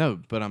though. No,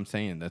 but I'm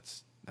saying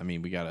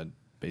we got to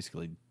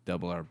basically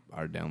double our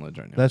downloads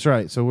right now. That's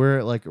right. So we're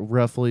at like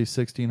roughly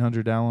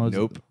 1,600 downloads.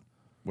 Nope.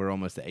 We're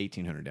almost at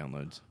 1,800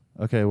 downloads.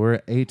 Okay, we're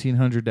at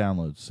 1,800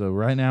 downloads. So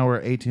right now we're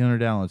at 1,800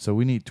 downloads. So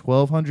we need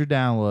 1,200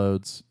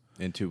 downloads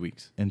In 2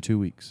 weeks. in 2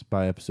 weeks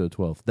by episode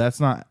 12. That's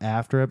not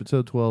after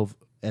episode 12.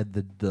 At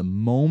the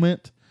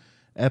moment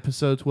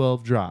episode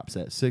 12 drops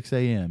at 6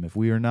 a.m., if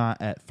we are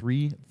not at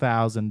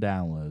 3,000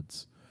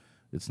 downloads,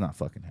 it's not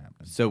fucking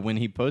happening. So when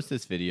he posts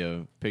this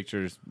video,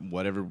 pictures,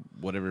 whatever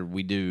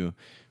we do,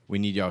 we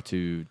need y'all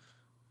to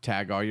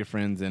tag all your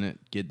friends in it,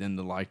 get them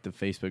to like the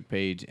Facebook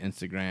page,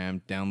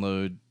 Instagram,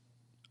 download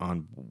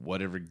on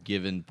whatever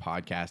given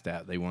podcast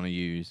app they want to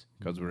use,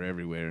 because we're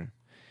everywhere.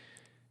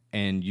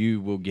 And you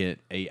will get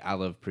a I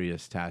Love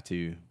Prius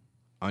tattoo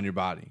on your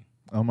body.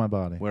 On my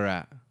body. Where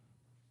at?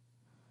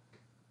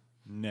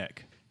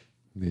 Neck.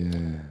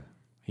 Yeah.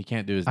 He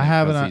can't do his I neck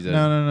have 'cause an he's a-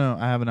 no.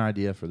 I have an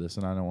idea for this,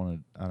 and I don't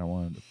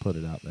want to put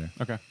it out there.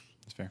 Okay,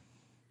 that's fair.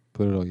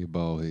 Put it on your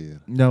bald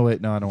head. No,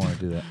 wait, no, I don't want to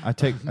do that. I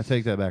take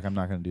that back. I'm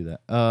not going to do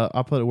that.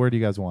 I'll put it. Where do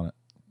you guys want it?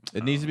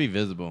 It needs to be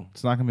visible.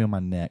 It's not going to be on my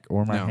neck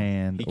or my No,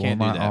 hand he or can't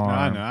do my that. arm. No,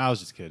 I know. I was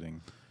just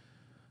kidding.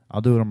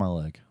 I'll do it on my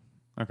leg,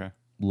 Okay.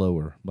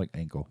 lower, like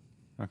ankle.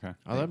 Okay.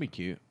 Oh, that'd be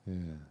cute. Yeah.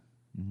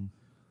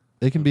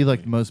 It can be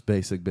like the most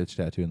basic bitch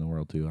tattoo in the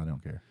world too. I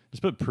don't care.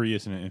 Just put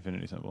Prius in an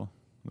infinity symbol.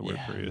 The word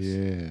Yeah. Prius.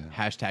 Yeah.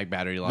 Hashtag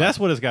battery life. That's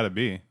what it's got to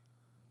be.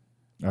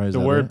 All right, is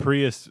The that word it?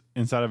 Prius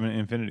inside of an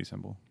infinity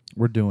symbol.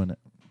 We're doing it.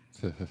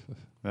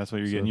 That's what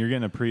you're getting. You're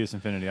getting a Prius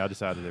Infinity. I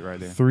decided it right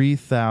there.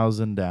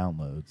 3,000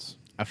 downloads.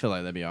 I feel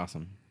like that'd be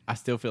awesome. I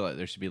still feel like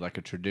there should be like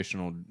a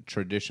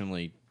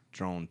traditionally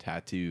drawn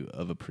tattoo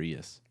of a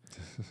Prius,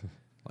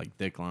 like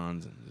thick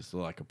lines and just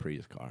look like a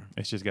Prius car.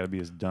 It's just got to be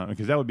as dumb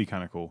because that would be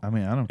kind of cool. I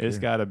mean, I don't care. It's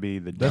got to be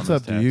the. That's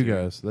dumbest up to you tattoo.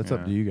 guys. That's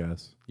up Yeah. to you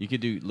guys. You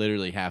could do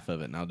literally half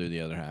of it, and I'll do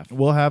the other half.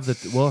 We'll have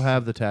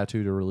the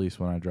tattoo to release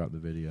when I drop the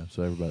video,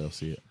 so everybody will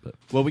see it. But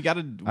Well, we got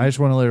to. I just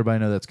want to let everybody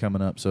know that's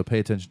coming up. So pay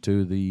attention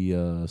to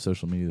the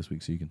social media this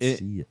week so you can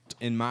see it.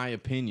 In my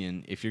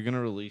opinion, if you're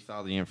gonna release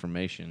all the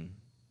information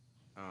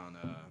on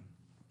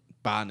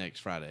by next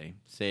Friday,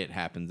 say it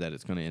happens that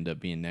it's gonna end up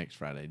being next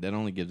Friday, that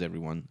only gives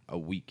everyone a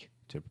week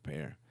to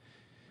prepare.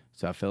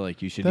 So I feel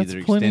like you should That's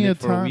either plenty extend it of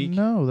for time. a week.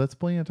 No, that's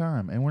plenty of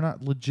time, and we're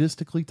not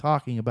logistically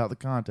talking about the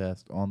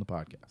contest on the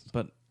podcast.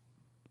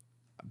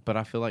 But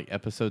I feel like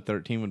episode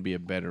 13 would be a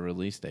better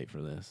release date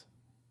for this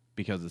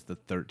because it's the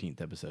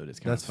 13th episode. It's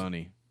kind of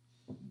funny.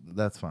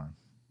 That's fine.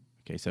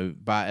 Okay, so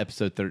by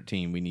episode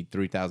 13, we need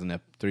 3,000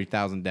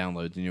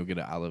 downloads, and you'll get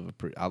an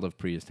I Love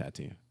Prius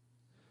tattoo.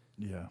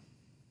 Yeah.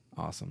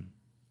 Awesome.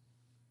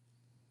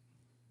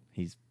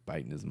 He's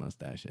biting his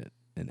mustache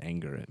in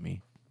anger at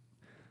me.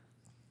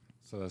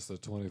 So that's the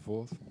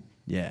 24th.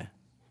 Yeah.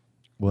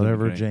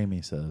 Whatever great.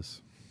 Jamie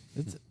says.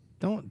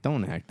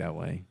 Don't act that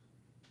way.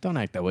 Don't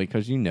act that way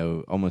because you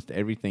know almost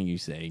everything you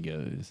say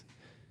goes.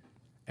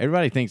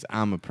 Everybody thinks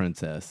I'm a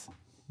princess.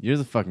 You're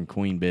the fucking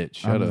queen, bitch.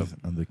 Shut up.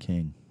 I'm the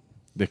king.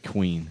 The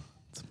queen.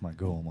 It's my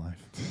goal in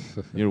life.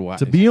 You're wife.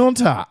 To be on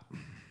top.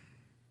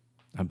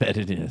 I bet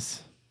it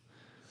is.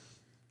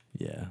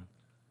 Yeah.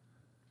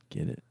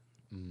 Get it.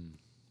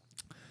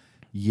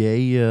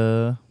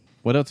 Yeah.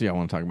 What else do y'all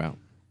want to talk about?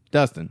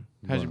 Dustin,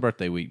 how's your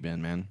birthday week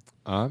been, man?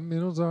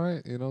 It's all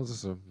right.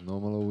 Just a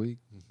normal old week.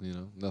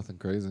 Nothing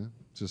crazy.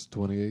 Just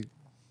 28.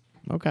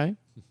 Okay.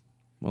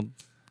 Well,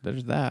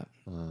 there's that.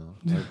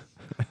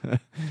 Like,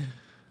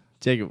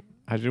 Jacob,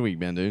 how's your week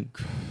been, dude?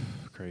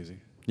 Crazy.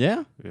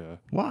 Yeah? Yeah.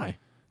 Why?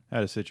 I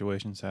had a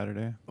situation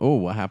Saturday. Oh,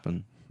 what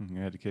happened? I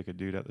had to kick a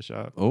dude at the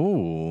shop.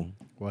 Oh.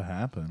 What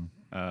happened?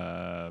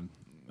 One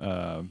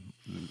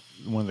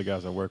of the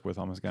guys I work with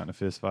almost got in a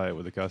fist fight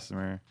with a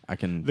customer.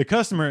 The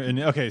customer, and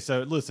okay,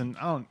 so listen,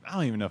 I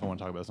don't even know if I want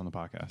to talk about this on the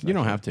podcast. You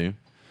don't have to.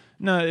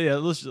 No, yeah,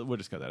 we'll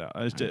just cut that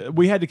out.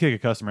 We had to kick a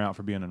customer out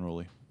for being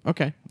unruly.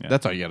 Okay. Yeah.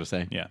 That's all you got to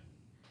say. Yeah.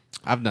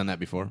 I've done that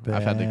before.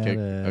 I've had to kick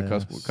a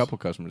Badass. couple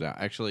customers out.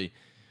 Actually,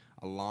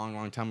 a long,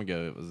 long time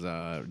ago, it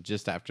was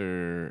just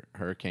after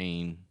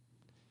Hurricane.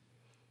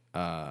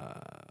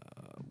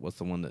 What's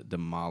the one that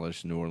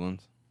demolished New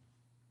Orleans?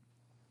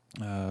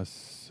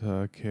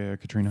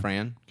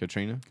 Katrina.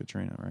 Katrina,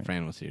 right?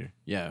 Fran was here.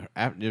 Yeah,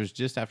 it was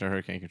just after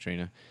Hurricane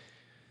Katrina.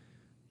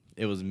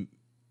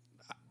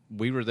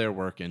 We were there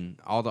working.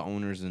 All the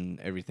owners and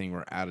everything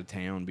were out of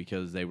town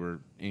because they were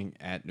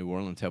at New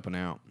Orleans helping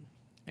out.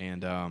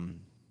 And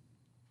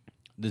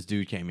this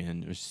dude came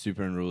in. It was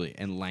super unruly.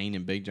 And Lane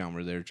and Big John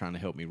were there trying to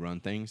help me run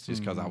things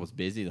just because I was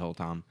busy the whole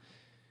time.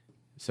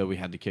 So we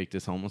had to kick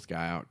this homeless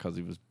guy out because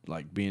he was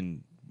like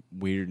being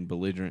weird and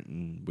belligerent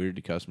and weird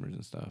to customers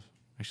and stuff.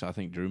 Actually, I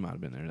think Drew might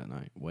have been there that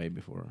night, way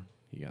before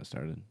he got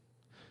started.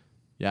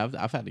 Yeah,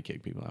 I've had to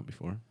kick people out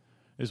before.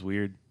 It's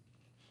weird.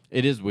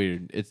 It is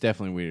weird. It's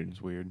definitely weird.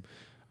 It's weird.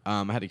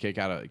 I had to kick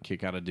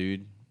out a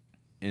dude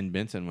in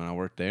Benson when I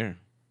worked there.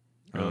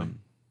 Really?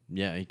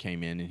 Yeah, he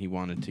came in and he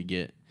wanted to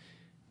get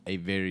a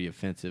very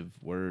offensive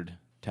word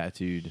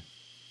tattooed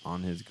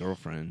on his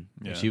girlfriend.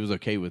 Yeah. And she was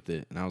okay with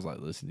it, and I was like,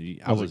 "Listen,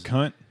 dude, Was it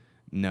cunt?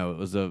 No, it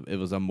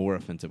was a more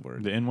offensive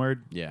word. The N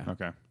word? Yeah.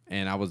 Okay.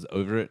 And I was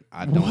over it.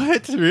 I don't.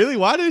 What? Really?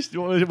 Why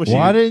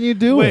didn't you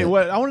do Wait, it?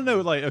 what? I want to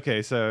know. Like,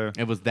 okay, so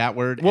It was that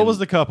word. what and was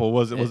the couple?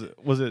 Was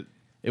it?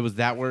 It was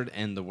that word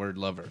and the word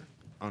lover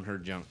on her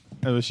junk.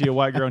 Was she a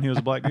white girl and he was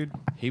a black dude?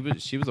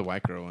 She was a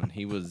white girl and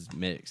he was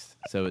mixed,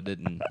 so it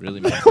didn't really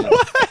make sense.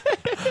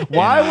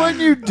 Why wouldn't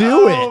you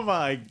do Oh it?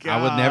 my god!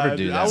 I would never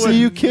do that. So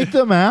you kicked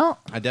them out?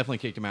 I definitely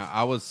kicked him out.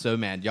 I was so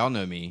mad. Y'all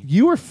know me.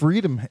 You were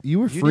freedom. You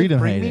were freedom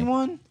bring hating. me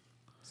one.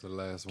 it's the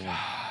last one.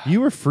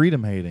 You were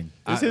freedom hating.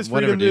 It's his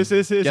Whatever, freedom. dude.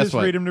 It's his Guess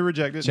what? freedom to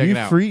reject it. Check You it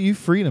out. You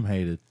freedom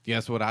hated.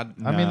 Guess what? I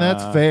mean,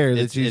 that's fair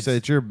It's- that you it's- say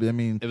it's your. I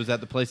mean, It was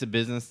at the place of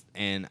business,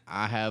 and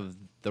I have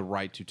the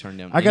right to turn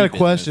down. I got any a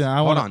question. business. I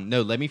Hold wanna- on.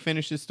 No, let me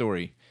finish this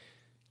story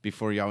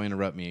before y'all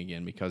interrupt me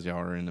again because y'all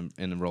are in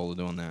the role of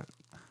doing that.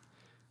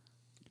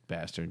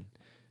 Bastard.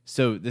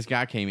 So this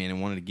guy came in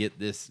and wanted to get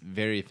this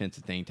very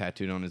offensive thing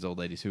tattooed on his old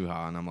lady's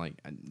hoo-ha, and I'm like,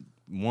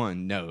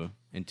 1, no,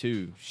 and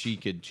 2, she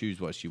could choose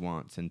what she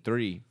wants, and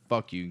 3,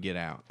 fuck you, get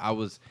out. I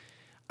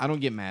don't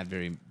get mad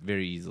very,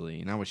 very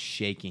easily, and I was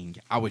shaking.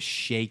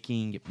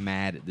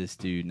 Mad at this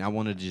dude, and I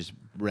wanted to just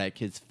wreck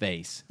his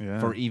face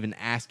for even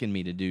asking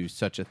me to do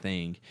such a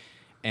thing.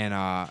 And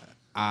I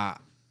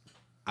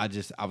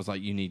was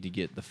like, you need to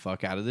get the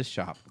fuck out of this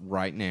shop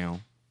right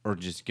now, or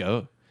just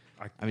go.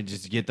 I mean,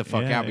 just get the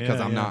fuck out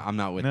because I'm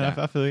not with that.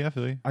 I feel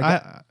you.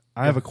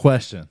 I have a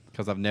question.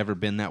 Because I've never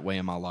been that way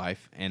in my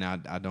life, and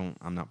I'm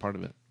not part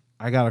of it.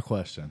 I got a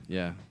question.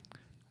 Yeah,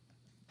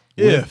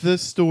 With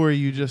this story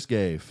you just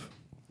gave,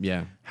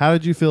 yeah. how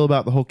did you feel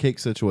about the whole cake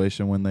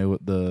situation when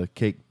the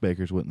cake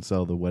bakers wouldn't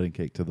sell the wedding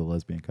cake to the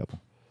lesbian couple?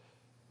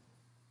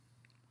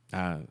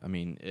 I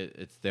mean,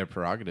 it's their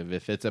prerogative.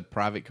 If it's a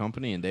private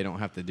company and they don't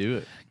have to do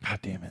it, God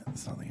damn it!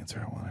 That's not the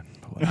answer I wanted.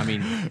 I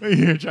mean,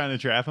 You're trying to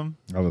trap him.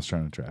 I was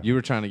trying to trap. you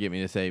were trying to get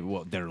me to say,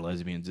 well, they're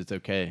lesbians. It's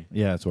okay.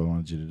 Yeah, that's what I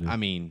wanted you to do. I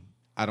mean,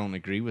 I don't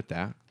agree with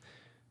that,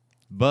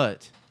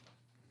 but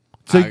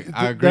So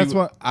I agree. that's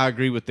what I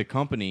agree with the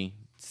company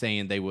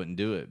saying they wouldn't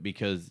do it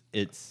because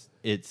it's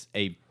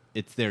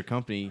their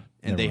company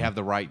and Never they mind. have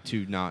the right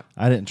to not.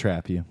 I didn't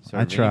trap you.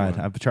 I Serve tried.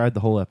 anyone. I've tried the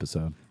whole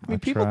episode. I mean,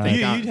 people tried.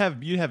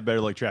 think You'd have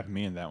better luck trapping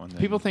me in that one. Than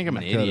People think I'm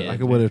an I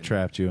idiot. would have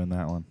trapped you in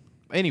that one.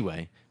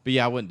 Anyway, but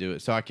yeah, I wouldn't do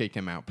it. So I kicked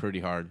him out pretty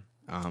hard.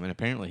 And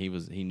apparently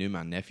he knew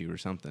my nephew or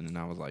something. And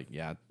I was like,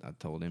 yeah, I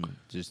told him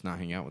just not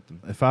hang out with him.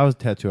 If I was a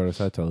tattoo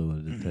artist, I totally would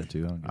have did a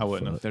tattoo. I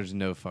wouldn't have. There's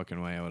no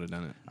fucking way I would have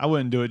done it. I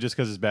wouldn't do it just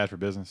because it's bad for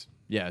business.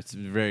 Yeah, it's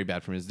very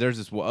bad for me. There's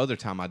this other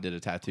time I did a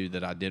tattoo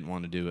that I didn't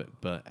want to do it,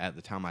 but at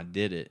the time I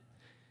did it,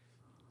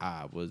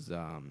 I was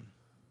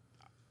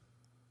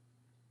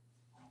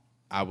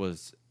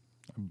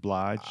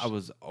Obliged. I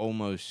was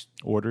almost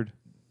ordered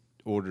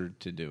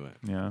to do it,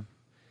 Yeah.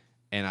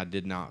 and I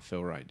did not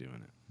feel right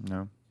doing it.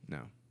 No.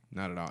 No,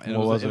 not at all. And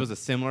What was it it? was a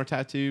similar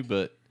tattoo,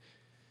 but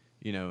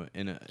in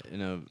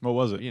a What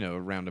was it?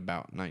 around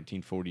about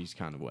 1940s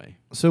kind of way.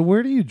 So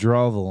where do you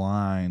draw the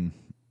line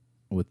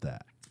with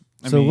that?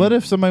 I So mean- what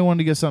if somebody wanted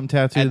to get something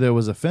tattooed At- that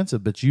was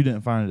offensive, but you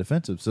didn't find it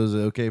offensive? So is it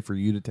okay for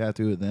you to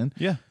tattoo it then?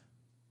 Yeah.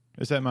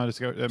 Is that my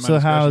discretion? So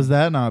how is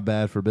that not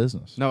bad for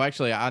business? No,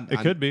 actually, It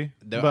could be,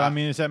 but I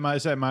mean, it's at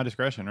my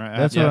discretion, right?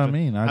 That's have what I to-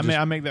 mean.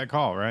 I make that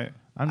call, right?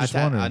 I'm just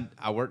wondering.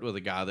 I worked with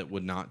a guy that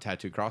would not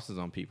tattoo crosses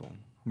on people.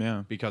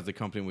 Yeah. Because the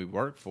company we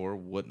worked for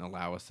wouldn't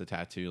allow us to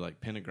tattoo like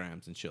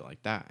pentagrams and shit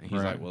like that. And he's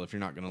Right. like, well, if you're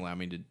not going to allow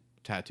me to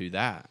tattoo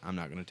that, I'm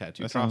not going to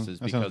tattoo That sounds- crosses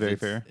that sounds because very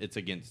it's, fair. it's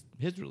against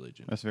his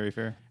religion. That's very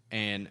fair.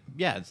 And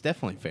yeah, it's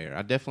definitely fair.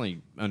 I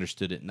definitely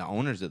understood it. And the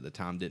owners at the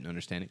time didn't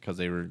understand it because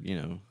they were,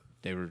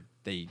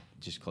 they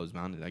just closed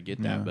minded. I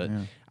get that, Yeah, but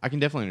yeah. I can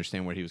definitely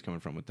understand where he was coming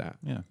from with that.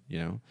 Yeah.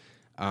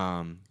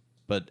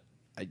 But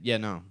yeah,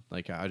 no,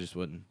 like I just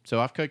wouldn't. So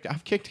I've kicked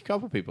a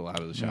couple people out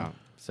of the shop.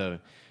 So,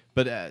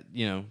 but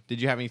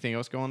did you have anything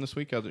else going on this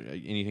week?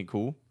 Anything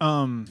cool?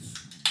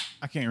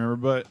 I can't remember,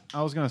 but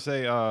I was gonna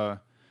say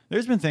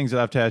there's been things that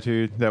I've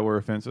tattooed that were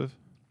offensive,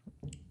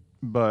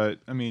 but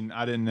I mean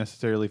I didn't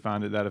necessarily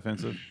find it that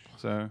offensive.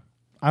 So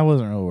I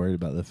wasn't really worried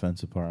about the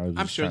offensive part. I was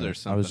I'm just sure trying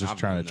there's to, I was something just I've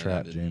trying done to that I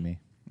trap didn't. Jamie.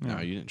 No,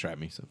 you didn't trap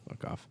me, so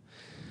fuck off.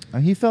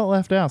 He felt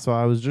left out, so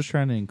I was just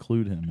trying to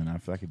include him. And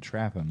if I could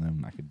trap him,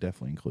 then I could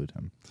definitely include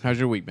him. How's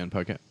your week been,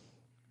 Puckett?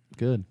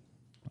 Good.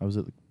 I was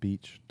at the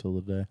beach till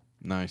the day.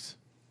 Nice.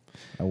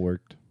 I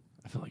worked.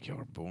 I feel like y'all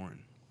were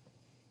boring.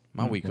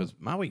 My week's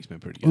been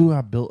pretty good. Ooh,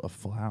 I built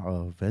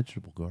a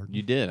vegetable garden.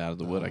 You did out of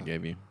the wood I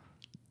gave you.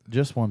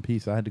 Just one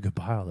piece. I had to go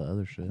buy all the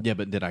other shit. Yeah,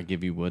 but did I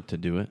give you wood to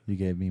do it? You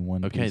gave me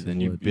one Okay, piece then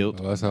of you wood. built.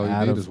 Well, that's all you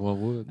Out need of- is one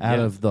wood. Out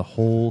Yeah. of the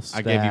whole I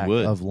stack gave you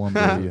wood. of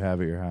lumber you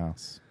have at your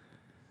house.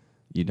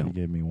 You You don't.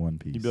 gave me one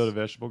piece. you built a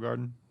vegetable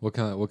garden. What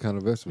kind of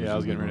vegetables? Yeah, I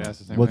was you getting ready to growing? ask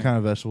the same What thing. kind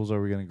of vegetables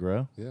are we going to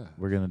grow? Yeah,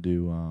 We're going to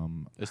do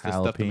It's the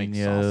stuff that makes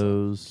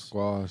jalapenos,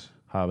 squash.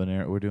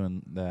 habanero. We're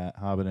doing that.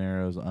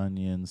 Habaneros,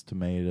 onions,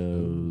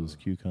 tomatoes,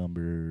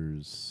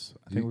 cucumbers.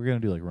 I think You- we're going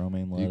to do like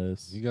romaine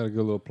lettuce. You got a good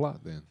little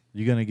plot then.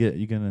 You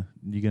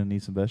gonna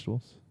need some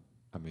vegetables?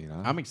 I mean,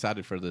 I'm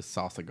excited for this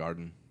salsa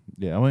garden.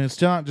 Yeah, I mean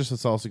it's not just a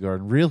salsa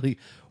garden. Really,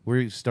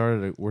 we're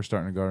starting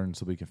a garden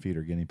so we can feed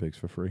our guinea pigs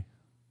for free.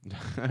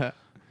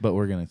 But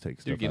we're gonna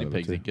take stuff Your out guinea of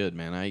pigs it are too. good,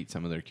 man. I ate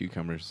some of their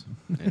cucumbers,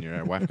 and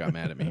your wife got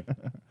mad at me.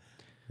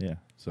 Yeah.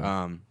 So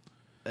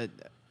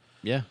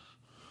Yeah.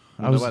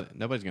 I was-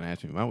 Nobody's gonna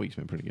ask me. My week's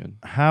been pretty good.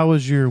 how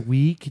was your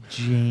week,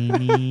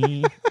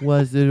 Jamie?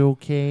 Was it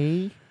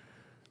okay?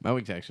 My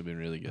week's actually been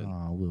really good.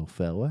 Oh, little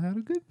fella had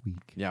a good week.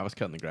 Yeah, I was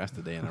cutting the grass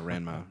today, and I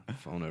ran my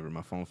phone over.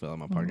 My phone fell out of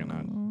my pocket, and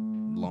I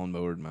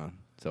lawnmowered my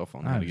cell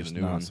phone. I had I'm to get just a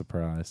new not one.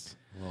 surprised.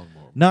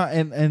 lawnmower. No,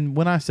 and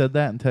when I said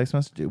that in text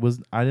message,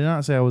 I did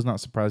not say I was not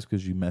surprised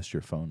because you messed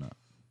your phone up.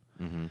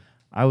 Mm-hmm.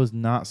 I was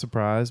not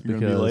surprised You're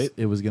gonna be because late?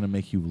 it was going to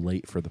make you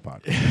late for the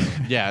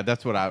podcast. Yeah,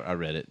 that's what I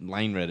read it.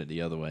 Lane read it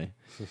the other way.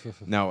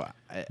 No,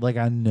 Like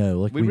I know,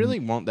 like we really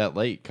weren't that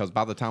late because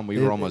by the time we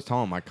were almost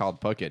home, I called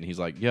Puckett, and he's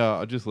like, "Yeah,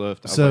 I just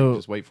left." I was So- like,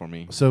 "Just wait for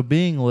me." So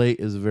being late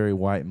is a very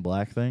white and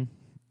black thing.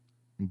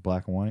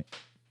 Black and white,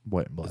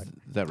 white and black.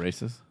 Is that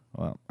racist?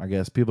 Well, I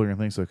guess people are gonna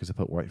think so because I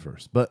put white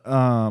first, but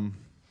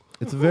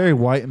it's a very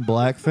white and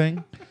black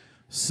thing.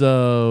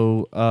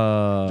 So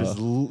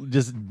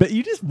But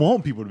you just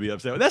want people to be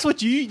upset. That's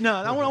what you. No,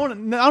 I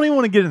don't even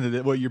want to get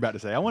into what you're about to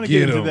say. I want to get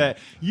Get into 'em. that.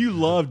 You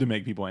love to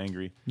make people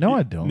angry. No, You-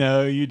 I don't.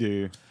 No, you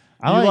do.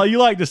 I You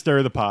like to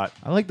stir the pot.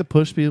 I like to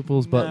push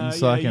people's buttons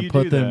so yeah, I can you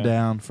put do them that.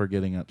 down for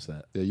getting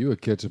upset. Yeah, you a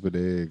ketchup and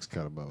eggs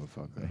kind of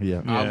motherfucker.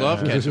 Yeah, I Yeah.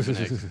 love ketchup and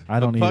eggs. I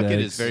don't But eat Puckett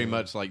eggs. is very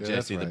much like Yeah, Jesse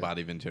that's the right.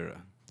 Body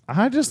Ventura.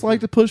 I just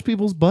like to push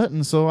people's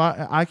buttons so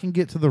I can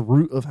get to the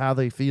root of how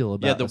they feel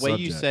about Yeah, the way subject.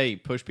 you say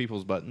push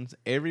people's buttons,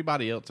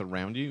 everybody else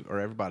around you or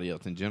everybody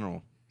else in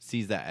general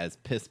sees that as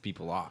piss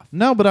people off.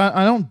 No, but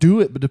I don't do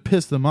it but to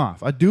piss them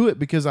off. I do it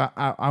because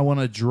I want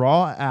to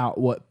draw out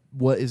what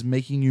is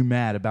making you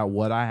mad about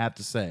what I have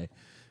to say,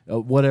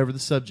 whatever the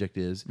subject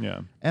is.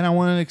 Yeah. And I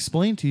want to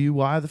explain to you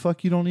why the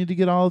fuck you don't need to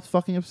get all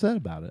fucking upset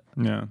about it.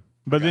 Yeah.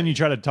 But then you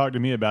try to talk to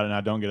me about it, and I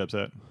don't get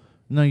upset.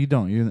 No, you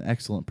don't. You're an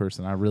excellent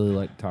person. I really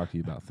like to talk to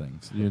you about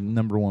things. You're the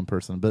number one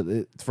person, but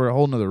it's for a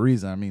whole nother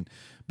reason. I mean,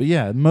 but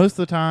yeah, most of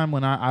the time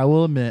when I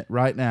will admit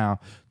right now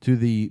to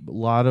the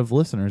lot of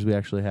listeners we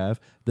actually have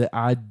that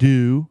I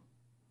do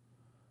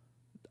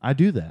I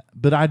do that,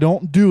 but I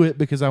don't do it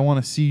because I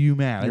want to see you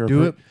mad. You're I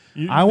do a it.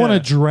 you- I want to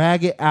yeah.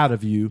 drag it out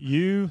of you.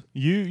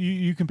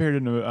 You compared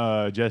him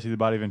to Jesse the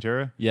Body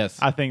Ventura. Yes.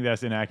 I think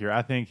that's inaccurate.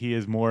 I think he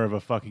is more of a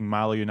fucking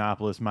Milo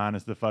Yiannopoulos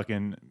minus the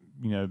fucking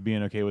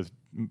being okay with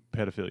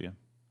pedophilia.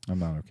 I'm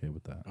not okay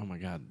with that. Oh my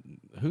God,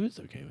 who is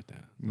okay with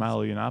that?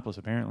 Milo Yiannopoulos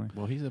apparently.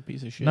 Well, he's a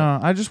piece of shit. No,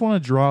 I just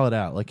want to draw it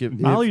out. Like if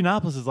Milo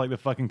Yiannopoulos is like the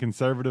fucking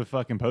conservative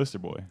fucking poster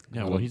boy.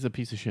 Yeah, well, he's a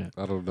piece of shit.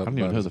 I don't know I don't even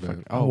about know his the fuck.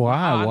 man. Oh, Why?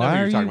 I know Why who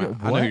are you're talking you-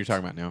 about. I know who what? you're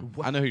talking about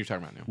now. I know who you're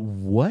talking about now.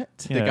 what?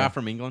 The Yeah. guy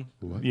from England.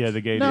 What? Yeah,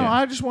 the gay No, dude.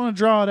 I just want to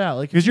draw it out.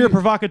 Like Because if you're a you-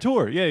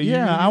 provocateur. Yeah,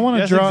 Yeah, I want to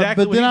that's draw,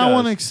 exactly but what then he I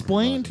want to does.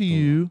 explain to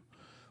you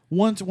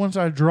once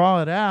I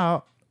draw it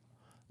out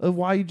of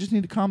why you just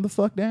need to calm the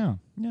fuck down.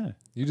 Yeah.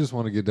 You just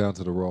want to get down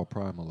to the raw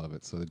primal of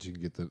it so that you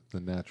can get the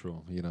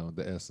natural,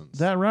 the essence.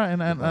 That right?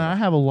 And I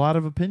have a lot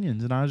of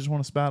opinions, and I just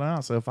want to spout it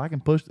out. So if I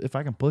can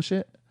push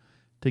it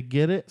to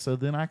get it, so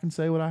then I can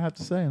say what I have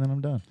to say, and then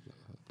I'm done.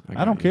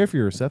 I don't care if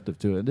you're receptive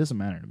to it. It doesn't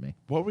matter to me.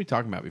 What were we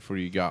talking about before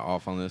you got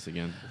off on this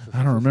again?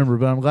 I don't remember,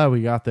 but I'm glad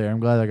we got there. I'm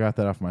glad I got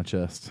that off my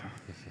chest.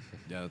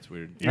 Yeah, that's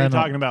weird. You're I don't-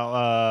 talking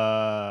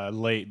about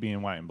late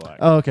being white and black.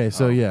 Oh, okay.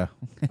 So yeah,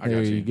 I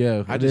there got you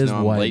go. I It just is know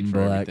I'm white late and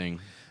for black. everything.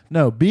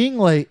 No, being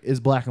late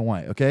is black and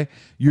white, okay?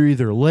 You're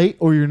either late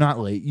or you're not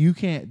late. You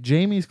can't.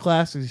 Jamie's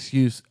classic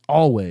excuse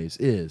always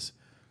is,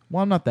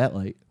 well, I'm not that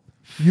late.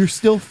 You're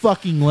still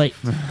fucking late.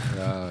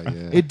 Yeah.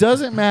 It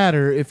doesn't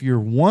matter if you're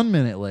 1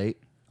 minute late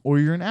or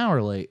you're an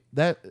hour late.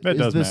 That is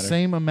does the matter.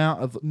 same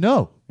amount of,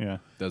 no. Yeah.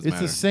 Doesn't It's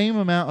matter. the same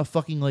amount of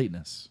fucking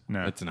lateness.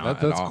 No. It's not.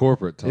 That's at all.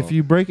 corporate talk. If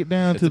you break it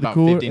down It's to the about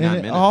core, 59 and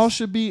it minutes. all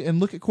should be, and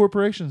look at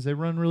corporations, they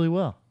run really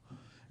well.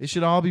 It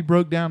should all be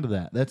broke down to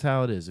that. That's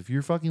how it is. If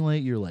you're fucking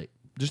late, you're late.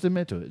 Just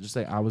admit to it. Just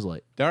say, I was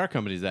late. There are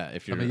companies that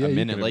if you're mean, yeah, a you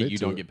minute can late, admit you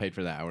to don't it. get paid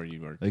for that hour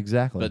you work.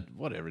 Exactly. But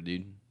whatever,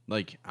 dude.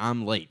 Like,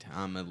 I'm late.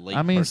 I'm a late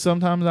I mean, person.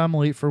 sometimes I'm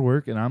late for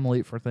work and I'm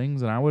late for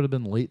things, and I would have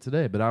been late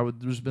today, but I would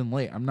have just been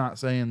late. I'm not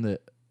saying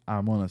that I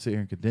want to sit here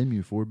and condemn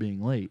you for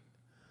being late,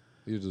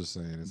 You're just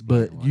saying it's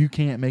black but and white. you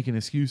can't make an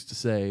excuse to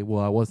say,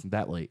 well, I wasn't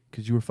that late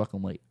because you were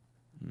fucking late.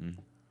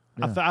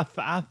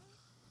 I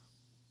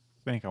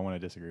think I want to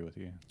disagree with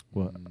you.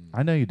 Well,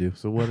 I know you do.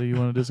 So what do you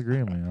want to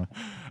disagree with me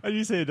on?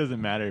 You say it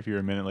doesn't matter if you're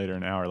a minute late or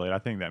an hour late. I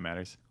think that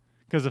matters.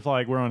 Because if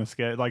we're on a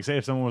schedule, like say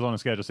if someone was on a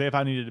schedule, say if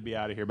I needed to be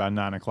out of here by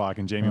 9 o'clock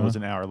and Jamie was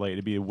an hour late,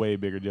 it'd be a way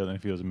bigger deal than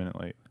if he was a minute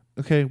late.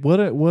 Okay, what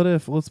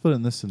if let's put it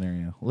in this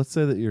scenario. Let's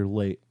say that you're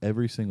late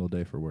every single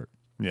day for work.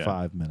 Yeah.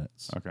 5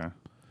 minutes. Okay.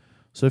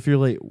 So if you're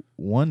late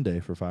one day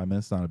for 5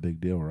 minutes, not a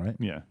big deal, right?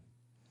 Yeah.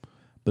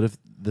 But if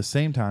the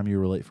same time you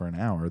were late for an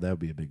hour, that would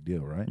be a big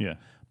deal, right? Yeah.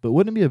 But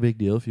wouldn't it be a big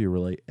deal if you were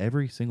late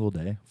every single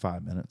day,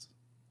 5 minutes?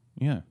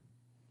 Yeah.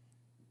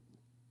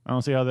 I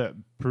don't see how that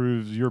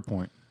proves your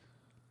point.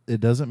 It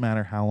doesn't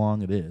matter how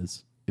long it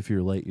is. If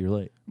you're late, you're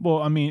late.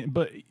 Well, I mean,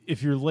 but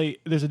if you're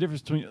late, there's a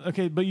difference between.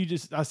 Okay, but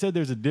I said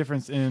there's a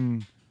difference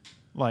in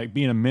like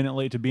being a minute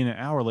late to being an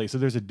hour late. So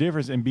there's a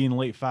difference in being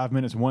late 5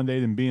 minutes one day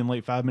than being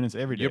late 5 minutes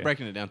every day. You're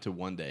breaking it down to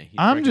one day. He's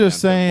I'm breaking it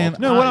just down to saying-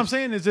 multiple No, what days. I'm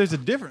saying is there's a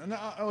difference. No,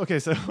 okay,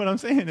 so what I'm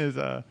saying is,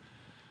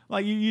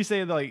 like you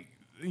say, like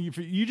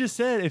you just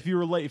said if you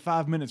were late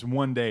 5 minutes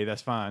one day,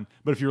 that's fine.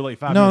 But if you're late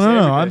 5 No, minutes, no,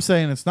 every no. day- I'm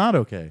saying it's not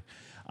okay.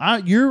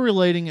 You're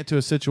relating it to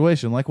a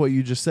situation like what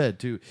you just said.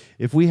 To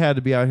if we had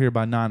to be out here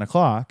by 9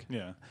 o'clock,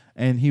 yeah,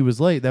 and he was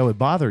late, that would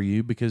bother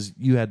you because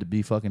you had to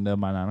be fucking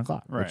done by 9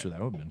 o'clock. Right. Which that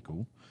would have been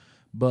cool,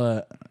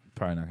 but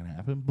probably not going to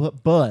happen.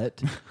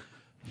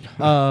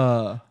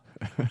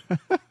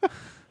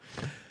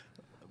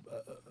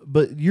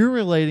 But you're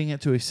relating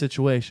it to a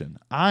situation.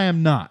 I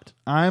am not.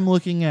 I'm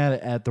looking at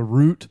it at the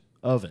root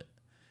of it.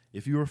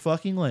 If you were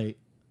fucking late,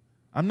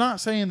 I'm not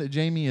saying that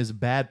Jamie is a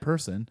bad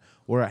person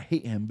or I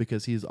hate him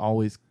because he's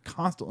always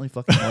constantly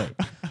fucking late.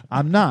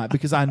 I'm not,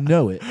 because I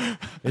know it.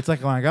 It's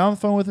like when I got on the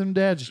phone with him,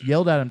 Dad, just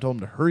yelled at him, told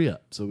him to hurry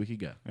up so we could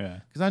go. yeah.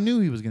 Because I knew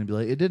he was going to be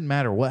late. It didn't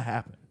matter what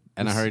happened.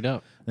 And I hurried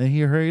up. Then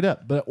he hurried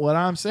up. But what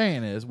I'm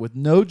saying is, with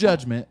no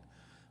judgment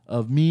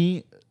of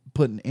me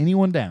putting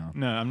anyone down,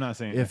 No, I'm not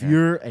saying if okay.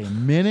 you're a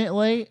minute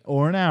late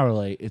or an hour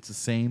late, it's the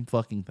same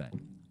fucking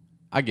thing.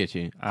 I get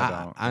you. I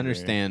don't I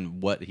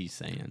understand what he's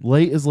saying.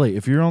 Late is late.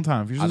 If you're on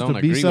time, if you're I supposed don't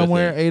to be agree with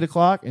somewhere it. at 8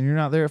 o'clock and you're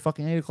not there at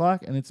fucking 8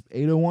 o'clock and it's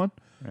 8:01,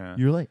 Yeah.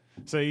 you're late.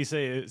 So you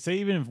say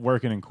even if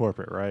working in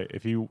corporate, right?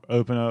 If you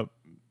open up,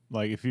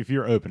 like if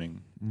you're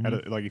opening, at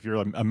a, like if you're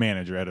a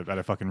manager at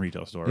a fucking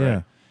retail store, Yeah.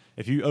 right?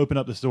 If you open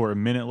up the store a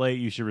minute late,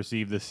 you should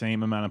receive the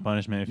same amount of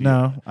punishment. If you,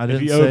 No, I if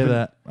didn't you say open-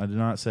 that. I did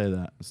not say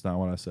that. It's not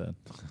what I said.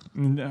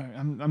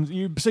 No,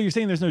 so you're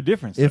saying there's no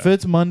difference? If though.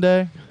 it's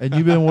Monday and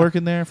you've been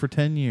working there for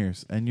 10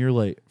 years and you're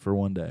late for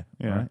one day,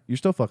 Yeah. right? You're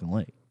still fucking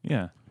late.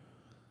 yeah,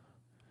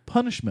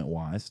 Punishment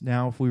wise,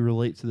 now if we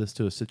relate to this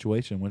to a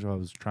situation, which I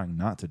was trying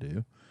not to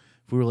do,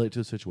 if we relate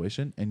to a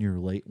situation and you're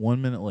late, 1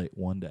 minute late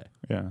one day.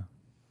 yeah,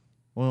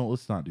 Well,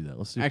 let's not do that.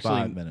 Let's do Actually-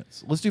 5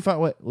 minutes. Let's do 5.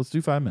 Wait, let's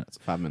do 5 minutes.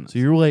 5 minutes. So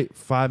you're late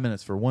 5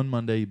 minutes for one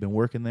Monday. You've been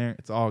working there.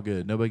 It's all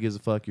good. Nobody gives a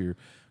fuck. You're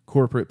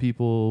corporate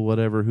people,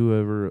 whatever,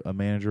 whoever a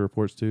manager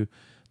reports to,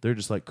 they're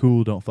just like,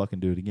 cool, don't fucking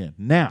do it again.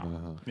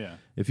 Now, Yeah.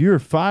 if you're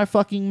 5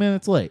 fucking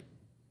minutes late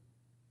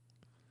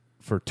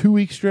for 2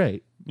 weeks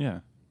straight, Yeah.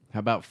 How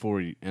about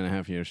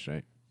 4.5 years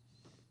straight?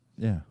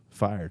 yeah,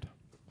 fired.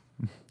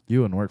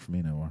 You wouldn't work for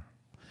me no more.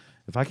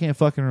 If I can't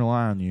fucking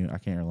rely on you, I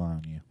can't rely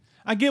on you.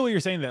 I get what you're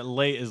saying that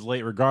late is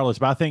late regardless,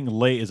 but I think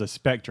late is a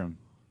spectrum.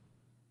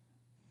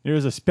 There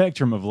is a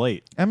spectrum of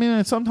late. I mean,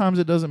 and sometimes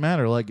it doesn't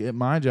matter. Like at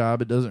my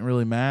job, it doesn't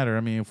really matter.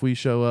 I mean, if we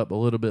show up a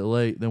little bit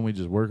late, then we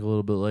just work a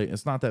little bit late.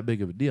 It's not that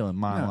big of a deal in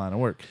my line of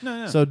work.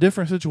 No. So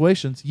different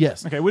situations,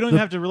 yes. Okay, we don't even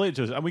have to relate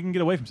to it. We can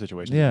get away from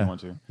situations if we want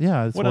to.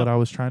 Yeah, that's what I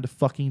was trying to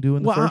fucking do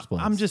in the first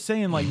place. I'm just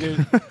saying, like,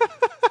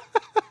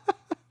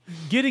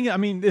 I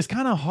mean, it's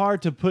kind of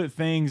hard to put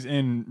things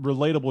in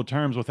relatable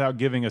terms without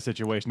giving a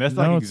situation. That's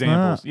No, like it's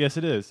examples. not. Yes,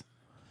 it is.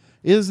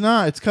 It is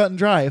not. It's cut and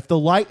dry. If the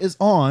light is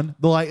on,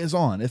 the light is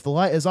on. If the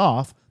light is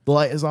off, the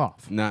light is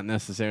off. Not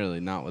necessarily.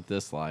 Not with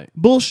this light.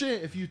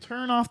 Bullshit. If you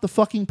turn off the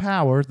fucking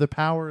power, the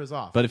power is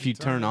off. But if you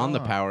turn on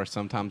the power,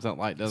 sometimes that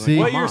light doesn't See,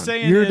 come What you're on.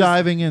 saying you're is,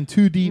 diving in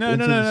too deep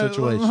into the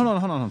situation. Hold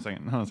on a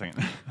second.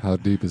 How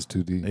deep is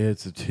too deep?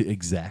 It's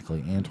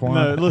exactly, Antoine.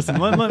 No, listen.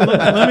 Let's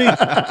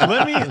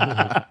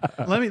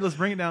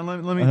bring it down.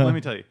 Let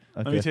me tell you.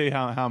 Let me tell you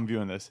how I'm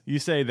viewing this. You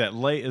say that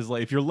late is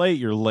late. If you're late,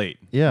 you're late.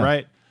 Yeah.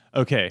 Right.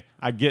 Okay,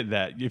 I get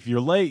that. If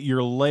you're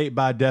late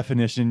by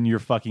definition. You're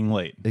fucking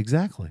late.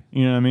 Exactly.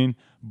 You know what I mean?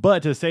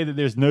 But to say that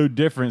there's no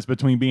difference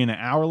between being an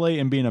hour late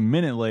and being a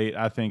minute late,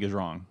 I think is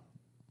wrong.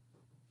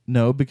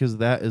 No, because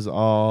that is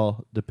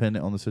all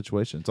dependent on the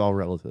situation. It's all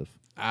relative.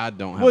 I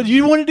don't have. Well,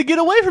 you wanted to get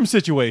away from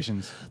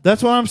situations.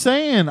 That's what I'm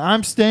saying.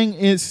 I'm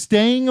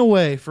staying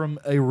away from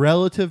a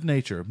relative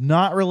nature,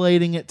 not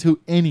relating it to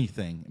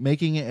anything,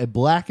 making it a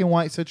black and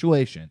white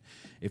situation.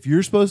 If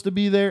you're supposed to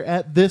be there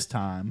at this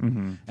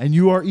time and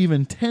you are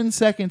even 10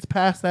 seconds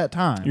past that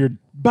time, You're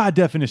by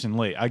definition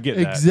late. I get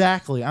that.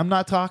 exactly. I'm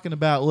not talking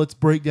about let's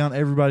break down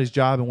everybody's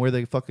job and where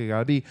they fucking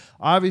gotta be.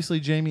 Obviously,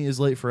 Jamie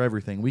is late for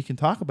everything. We can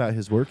talk about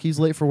his work. He's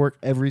late for work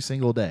every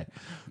single day.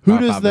 Who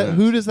By does 5 that? minutes.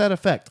 Who does that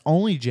affect?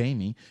 Only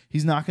Jamie.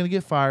 He's not going to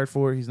get fired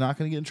for it. He's not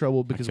going to get in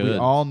trouble because we could.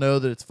 all know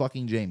that it's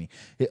fucking Jamie.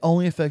 It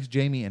only affects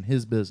Jamie and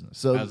his business.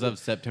 So, As of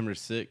September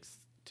 6th,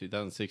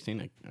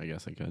 2016, I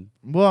guess I could.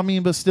 well, I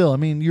mean, but still, I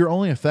mean, you're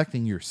only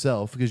affecting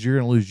yourself because you're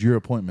going to lose your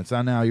appointments.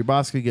 Now your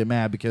boss could get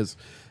mad because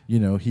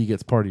he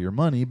gets part of your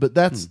money, but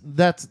that's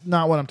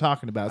not what I'm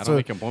talking about. I So don't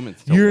make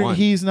appointments till 1.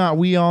 he's not.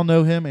 We all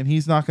know him, and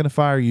he's not going to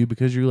fire you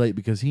because you're late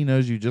because he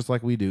knows you just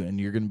like we do,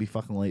 and you're going to be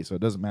fucking late. So it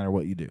doesn't matter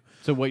what you do.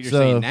 So what you're So-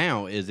 saying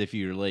now is if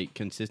you're late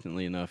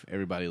consistently enough,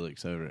 everybody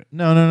looks over it.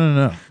 No.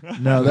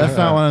 That's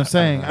not what I'm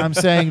saying. I'm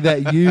saying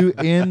that you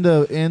in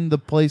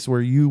the place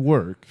where you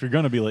work, If you're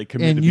going to be late,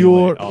 commit to in being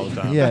your late all the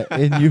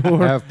time. in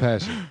your Have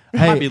passion. I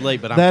might hey, be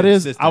late, but I'm that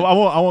is- consistent. I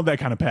want that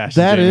kind of passion.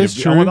 That Jamie. is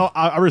true.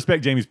 I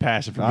respect Jamie's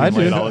passion for I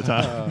being late do. all the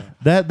time.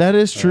 that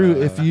is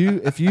true. If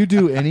you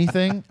do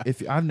anything,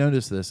 if I've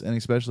noticed this, and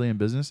especially in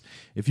business,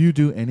 if you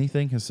do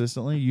anything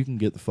consistently, you can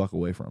get the fuck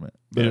away from it.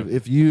 But Yeah.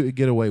 if you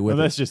get away with Well,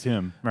 it, that's just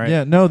him, right?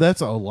 yeah, no,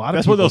 that's a lot of.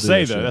 That's what people they'll do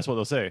say, that though. shit. That's what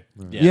they'll say.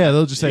 Yeah,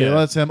 they'll just say, Yeah. "Oh,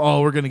 that's him.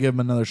 Oh, we're going to give him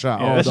another shot."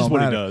 Yeah, oh, that's it just don't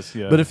what he matter. does,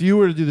 yeah. But if you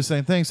were to do the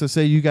same thing, so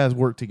say you guys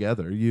work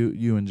together,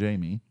 you and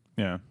Jamie,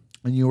 Yeah.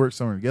 and you work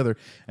somewhere together,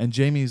 and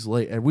Jamie's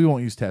late, and we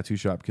won't use Tattoo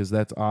Shop because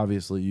that's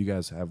obviously you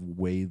guys have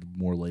way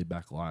more laid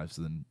back lives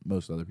than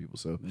most other people.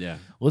 So Yeah.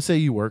 let's say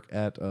you work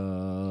at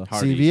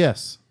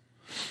CVS.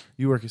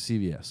 You work at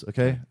CVS,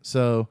 okay?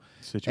 So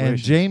Situation. and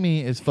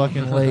Jamie is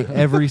fucking late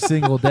every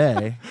single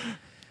day.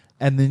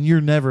 And then you're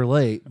never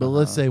late, but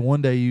let's say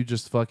one day you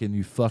just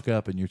you fuck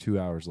up and you're 2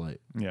 hours late.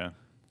 Yeah.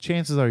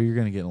 Chances are you're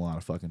going to get in a lot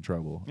of fucking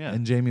trouble. Yeah.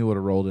 And Jamie would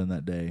have rolled in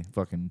that day,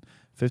 fucking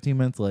 15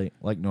 minutes late,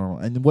 like normal.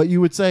 And what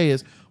you would say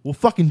is, well,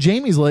 fucking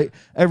Jamie's late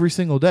every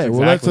single day. That's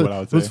well, exactly what I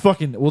would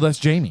say. That's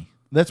Jamie.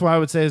 That's what I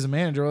would say as a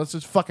manager. Well, that's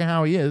just fucking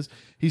how he is.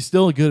 He's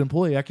still a good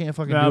employee. I can't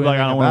fucking do No, anything like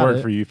I don't want to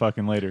work for you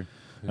fucking later.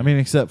 I mean,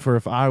 except for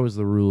if I was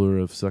the ruler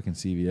of sucking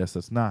CVS,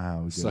 that's not how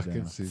it would go Sucking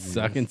down. CVS.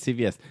 Sucking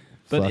CVS.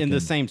 But in the Fucking-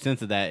 same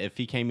sense of that, if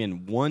he came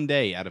in one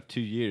day out of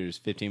 2 years,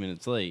 15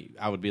 minutes late,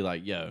 I would be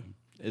like, yo,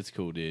 it's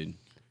cool, dude.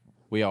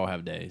 We all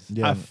have days.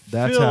 Yeah, I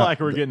that's feel how,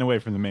 like we're getting away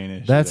from the main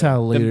issue. That's there.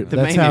 how leader. the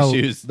that's main how.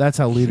 issue's That's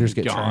how leaders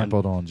get gone.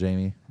 trampled on,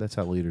 Jamie. That's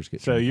how leaders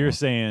get. So trampled you're on.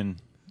 saying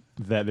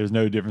that there's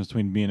no difference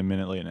between being a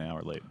minute late and an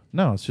hour late.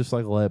 No, it's just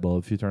like a light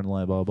bulb. If you turn the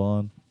light bulb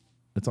on,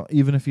 it's on,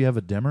 even if you have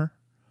a dimmer.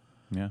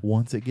 Yeah.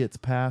 Once it gets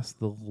past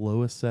the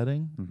lowest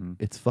setting,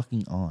 it's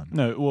fucking on.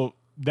 No, well,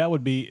 that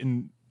would be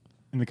in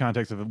the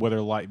context of whether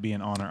light being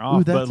on or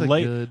off. Ooh, that's but a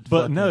late, good but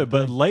fucking no,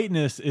 but thing.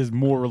 lateness is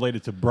more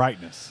related to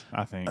brightness.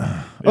 I think.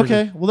 There's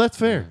Okay, a, well that's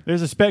fair.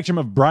 there's a spectrum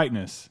of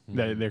brightness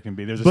that there can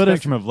be. There's a But if-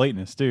 spectrum of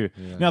lateness too.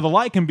 Now the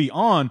light can be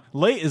on.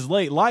 Late is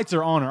late. Lights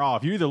are on or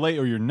off. You're either late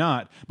or you're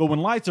not. But when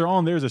lights are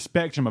on, there's a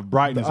spectrum of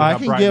brightness. Of I how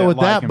can bright get with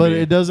light that, can but be.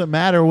 it doesn't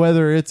matter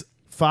whether it's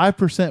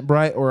 5%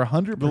 bright or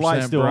 100% The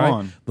light's still bright,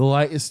 on. the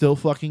light is still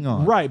fucking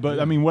on. Right, but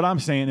I mean, what I'm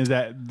saying is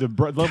that the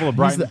level of He's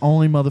brightness. the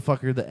only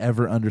motherfucker that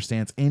ever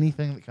understands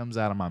anything that comes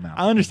out of my mouth.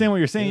 I understand what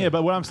you're saying, yeah,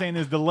 but what I'm saying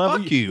is the level.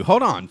 Fuck you.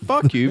 Hold on.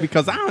 Fuck you,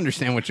 because I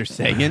understand what you're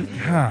saying.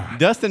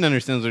 Dustin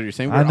understands what you're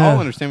saying. We I know, all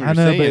understand what I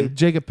you're know, saying. but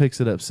Jacob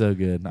picks it up so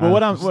good. Well,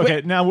 what I'm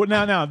okay now.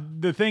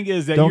 The thing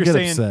is that Don't you're get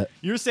saying upset.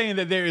 you're saying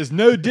that there is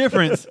no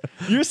difference.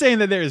 You're saying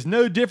that there is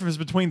no difference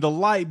between the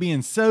light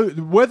being so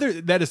whether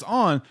that is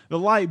on the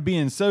light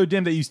being so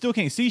dim that you still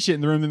can't see shit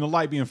in the room, than the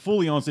light being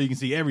fully on so you can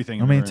see everything.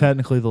 In I the mean, room.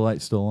 technically the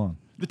light's still on.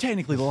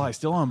 Technically the light's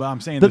still on, but I'm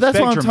saying But the that's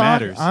what I'm spectrum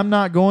talking. matters. I'm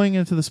not going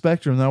into the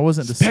spectrum. I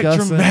wasn't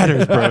Spectrum discussing.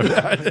 matters,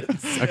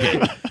 bro.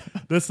 Okay.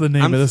 That's the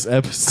name I'm of this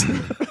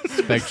episode.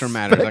 Spectrum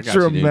matters. I got you,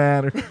 Spectrum dude.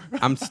 matter.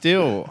 I'm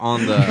still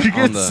on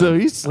the So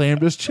he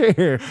slammed his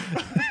chair.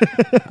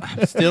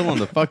 I'm still on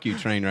the fuck you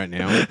train right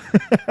now,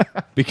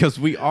 because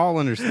we all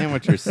understand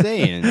what you're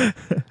saying.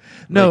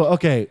 No,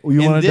 okay. You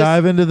in want to this-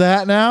 dive into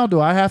that now? Do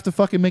I have to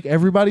fucking make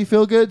everybody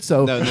feel good?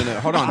 So No.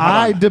 Hold on.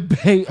 I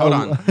debate. Hold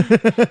on.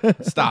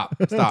 Stop.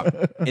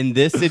 In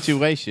this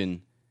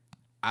situation,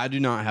 I do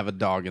not have a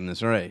dog in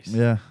this race.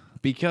 Yeah.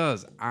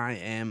 Because I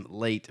am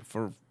late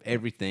for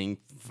everything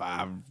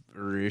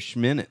 5-ish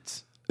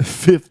minutes.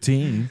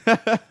 15.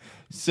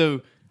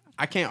 So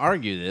I can't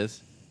argue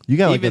this. You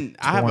got Even like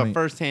I have a 20.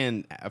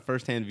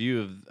 firsthand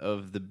view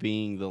of the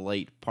being the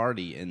late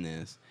party in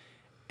this.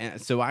 And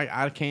so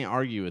I can't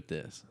argue with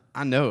this.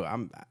 I know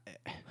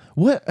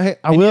What? Hey,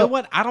 I and will. you know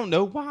what? I don't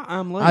know why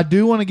I'm late. I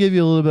do want to give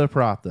you a little bit of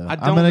prop though. I I'm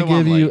don't going know to why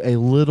give I'm you late. a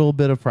little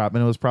bit of prop,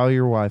 and it was probably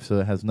your wife, so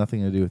it has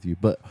nothing to do with you.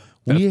 But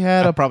we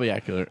had a probably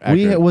accurate.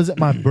 was it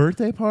my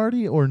birthday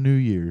party or New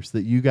Year's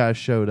that you guys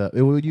showed up?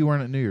 You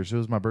weren't at New Year's. It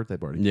was my birthday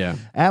party. Yeah.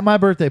 At my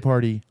birthday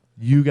party,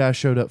 you guys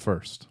showed up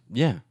first.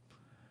 Yeah.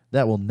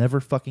 That will never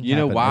fucking. You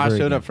know happen why I ever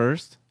showed again. up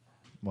first?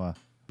 Why?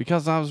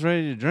 Because I was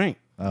ready to drink.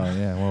 Oh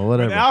yeah. Well, when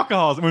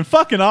whatever. when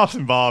fucking off's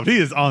involved, he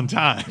is on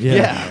time.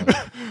 Yeah.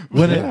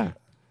 When it,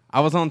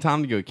 I was on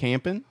time to go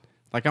camping.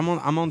 Like I'm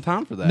on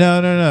time for that.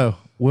 no.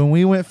 When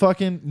we went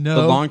fucking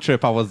The long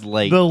trip, I was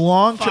late. The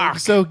long trip. Fuck.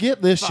 So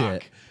get this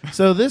Fuck. shit.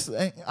 So this,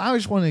 I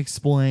just want to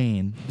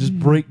explain, just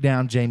break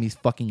down Jamie's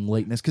fucking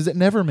lateness because it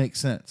never makes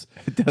sense.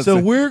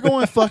 So we're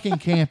going fucking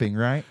camping,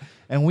 right?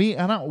 And we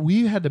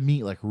had to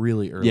meet like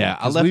really early. Yeah,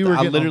 I 'cause left. we were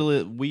I getting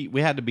literally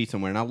we had to be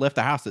somewhere, and I left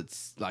the house at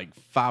like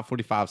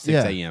 5:45,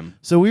 6 a.m.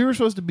 So we were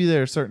supposed to be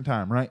there a certain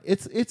time, right?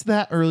 It's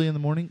that early in the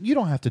morning. You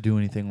don't have to do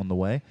anything on the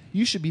way.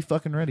 You should be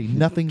fucking ready.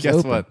 Nothing's Guess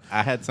open. what?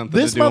 I had something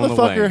This to do on the way.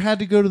 motherfucker had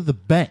to go to the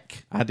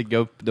bank I had to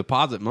go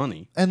deposit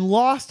money. and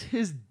lost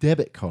his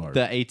debit card.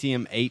 The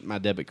ATM ate my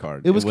debit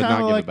card. it was would kind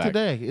not of give like it back.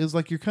 today. It was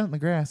like you're cutting the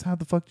grass. How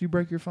the fuck do you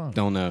break your phone?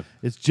 Don't know.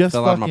 It's just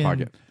Fell out of fucking. my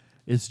pocket.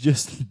 It's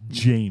just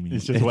Jamie.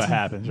 It's just what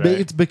happens, But right?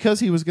 it's because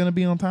he was going to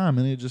be on time,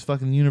 and it just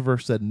fucking the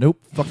universe said, "Nope,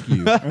 fuck you.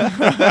 You're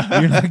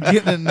not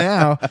getting it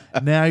now.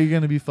 Now you're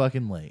going to be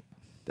fucking late."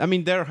 I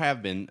mean, there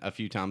have been a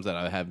few times that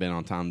I have been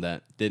on time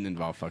that didn't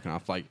involve fucking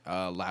off. Like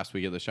last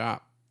week at the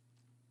shop,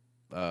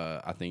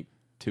 I think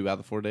 2 out of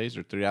the 4 days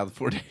or 3 out of the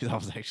 4 days I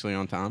was actually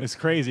on time. It's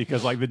crazy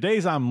because like the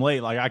days I'm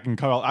late, like I can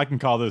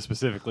call those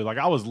specifically. Like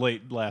I was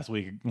late last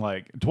week,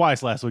 like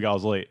twice last week I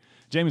was late.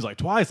 Jamie's like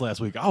twice last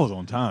week I was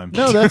on time.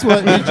 No, that's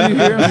what. Did you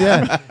hear him?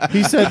 Yeah.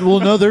 He said, "Well,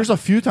 no, there's a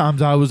few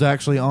times I was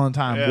actually on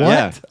time." Yeah. What?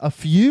 Yeah. A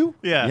few?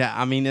 yeah, Yeah,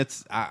 I mean,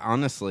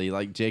 honestly,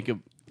 like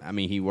Jacob, I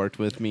mean, he worked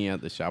with me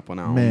at the shop when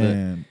I owned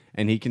Man. it.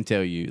 And he can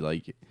tell you,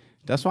 like,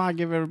 that's why I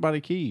give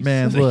everybody keys.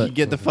 Man, So you look.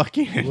 get the fuck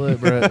in.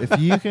 Look, bro, if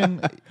you can,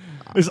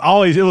 it was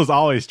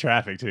always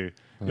traffic too.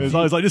 It was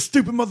always like this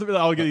stupid mother.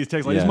 I'll get these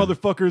texts like Yeah. these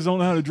motherfuckers don't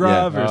know how to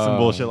drive Yeah. or some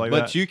bullshit like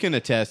But that. you can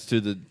attest to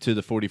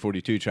the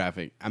 4042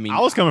 traffic. I mean, I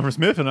was coming from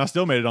Smithfield and I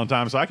still made it on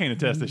time, so I can't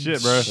attest to shit,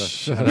 bro.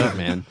 shut up,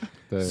 man.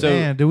 So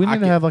man, do we I need to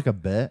can- have like a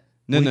bet?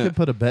 No, we no. could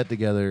put a bet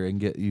together and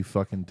get you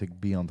fucking to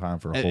be on time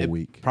for a whole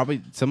week.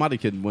 Probably somebody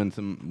could win,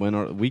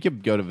 or we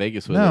could go to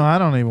Vegas with No, it. I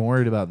don't even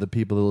worry about the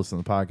people that listen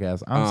to the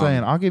podcast. I'm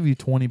saying I'll give you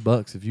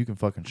 $20 if you can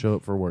fucking show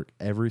up for work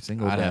every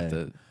single I'd day. have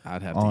to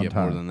on get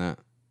more time. than that.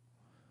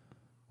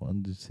 Well,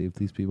 to see if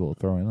these people will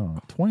throw in on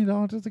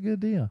 $20 is a good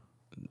deal.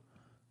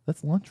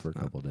 That's lunch for a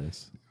couple of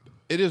days.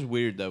 It is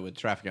weird though with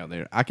traffic out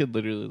there. I could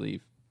literally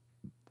leave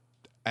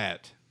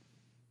at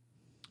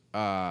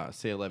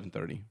say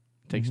 11:30.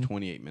 Takes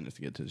 28 minutes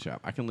to get to the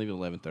shop. I can leave at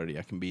 11:30.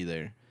 I can be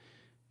there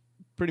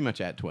pretty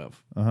much at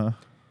 12.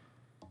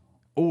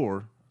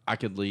 Or I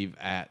could leave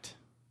at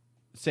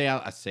say I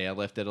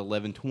left at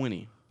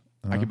 11:20.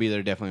 I could be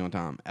there definitely on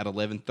time. At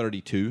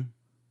 11:32,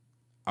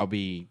 I'll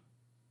be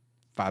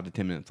 5 to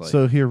 10 minutes late.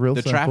 So here, real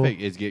the simple. traffic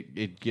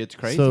it gets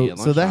crazy. So, at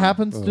so that lunchtime.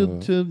 happens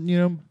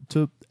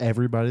to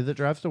everybody that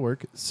drives to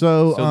work.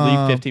 So, So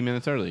leave 15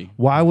 minutes early.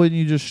 Why wouldn't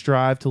you just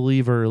strive to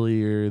leave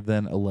earlier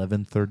than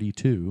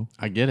 11:32?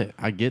 I get it.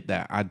 I get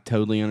that. I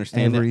totally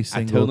understand Every that. I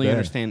single totally day.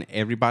 understand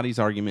everybody's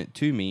argument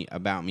to me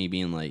about me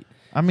being late.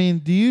 I mean,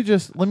 do you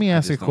just let me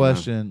ask a just don't know.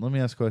 question? Let me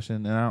ask a question,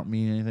 and I don't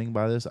mean anything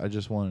by this. I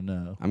just want to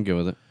know: I'm good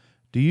with it.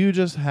 do you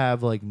just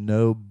have like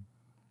no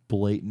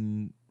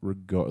blatant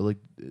Like,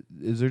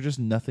 is there just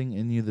nothing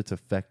in you that's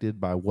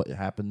affected by what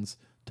happens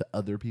to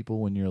other people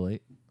when you're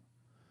late?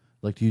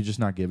 Like, do you just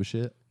not give a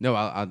shit? No,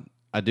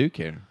 I do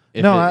care.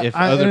 If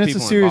and it's a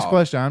serious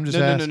question. I'm just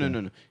asking.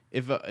 No.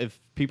 If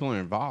people are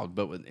involved,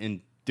 but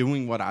in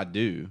doing what I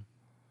do,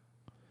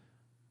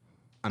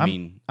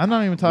 I'm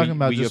not even talking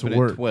about just open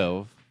work. At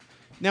 12.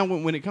 Now,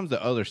 when it comes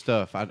to other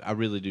stuff, I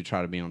really do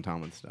try to be on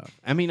time with stuff.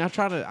 I mean,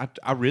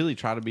 I really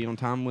try to be on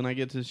time when I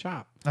get to the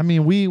shop. I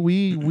mean,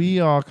 we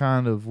all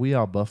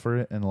buffer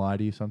it and lie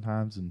to you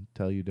sometimes and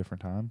tell you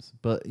different times.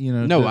 But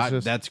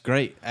that's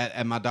great.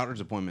 At my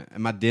doctor's appointment,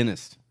 at my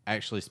dentist,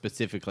 actually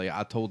specifically,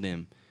 I told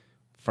them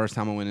first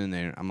time I went in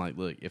there, I'm like,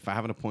 look, if I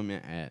have an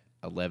appointment at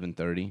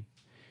 11:30,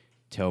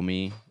 tell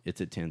me it's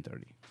at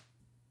 10:30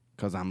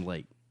 because I'm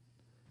late.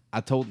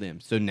 I told them.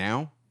 So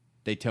now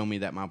they tell me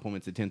that my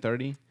appointment's at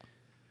 10:30.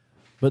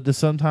 But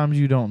sometimes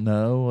you don't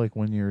know, like,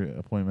 when your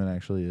appointment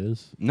actually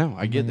is. No,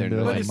 I get there.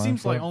 But it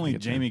seems like only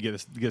Jamie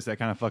gets that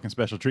kind of fucking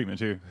special treatment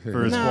too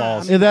for his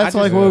flaws. Yeah, that's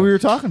like what we were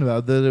talking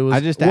about. That it was.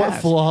 I just what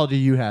asked. flaw do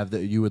you have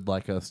that you would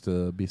like us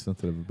to be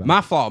sensitive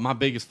about? My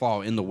biggest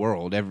flaw in the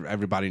world,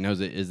 everybody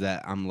knows it, is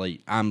that I'm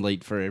late. I'm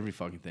late for every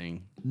fucking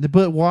thing.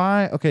 But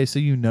why? Okay, so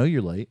you know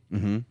you're late.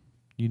 Mm-hmm.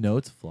 You know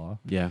it's a flaw.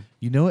 Yeah.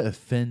 You know it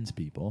offends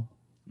people.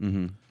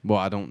 Mm-hmm. Well,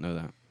 I don't know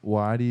that.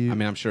 Why do you? I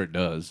mean, I'm sure it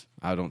does.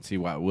 I don't see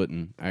why it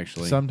wouldn't,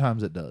 actually.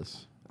 Sometimes it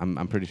does.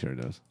 I'm pretty sure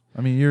it does. I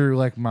mean, you're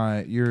like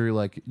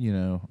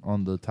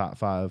on the top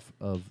 5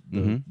 of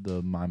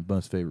my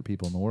most favorite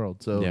people in the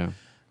world. So yeah.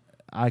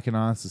 I can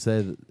honestly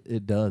say that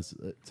it does.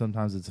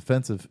 Sometimes it's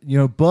offensive,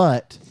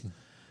 but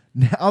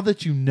now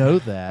that you know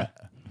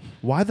that,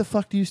 why the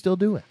fuck do you still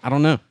do it? I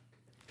don't know.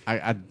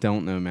 I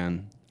don't know,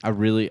 man.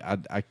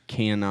 I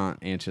cannot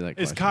answer that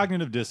question. It's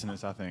cognitive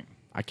dissonance, I think.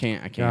 I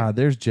can't. God,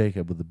 there's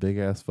Jacob with the big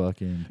ass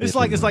fucking. It's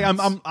like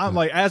I'm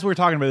like, as we're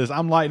talking about this,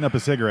 I'm lighting up a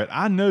cigarette.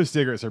 I know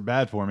cigarettes are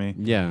bad for me.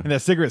 Yeah. And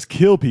that cigarettes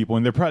kill people,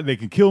 and they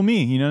can kill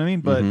me. You know what I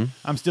mean? But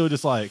I'm still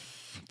just like,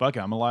 fuck it,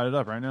 I'm gonna light it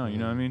up right now. You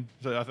know what I mean?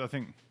 So I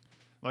think,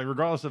 like,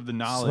 regardless of the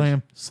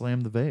knowledge, slam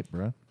the vape,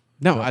 bro.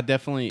 No, I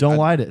definitely don't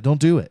light it. Don't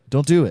do it.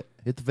 Don't do it.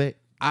 Hit the vape.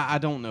 I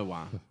don't know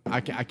why. I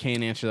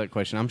can't answer that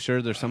question. I'm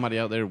sure there's somebody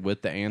out there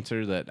with the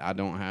answer that I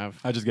don't have.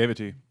 I just gave it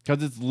to you.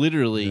 Because it's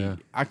literally,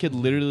 I could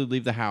literally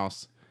leave the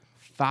house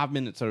 5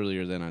 minutes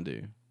earlier than I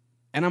do.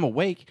 And I'm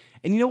awake.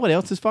 And you know what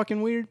else is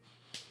fucking weird?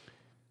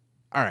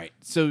 All right.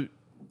 So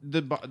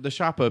the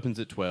shop opens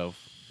at 12.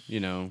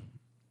 Be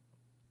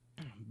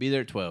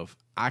there at 12.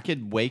 I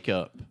could wake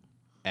up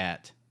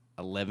at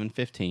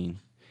 11:15.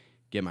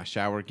 Get my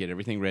shower, get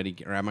everything ready,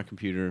 grab my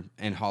computer,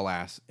 and haul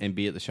ass and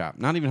be at the shop.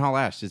 Not even haul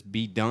ass, just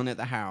be done at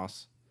the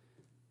house.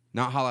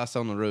 Not haul ass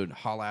on the road,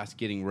 haul ass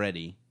getting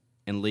ready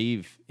and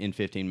leave in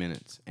 15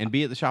 minutes and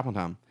be at the shop on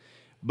time.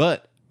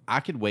 But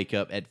I could wake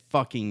up at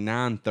fucking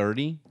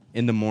 9:30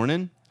 in the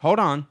morning. Hold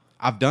on,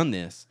 I've done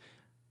this.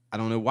 I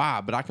don't know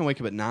why, but I can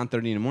wake up at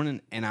 9:30 in the morning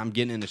and I'm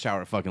getting in the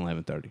shower at fucking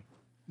 11:30.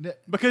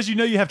 Because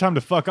you have time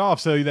to fuck off,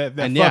 so that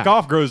fuck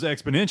off grows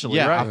exponentially,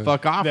 right? I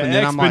fuck off, that and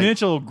then I'm like,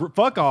 exponential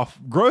fuck off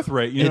growth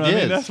rate. You know what I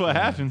mean? That's what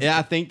happens. Yeah,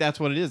 I think that's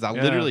what it is. I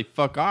literally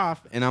fuck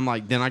off, and I'm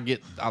like, then I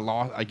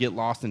get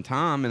lost in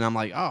time, and I'm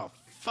like, oh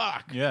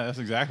fuck. Yeah, that's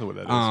exactly what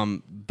that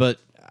is. But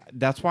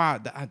that's why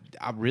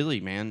I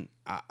really, man,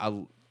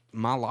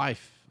 my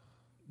life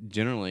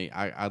generally,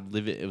 I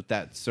live it with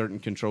that certain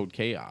controlled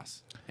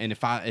chaos, and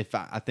if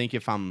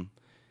I'm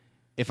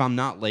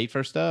not late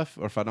for stuff,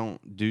 or if I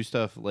don't do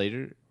stuff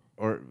later,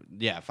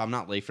 if I'm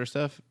not late for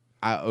stuff,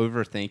 I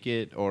overthink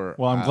it. Well,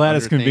 I'm glad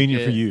it's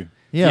convenient for you.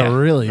 Yeah,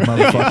 really,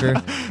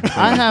 motherfucker.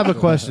 I have a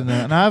question,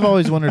 and I've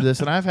always wondered this,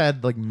 and I've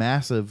had like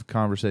massive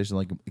conversations,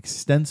 like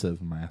extensive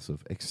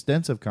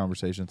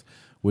conversations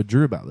with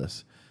Drew about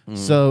this.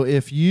 So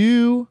if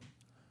you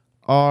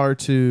are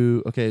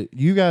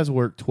you guys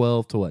work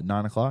 12 to what,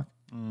 9 o'clock?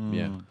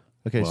 Yeah.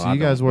 Okay, so you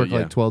guys work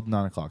like 12 to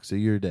 9 o'clock, so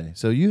your day.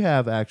 So you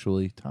have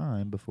actually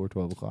time before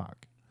 12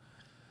 o'clock.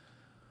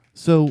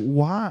 So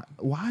why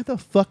the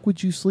fuck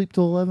would you sleep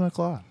till 11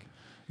 o'clock?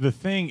 The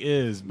thing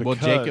is,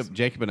 because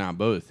Jacob and I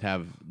both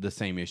have the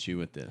same issue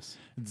with this.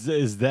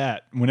 Is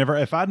that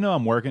if I know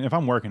I'm working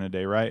a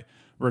day, right?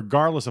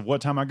 Regardless of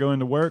what time I go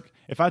into work,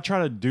 if I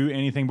try to do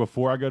anything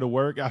before I go to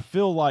work, I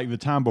feel like the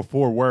time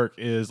before work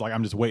is like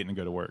I'm just waiting to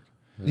go to work.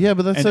 Yeah,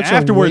 but that's such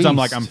afterwards a waste. I'm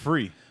like I'm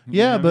free.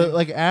 Yeah, but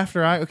like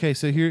after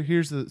so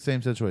here's the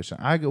same situation.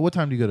 What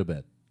time do you go to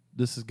bed?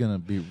 This is gonna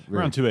be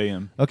around 2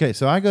 a.m. Okay,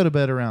 so I go to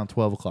bed around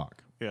 12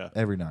 o'clock. Yeah,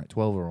 every night,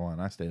 12 or 1.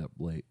 I stay up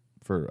late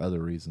for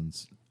other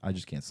reasons. I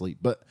just can't sleep,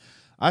 but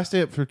I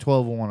stay up for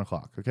 12 or 1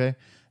 o'clock. Okay,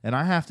 and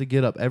I have to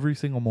get up every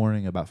single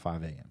morning about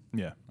 5 a.m.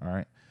 Yeah, all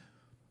right.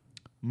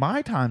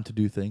 My time to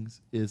do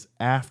things is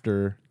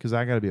after, because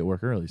I got to be at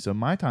work early. So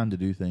my time to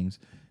do things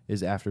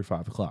is after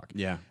 5 o'clock.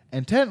 Yeah.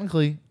 And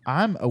technically,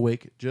 I'm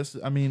awake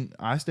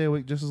I stay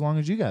awake just as long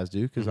as you guys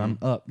do, because I'm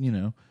up,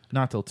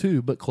 not till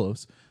 2, but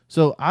close.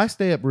 So I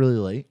stay up really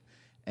late,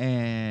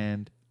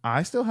 and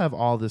I still have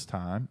all this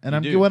time.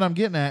 And what I'm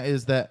getting at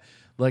is that,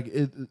 like,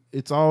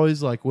 it's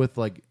always like with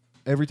like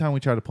every time we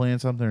try to plan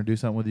something or do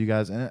something with you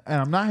guys, and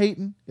I'm not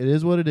hating. It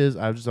is what it is.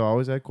 I've just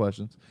always had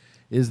questions.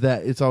 Is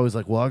that it's always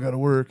like, well, I got to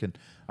work and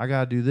I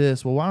got to do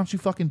this. Well, why don't you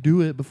fucking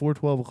do it before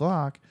 12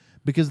 o'clock?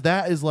 Because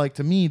that is like,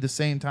 to me, the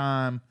same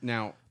time.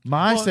 Now,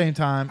 Same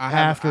time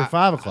after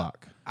 5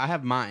 o'clock. I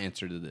have my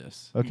answer to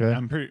this. Okay.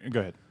 Go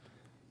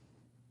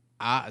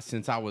ahead.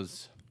 Since I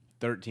was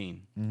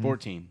 13,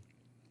 14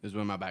 is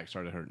when my back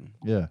started hurting.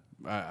 Yeah.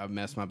 I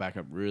messed my back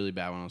up really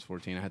bad when I was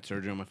 14. I had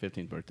surgery on my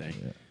 15th birthday.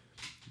 Yeah.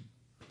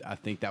 I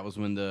think that was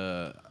when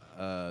the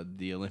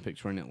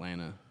Olympics were in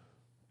Atlanta,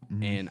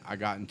 and I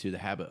got into the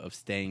habit of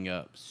staying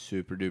up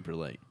super duper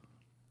late.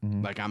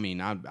 Like, I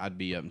mean, I'd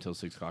be up until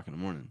 6 o'clock in the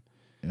morning.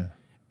 Yeah.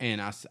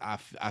 And I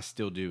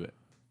still do it.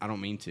 I don't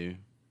mean to,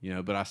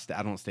 but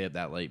I don't stay up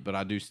that late, but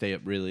I do stay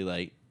up really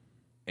late,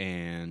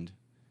 and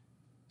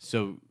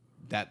so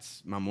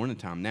that's my morning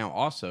time. Now,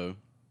 also,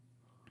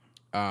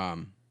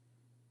 my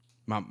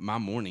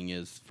morning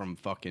is from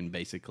fucking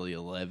basically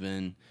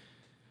 11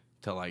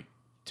 to like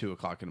 2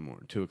 o'clock in the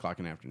morning, 2 o'clock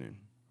in the afternoon.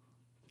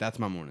 That's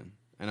my morning.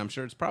 And I'm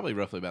sure it's probably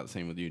roughly about the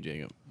same with you,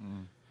 Jacob.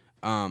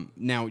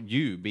 Now,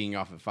 you being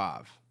off at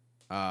 5,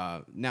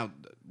 now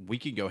we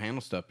could go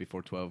handle stuff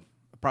before 12,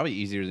 probably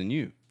easier than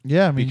you.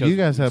 Yeah, I mean, you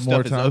guys have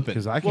more stuff is time open.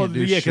 because I can't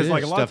do shit. Because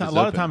like a lot Stuff is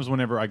of times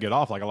whenever I get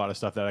off, like a lot of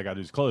stuff that I got to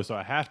do is closed, so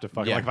I have to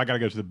fucking like if I got to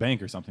go to the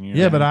bank or something.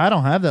 Yeah, but I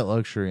don't have that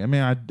luxury. I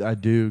mean, I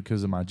do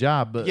because of my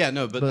job, but Yeah,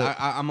 no, but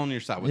I'm on your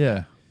side with that.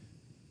 yeah,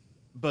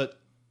 But,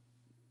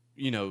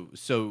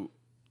 so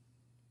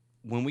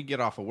when we get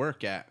off of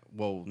work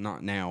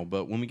not now,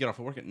 but when we get off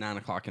of work at 9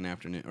 o'clock in the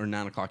afternoon or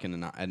 9 o'clock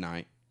at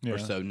night or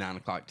so, 9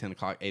 o'clock, 10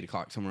 o'clock, 8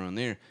 o'clock, somewhere on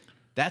there,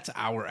 that's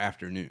our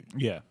afternoon.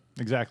 Yeah,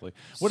 exactly.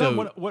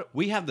 What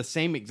we have the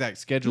same exact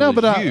schedule No, as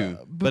but you,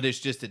 but it's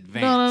just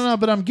advanced. no,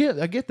 but I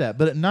get that.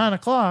 But at 9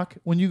 o'clock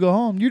when you go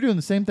home, you're doing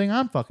the same thing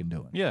I'm fucking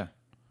doing. Yeah.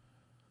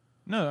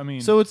 No, I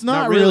mean, So it's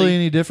not Not really really.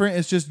 any different.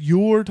 It's just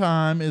your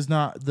time is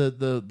not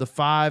the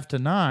 5 to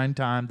 9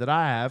 time that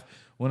I have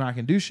when I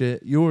can do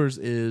shit. Yours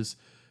is,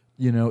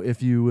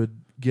 if you would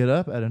get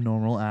up at a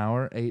normal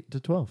hour, 8 to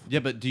 12. Yeah,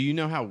 but do you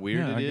know how weird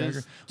Yeah, it I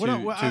is agree.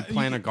 to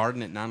plant a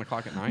garden at 9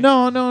 o'clock at night?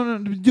 No.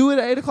 Do it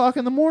at 8 o'clock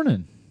in the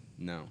morning.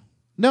 No.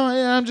 No,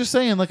 I'm just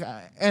saying, like,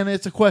 and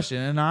it's a question,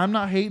 and I'm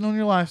not hating on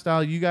your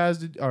lifestyle. You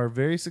guys are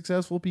very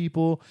successful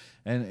people,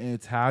 and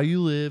it's how you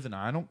live, and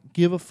I don't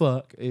give a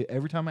fuck.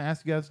 Every time I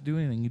ask you guys to do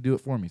anything, you do it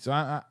for me, so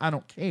I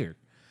don't care.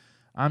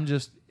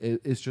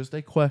 It's just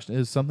a question.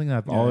 It's something that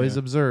I've always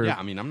observed. Yeah,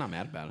 I mean, I'm not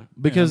mad about it.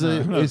 Because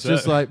I'm it's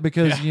just upset. like,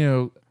 because,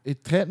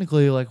 it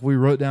technically, like, we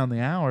wrote down the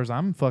hours.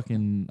 I'm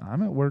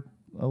at work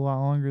a lot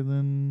longer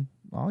than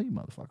all you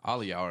motherfuckers. All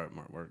of y'all are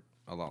at work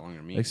a lot longer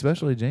than me.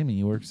 Especially Jamie,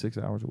 you work 6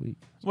 hours a week.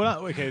 So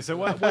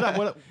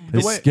the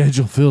His way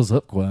schedule fills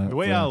up quite. the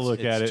way I look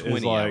at It's it 20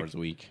 is like hours a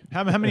week.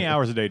 how many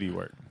hours a day do you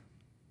work?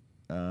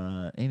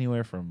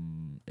 Anywhere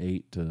from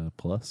 8 to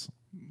plus.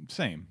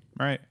 Same,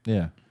 right?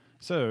 Yeah.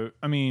 So,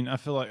 I mean, I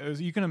feel like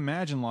you can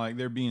imagine like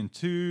there being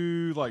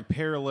two like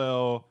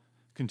parallel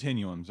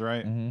continuums,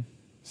 right? Mm-hmm.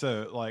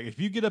 So, like if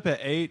you get up at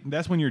 8,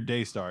 that's when your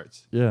day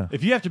starts. Yeah.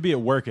 If you have to be at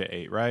work at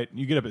 8, right?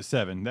 You get up at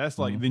 7. That's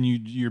like then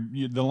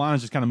you the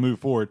lines just kind of move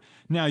forward.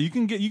 Now you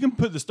can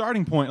put the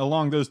starting point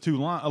along those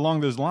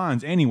those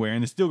lines anywhere,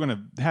 and it's still going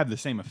to have the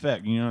same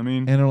effect. You know what I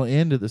mean? And it'll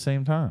end at the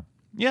same time.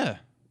 Yeah.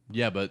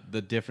 Yeah, but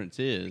the difference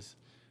is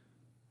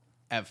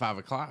at 5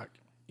 o'clock,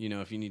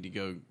 if you need to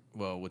go,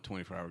 with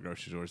 24-hour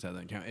grocery stores, that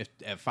doesn't count. If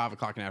at 5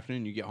 o'clock in the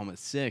afternoon you get home at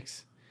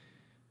 6,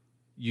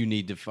 you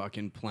need to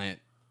fucking plant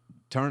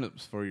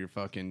turnips for your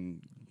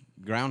fucking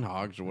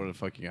groundhogs or whatever the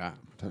fuck you got.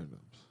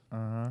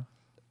 Turnips.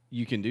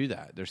 You can do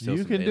that. There's still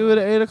You some can do it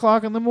daylight. at 8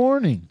 o'clock in the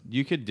morning.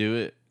 You could do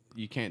it.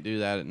 You can't do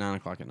that at 9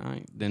 o'clock at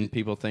night. Then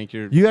people think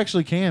you're. You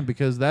actually can,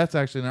 because that's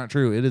actually not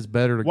true. It is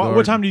better to garden.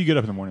 What time do you get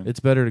up in the morning? It's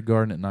better to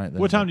garden at night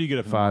than What time do you get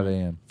up in the 5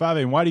 morning? a.m. 5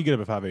 a.m. Why do you get up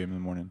at 5 a.m. in the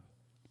morning?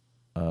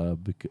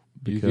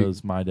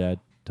 Because my dad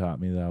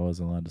taught me that I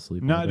wasn't allowed to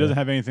sleep. No, all it day. doesn't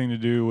have anything to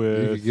do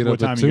with could get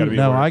what up at time 2. you got to be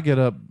at No, work. I get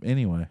up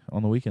anyway.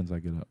 On the weekends, I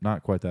get up.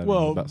 Not quite that. early,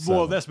 Well, about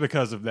 7. that's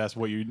because of that's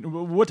what you.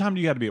 What time do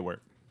you got to be at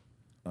work?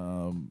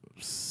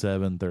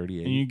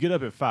 7:38. And you get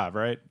up at 5,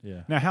 right?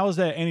 Yeah. Now, how is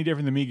that any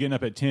different than me getting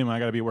up at 10 when I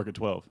got to be at work at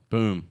 12?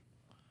 Boom.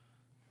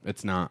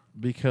 It's not.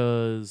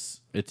 Because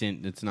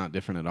It's not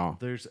different at all.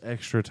 there's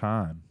extra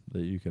time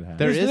that you could have.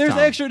 There is There's time.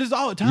 extra. There's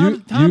all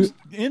time.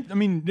 I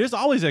mean, there's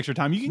always extra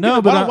time. You can. Get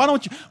up,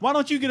 why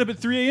don't you get up at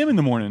 3 a.m. in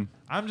the morning?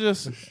 I'm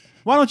just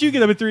Why don't you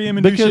get up at 3 a.m.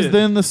 and do because shit?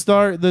 then the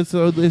start. It's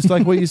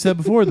like what you said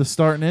before. The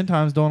start and end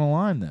times don't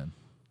align. Then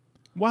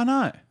Why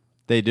not?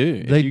 They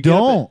do. If they you get up at-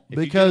 don't, if you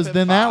get up because at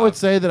then that 5, would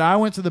say that I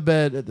went to the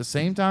bed at the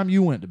same time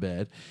you went to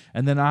bed,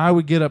 and then I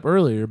would get up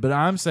earlier. But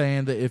I'm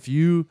saying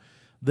that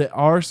that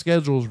our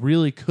schedules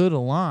really could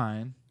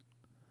align,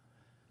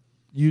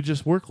 you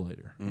just work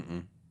later.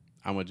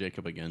 I'm with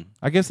Jacob again.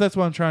 I guess that's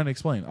what I'm trying to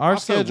explain. Our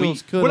Also,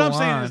 schedules could what I'm align.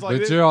 saying is like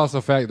But you're also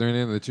factoring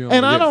in that you only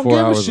and I get don't 4 give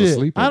a hours of shit.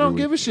 sleep. I don't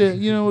every give a week. shit.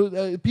 You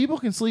know, people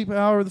can sleep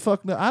however the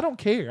fuck. I don't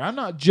care. I'm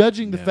not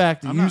judging the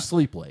fact that I'm you not-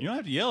 sleep late. you don't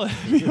have to yell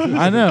at me.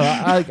 I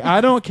know. I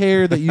don't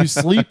care that you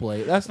sleep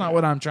late. That's not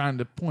what I'm trying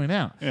to point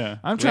out. Yeah.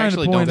 I'm We trying to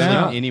actually point don't sleep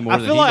out. any more I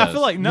than feel he like does. I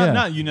feel like Yeah.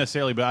 not you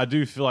necessarily, but I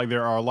do feel like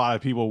there are a lot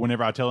of people.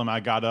 Whenever I tell them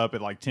I got up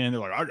at like 10, they're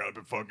like, I got up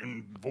at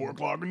fucking 4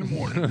 o'clock in the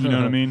morning. You know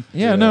what I mean?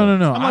 Yeah, no. I'm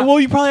like, well,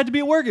 you probably had to be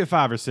at work at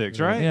 5 or 6,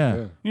 right? Yeah. Yeah.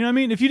 You know what I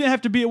mean? If you didn't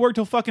have to be at work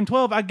till fucking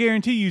 12, I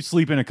guarantee you'd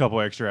sleep in a couple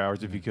extra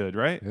hours if you could,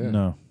 right? Yeah.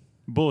 No.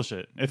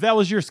 Bullshit. If that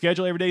was your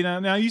schedule every day,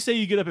 now you say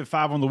you get up at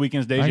 5 on the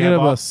weekends, days I you get have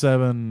about off.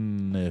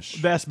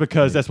 7-ish. That's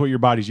because that's what your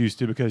body's used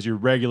to because your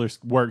regular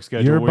work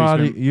schedule. Your where you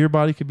body, spend- your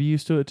body could be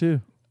used to it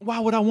too. Why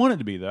would I want it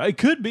to be though? It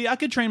could be. I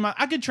could train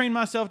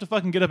myself to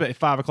fucking get up at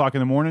 5 o'clock in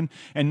the morning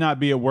and not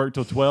be at work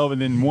till 12,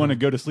 and then want to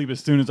go to sleep as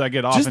soon as I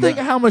get off. Just and think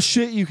then- how much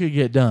shit you could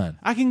get done.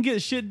 I can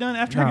get shit done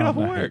after I get off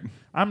of work.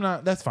 I'm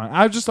not. That's fine.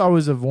 I just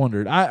always have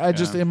wondered. I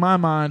just in my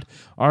mind,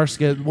 our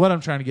schedule. What I'm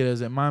trying to get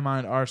is in my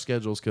mind, our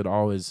schedules could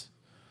always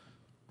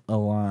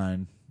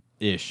align.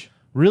 Ish.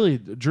 Really,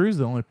 Drew's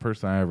the only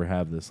person I ever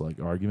have this like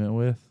argument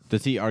with.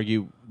 Does he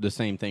argue the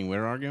same thing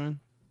we're arguing?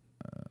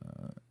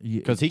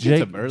 Because he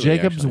gets up early,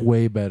 Jacob's actually.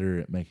 way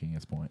better at making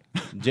his point.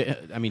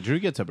 I mean, Drew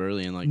gets up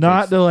early and like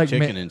Not cooks to like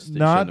chicken ma- and shit in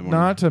not the morning.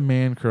 not to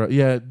man crush.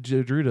 Yeah,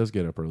 Drew does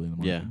get up early in the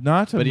morning. Yeah,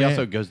 Not to but he man-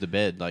 also goes to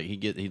bed like he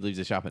leaves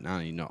the shop at 9.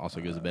 And he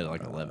also goes to bed at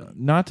like 11.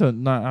 not.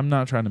 I'm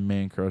not trying to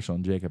man crush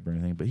on Jacob or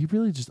anything, but he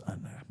really just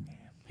man.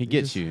 He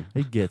gets you.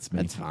 He gets me.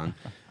 That's fine.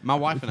 My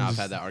wife and I have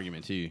had that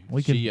argument too.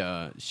 We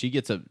She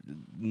gets up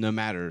no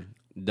matter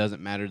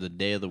doesn't matter the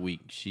day of the week.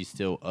 She's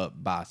still up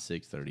by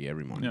 6:30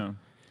 every morning. No.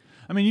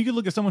 I mean, you could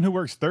look at someone who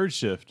works third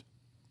shift.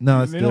 No,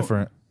 that's They don't-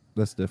 different.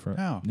 That's different.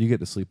 How? You get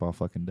to sleep all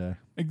fucking day.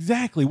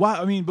 Exactly. Why?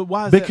 I mean, but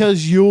why is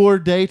Because your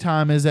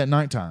daytime is at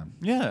nighttime.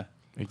 that? Yeah.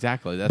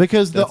 Exactly.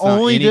 Because the that's not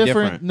only any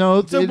different.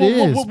 No, So it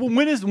is.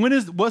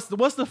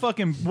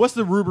 what's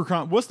the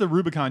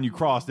Rubicon you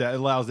cross that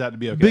allows that to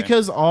be okay?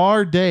 Because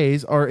our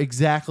days are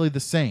exactly the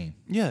same.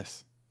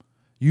 yes.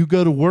 You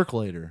go to work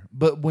later,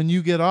 but when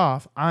you get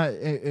off,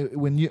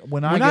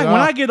 when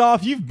I get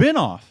off, you've been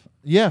off.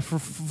 yeah,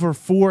 for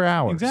 4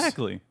 hours.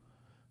 Exactly.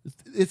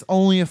 It's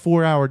only a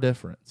 4 hour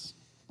difference.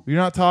 You're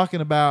not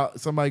talking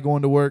about somebody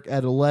going to work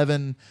at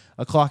 11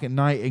 o'clock at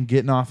night and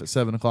getting off at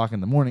 7 o'clock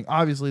in the morning.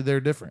 Obviously, they're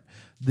different.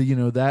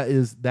 That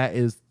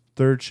is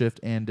third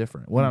shift and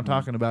different. What I'm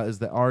talking about is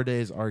that our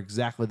days are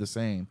exactly the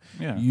same.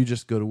 Yeah. You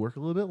just go to work a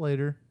little bit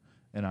later,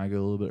 and I go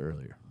a little bit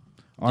earlier.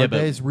 Our Yeah, but-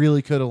 days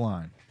really could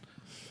align.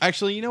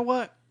 Actually, you know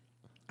what?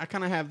 I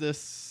kind of have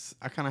this.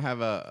 I kind of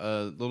have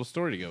a little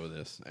story to go with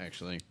this.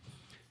 Actually,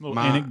 Little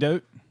My-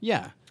 anecdote.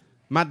 yeah,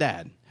 my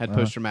dad had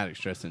post-traumatic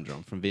stress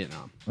syndrome from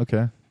Vietnam.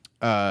 Okay.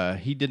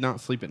 He did not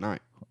sleep at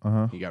night.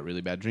 Uh-huh. He got really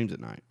bad dreams at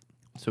night,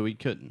 so he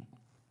couldn't.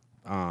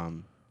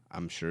 I'm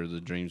sure the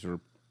dreams were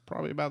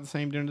probably about the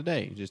same during the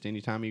day. Just any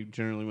time he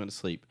generally went to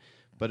sleep,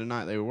 but at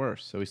night they were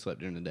worse. So he slept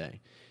during the day.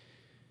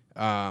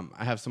 I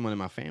have someone in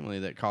my family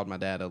that called my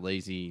dad a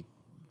lazy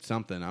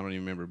something. I don't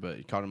even remember, but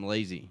he called him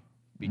lazy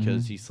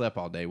because he slept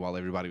all day while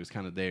everybody was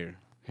kind of there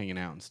hanging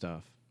out and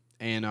stuff.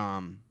 And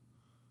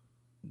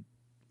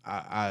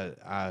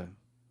I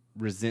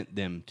resent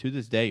them to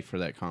this day for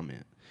that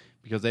comment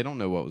because they don't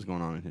know what was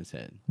going on in his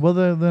head. Well,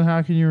 then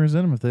how can you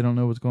resent them if they don't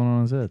know what's going on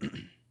in his head?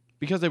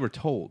 Because they were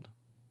told.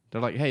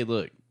 They're like, hey,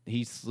 look,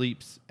 he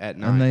sleeps at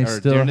night. And they or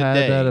still during the had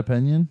day. that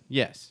opinion?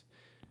 Yes. Oh,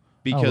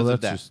 Because well,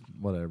 of that's that. just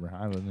whatever.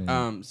 I wouldn't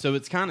even- So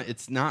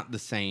it's not the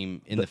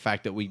same in the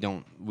fact that we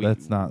don't.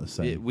 That's not the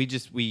same.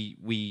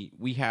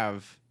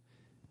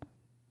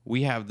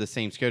 We have the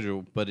same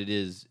schedule, but it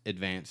is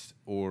advanced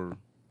or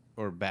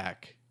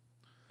back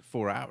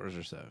 4 hours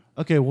or so.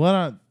 Okay,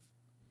 I'm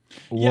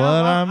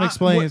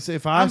explaining is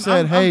if I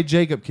said, "Hey,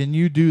 Jacob, can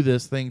you do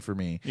this thing for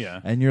me?" Yeah.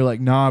 and you're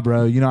like, "Nah,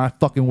 bro. I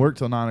fucking work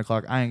till 9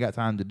 o'clock. I ain't got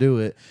time to do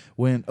it."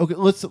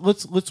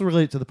 Let's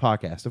relate it to the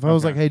podcast. If I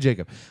was like, "Hey,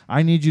 Jacob,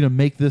 I need you to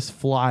make this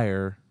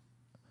flyer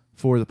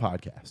for the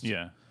podcast,"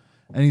 Yeah.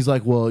 and he's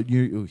like, "Well,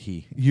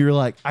 you're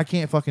like, I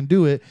can't fucking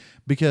do it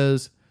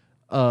because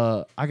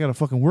I gotta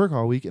fucking work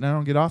all week and I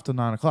don't get off till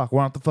 9 o'clock.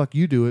 Why don't the fuck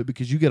you do it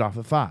because you get off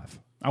at 5?"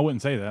 I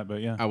wouldn't say that,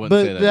 but yeah. I wouldn't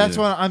say But that. that's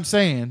either. what I'm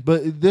saying.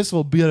 But this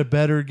will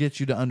better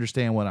get you to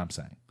understand what I'm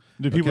saying.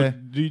 Do people? Okay.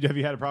 Have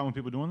you had a problem with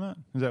people doing that?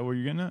 Is that where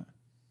you're getting at?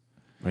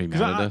 Are you mad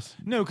at us?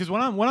 No, because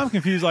when I'm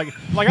confused, like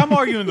I'm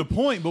arguing the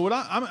point, but what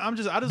I'm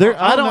just I I don't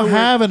don't know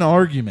have an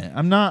argument.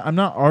 I'm not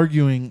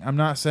arguing. I'm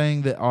not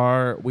saying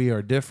that we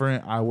are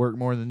different. I work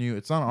more than you.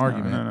 It's not an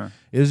argument. no.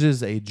 It's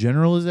just a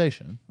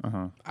generalization.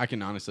 I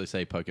can honestly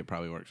say Puckett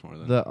probably works more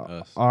than That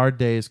us. our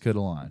days could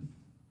align.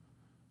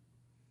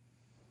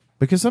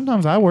 Because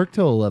sometimes I work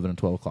till 11 and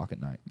 12 o'clock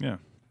at night. Yeah.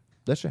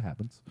 That shit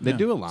happens. They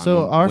do align.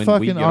 So when our we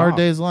fucking get our off.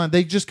 days align.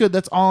 They just could.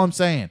 That's all I'm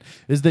saying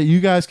is that you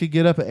guys could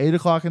get up at 8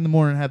 o'clock in the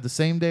morning, have the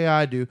same day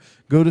I do,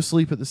 go to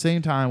sleep at the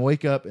same time,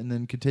 wake up, and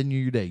then continue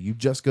your day. You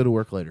just go to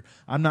work later.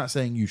 I'm not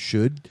saying you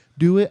should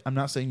do it. I'm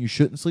not saying you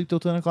shouldn't sleep till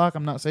 10 o'clock.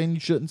 I'm not saying you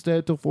shouldn't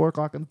stay till 4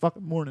 o'clock in the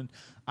fucking morning.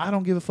 I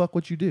don't give a fuck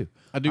what you do.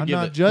 I'm get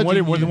not it. judging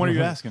What you. are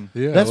you asking?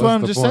 Yeah, That's what what's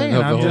I'm the just point saying. of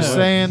the I'm whole just thing?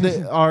 saying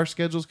that our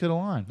schedules could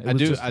align.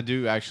 I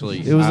do actually.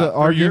 It was an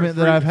argument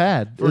that I've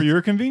had. For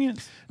your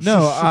convenience?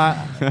 No,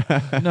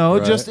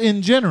 Right. just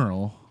in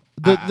general.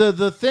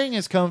 The thing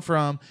has come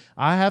from,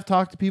 I have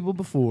talked to people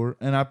before,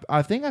 and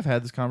I think I've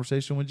had this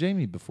conversation with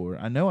Jamie before.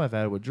 I know I've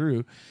had it with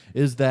Drew,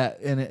 is that,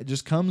 and it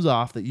just comes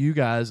off that you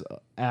guys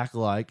act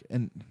like,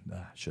 and I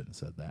shouldn't have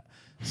said that.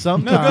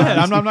 Sometimes, No, go ahead.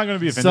 I'm not going to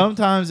be offended.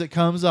 Sometimes it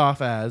comes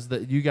off as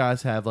that you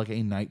guys have like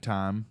a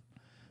nighttime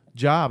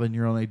job and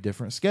you're on a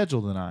different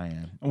schedule than I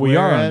am. We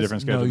are on a Whereas,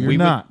 different schedule. No, you're we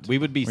not. we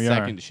would be We are.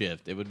 second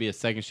shift. It would be a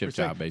second shift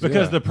job, basically.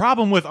 Because the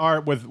problem with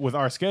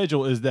our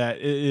schedule is that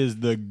it is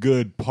the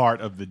good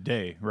part of the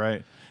day,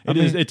 right?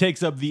 It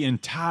takes up the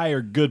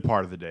entire good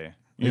part of the day.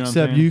 You know what I'm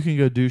Except saying? you can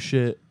go do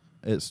shit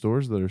at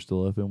stores that are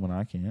still open when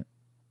I can't.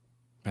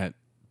 At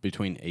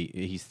between 8,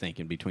 he's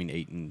thinking between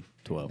 8 and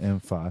 12.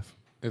 And 5.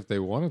 If they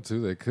wanted to,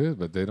 they could,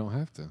 but they don't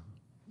have to.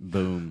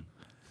 Boom.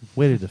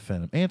 Way to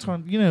defend him.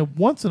 Antoine,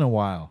 once in a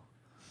while,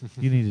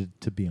 you needed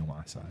to be on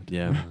my side.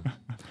 Yeah.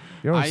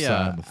 You're always I,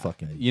 siding with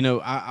fucking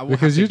idiot. I will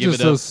Because have you're to give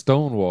just it so up.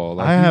 stonewall.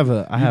 Like I bring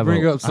up I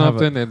have a-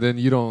 something and then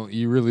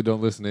you really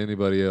don't listen to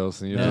anybody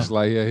else, and you're Yeah. just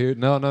like, yeah, here,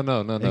 no.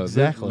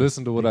 Exactly.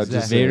 Listen to what I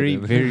just said. Very,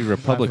 And- very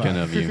Republican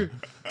of you.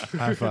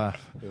 High five.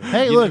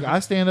 Hey, look, I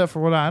stand up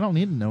for what I don't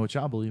need to know what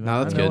y'all believe in.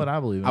 No, that's I know good. what I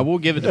believe in. I will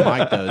give it to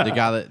Mike though, the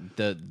guy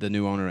that the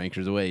new owner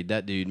anchors away.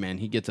 That dude, man,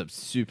 he gets up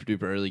super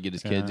duper early, get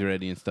his kids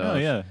ready and stuff. Oh,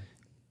 yeah.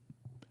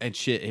 And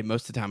shit,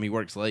 most of the time he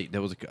works late.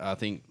 There was, I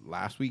think,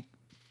 last week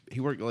he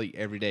worked late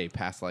every day,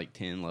 past like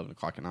 10, 11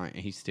 o'clock at night,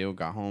 and he still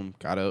got home,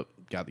 got up,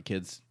 got the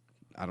kids.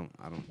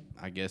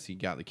 I guess he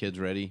got the kids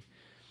ready,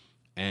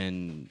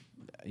 and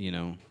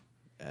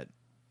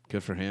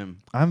good for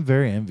him. I'm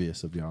very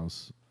envious of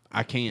y'all's.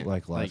 I can't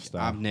Like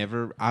lifestyle.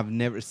 I've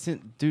never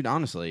seen, dude.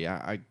 Honestly,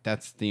 I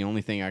that's the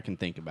only thing I can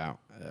think about,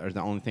 or the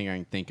only thing I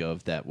can think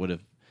of that would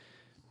have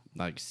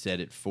like set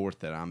it forth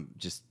that I'm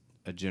just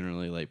a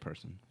generally late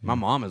person. My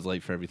mom is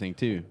late for everything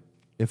too.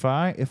 If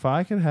I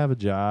could have a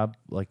job,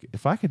 like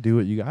if I could do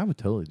it, I would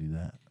totally do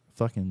that.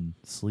 Fucking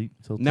sleep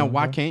till Now, 10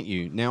 why o'clock. can't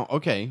you? Now,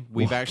 okay,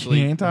 we've Why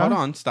actually can't I? hold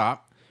on,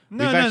 stop.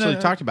 No, we've no, actually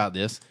no. talked about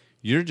this.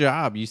 Your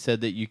job, you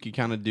said that you could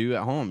kind of do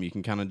at home. You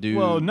can kind of do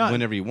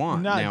whenever you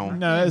want. No,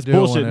 Now, that's Do it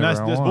bullshit. whenever That's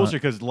I want.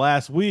 bullshit because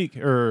last week,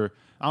 or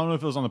I don't know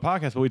if it was on the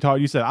podcast, but we talked.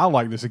 You said I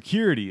like the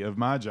security of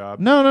my job.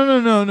 No.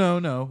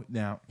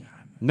 Now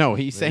no,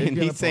 he's saying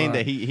gonna that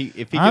apply. he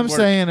if he I'm could work,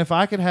 saying if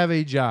I could have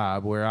a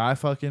job where I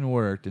fucking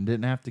worked and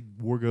didn't have to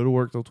go to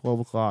work till 12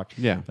 o'clock,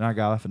 Yeah. and I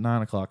got off at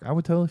 9 o'clock, I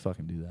would totally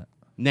fucking do that.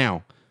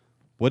 Now,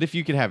 what if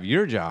you could have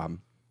your job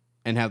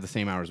and have the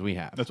same hours we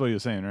have? That's what you were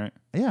saying, right?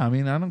 Yeah, I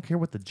mean, I don't care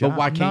what the job.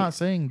 why I'm can't- not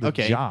saying the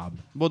okay. job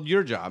Well,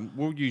 your job.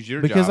 We'll use your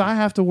because job I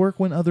have to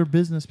work when other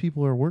business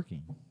people are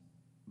working.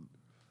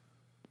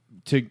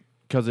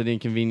 because it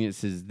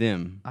inconveniences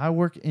them. I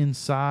work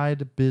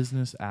inside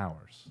business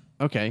hours.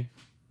 Okay.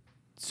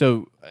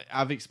 So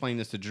I've explained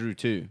this to Drew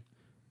too.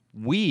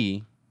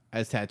 We,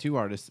 as tattoo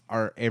artists,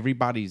 are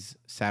everybody's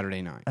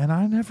Saturday night. And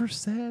I never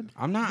said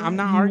I'm not that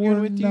arguing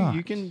were with not.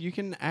 you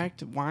can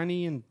act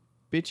whiny and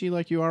bitchy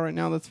like you are right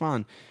now. That's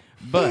fine.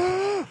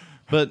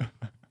 But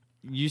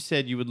you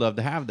said you would love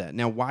to have that.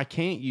 Now, why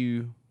can't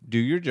you do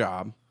your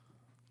job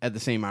at the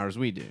same hours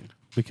we do?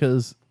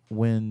 Because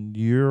when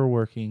you're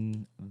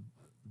working,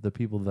 the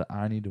people that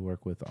I need to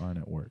work with aren't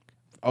at work.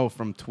 Oh,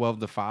 from 12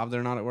 to 5,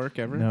 they're not at work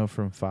ever? No,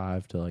 from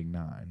 5 to like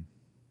 9.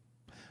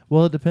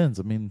 Well, it depends.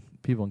 I mean,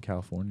 people in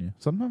California.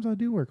 Sometimes I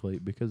do work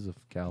late because of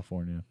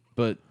California.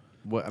 But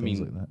what I Things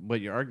mean, like that.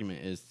 what your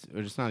argument is,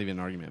 or it's not even an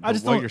argument. I But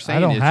just what don't- you're saying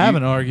I don't is have you-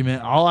 an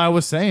argument. All I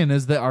was saying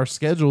is that our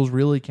schedules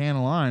really can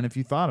align if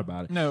you thought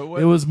about it. No,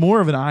 what- it was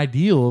more of an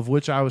ideal of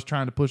which I was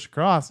trying to push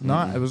across.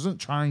 Not, I wasn't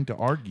trying to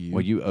argue.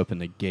 Well, you opened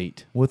the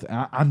gate.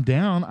 I'm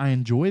down. I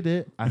enjoyed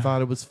it. I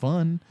thought it was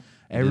fun.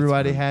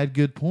 Everybody had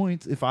good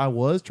points. If I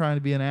was trying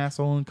to be an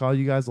asshole and call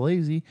you guys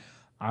lazy,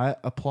 I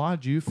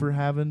applaud you for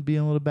being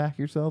able to back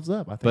yourselves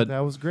up. I think But that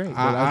was great. But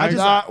I that's just-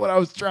 not what I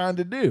was trying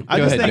to do. I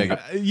Go just ahead,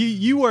 think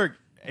you work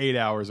 8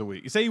 hours a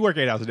week. Say you work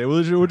 8 hours a day.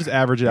 We'll just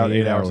average it out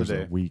 8 hours a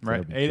day. week,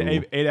 right? that'd be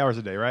cool. 8 hours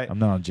a day, right? I'm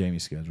not on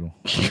Jamie's schedule.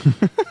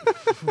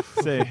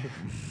 Say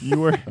you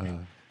work.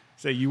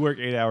 Say you work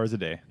 8 hours a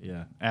day.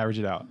 Yeah. Average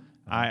it out.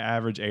 I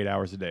average 8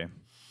 hours a day.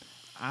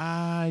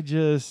 I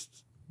just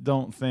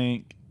don't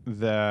think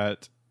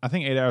that. I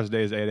think 8 hours a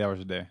day is 8 hours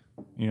a day.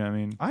 You know what I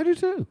mean? I do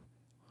too.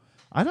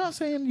 I'm not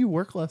saying you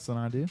work less than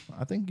I do.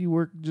 I think you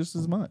work just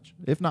as much,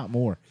 if not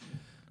more.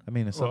 I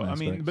mean, in some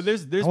aspects. But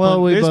there's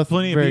Well, we there's both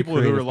plenty of very people who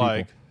are creative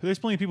like, people. there's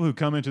plenty of people who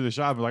come into the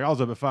shop and be like, I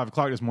was up at 5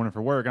 o'clock this morning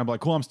for work. And I'm like,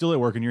 cool, I'm still at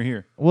work and you're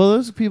here. Well,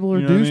 those people are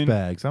You know what I mean?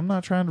 douchebags. I'm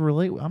not trying to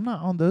relate. I'm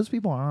not on those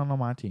people aren't on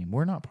my team.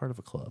 We're not part of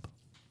a club.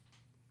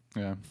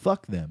 Yeah,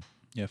 Fuck them.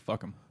 yeah,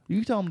 fuck them.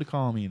 You tell them to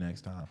call me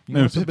next time. You No,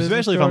 want some business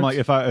especially if I'm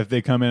cards? like if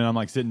they come in and I'm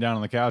like sitting down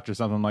on the couch or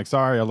something. I'm like,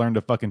 sorry, I learned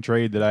a fucking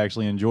trade that I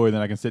actually enjoy.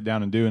 Then I can sit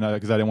down and do, and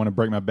because I didn't want to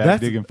break my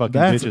back digging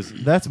fucking ditches.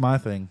 That's my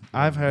thing.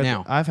 I've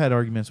Now- had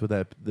arguments with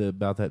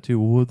about that too.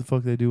 Well, what the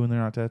fuck they do when they're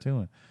not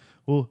tattooing?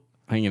 Well,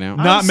 Hanging out.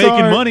 Not I'm making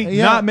sorry, money.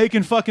 yeah. Not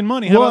making fucking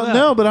money. How well, about that?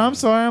 no, but I'm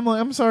sorry.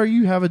 I'm sorry.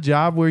 You have a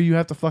job where you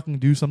have to fucking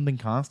do something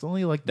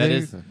constantly. Like That they're-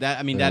 is that.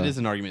 I mean, that is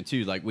an argument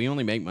too. Like, we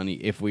only make money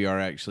if we are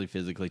actually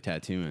physically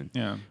tattooing.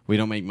 Yeah. We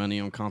don't make money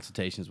on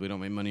consultations. We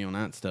don't make money on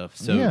that stuff.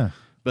 So, Yeah.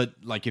 but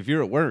like, if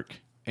you're at work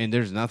and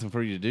there's nothing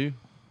for you to do,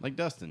 like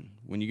Dustin,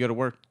 when you go to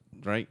work,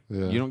 right?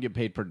 Yeah. You don't get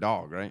paid per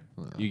dog, right?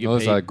 You get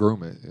Unless paid. I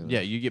groom it. You know?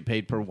 Yeah, you get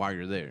paid per while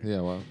you're there.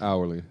 Yeah, well,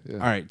 hourly. Yeah. All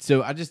right,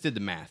 so I just did the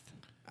math.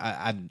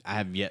 I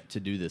have yet to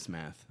do this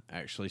math,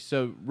 actually.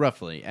 So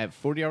roughly at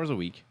 40 hours a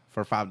week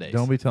for 5 days.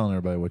 Don't be telling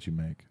everybody what you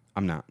make.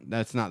 I'm not.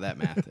 That's not that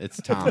math. It's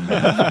time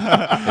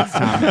math. It's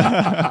time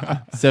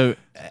math. So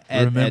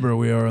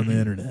we are on the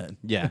internet.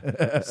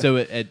 yeah. So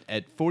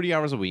at 40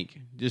 hours a week,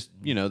 just,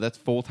 that's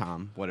full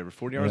time, whatever,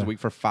 40 hours a Yeah. week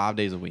for 5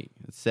 days a week.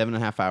 It's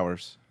 7.5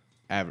 hours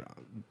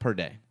per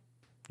day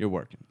you're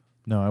working.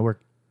 No, I work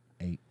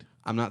 8.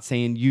 I'm not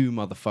saying you,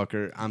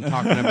 motherfucker. I'm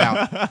talking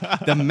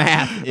about the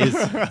math is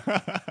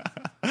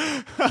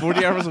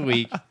 40 hours a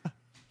week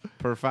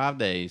per 5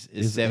 days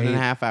is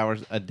 7.5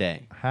 hours a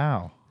day.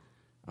 How?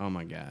 Oh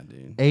my God,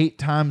 dude. 8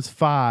 times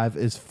 5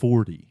 is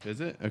 40. Is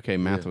it? Okay,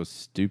 math was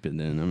stupid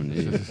then. I'm an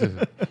idiot.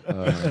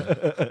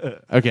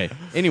 Okay.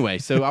 Anyway,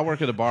 so I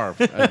work at a bar.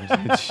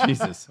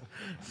 Jesus.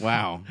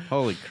 Wow.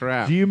 Holy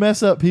crap. Do you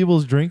mess up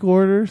people's drink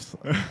orders?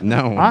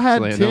 No. I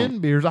had actually, 10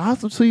 beers. I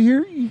see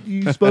here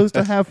you're supposed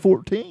to have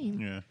 14.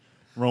 Yeah.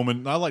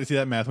 Roman. I like to see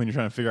that math when you're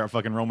trying to figure out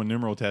fucking Roman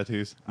numeral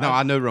tattoos. No,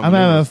 I know Roman I'm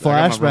having numerals. I got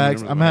my Roman flashbacks.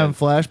 numerals I'm in my having head.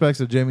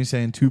 flashbacks of Jamie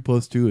saying 2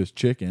 + 2 is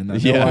chicken. I know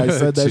Yeah. why I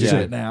said that Yeah.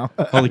 shit now.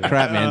 Holy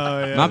crap, man.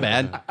 Oh, yeah. My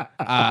bad.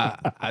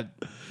 I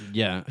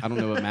don't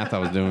know what math I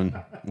was doing.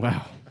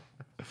 Wow.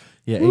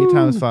 Yeah, 8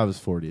 times 5 is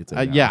 40. It's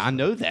 8 Yeah, hours. I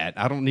know that.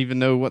 I don't even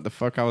know what the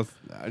fuck I was.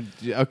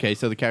 Okay,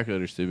 so the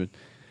calculator's stupid.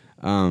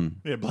 Yeah,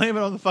 blame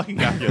it on the fucking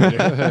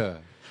calculator.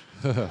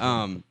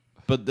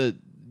 But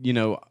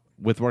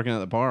with working at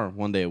the bar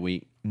 1 day a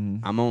week,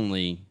 I'm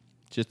only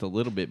just a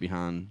little bit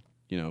behind,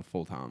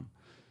 full time.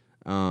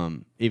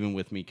 Even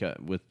with me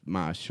with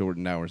my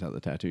shortened hours at the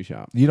tattoo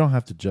shop. You don't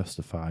have to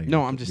justify.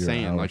 No, I'm just your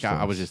saying. Like,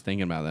 hours I was to us. just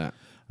thinking about that.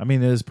 I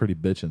mean, it is pretty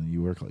bitching that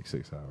you work like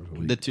 6 hours a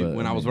week. but,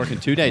 When I was mean, working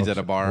 2 days at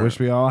a bar. I wish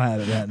we all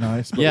had it that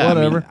nice. But Yeah,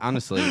 whatever. I mean,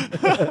 honestly,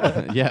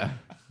 yeah.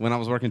 When I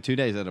was working 2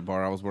 days at a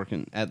bar, I was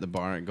working at the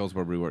bar at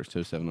Goldsboro Brew Works,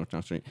 207 North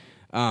John Street.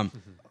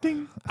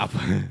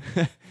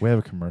 we have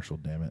a commercial.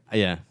 Damn it.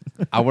 Yeah,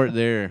 I worked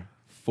there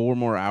 4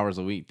 more hours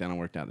a week than I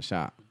worked at the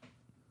shop.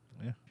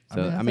 Yeah.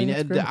 So I think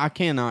it's great. I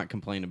cannot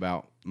complain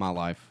about my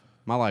life.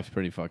 My life's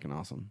pretty fucking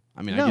awesome.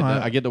 I mean, No,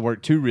 I get to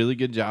work 2 really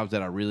good jobs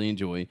that I really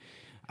enjoy.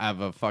 I have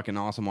a fucking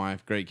awesome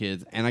wife, great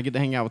kids, and I get to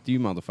hang out with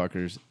you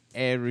motherfuckers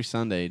every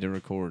Sunday to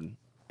record.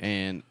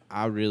 And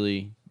I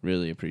really,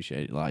 really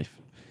appreciate life.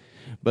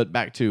 But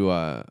back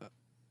to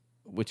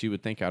what you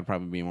would think I'd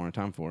probably be more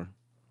time for.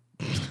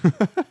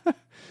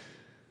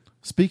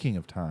 Speaking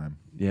of time,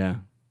 Yeah.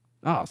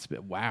 Oh,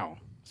 wow.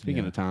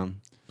 Speaking Yeah. of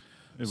time.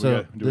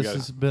 so this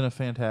has been a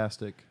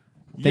fantastic.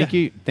 Thank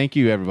you,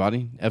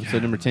 everybody.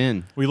 Episode number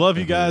 10. We love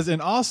you guys, and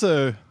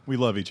also we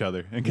love each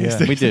other. In case Yeah.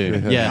 they- We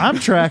do. Yeah. I'm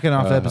tracking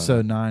off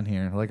episode 9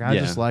 here. Like I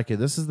Yeah. just like it.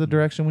 This is the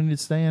direction we need to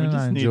stay in, we and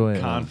just I need enjoy it.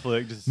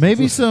 conflict. Just-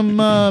 Maybe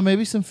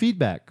some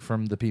feedback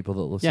from the people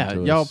that listen. Yeah,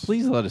 to y'all, us.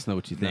 please let us know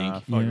what you think. Nah,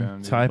 fuck You know,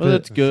 them, dude. type Whether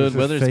it. it's good, to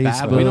whether it's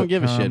bad, we don't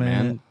give a shit, man.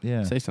 comment.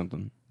 Yeah, Say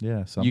something.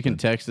 yeah. Something. You can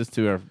text us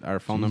to our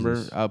phone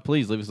Jesus. number.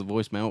 Please leave us a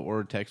voicemail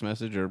or text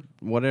message or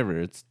whatever.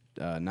 It's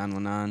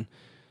 919-205-3699.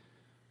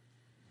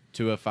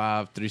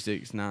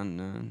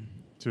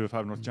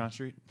 205 North John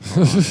Street.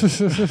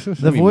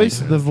 the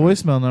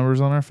voicemail number is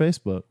on our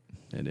Facebook,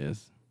 It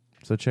is.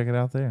 so check it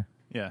out there.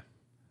 Yeah.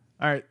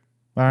 All right.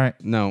 All right.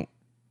 No,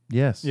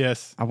 Yes.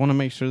 Yes. I want to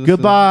make sure this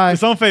Goodbye.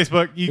 It's on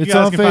Facebook. You It's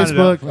guys on can find it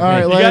out. Facebook. All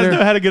right. You Later. guys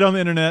know how to get on the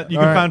internet. You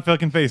All can right. find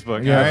fucking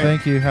Facebook. Yeah. all right?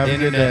 Thank you. Have a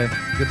good day.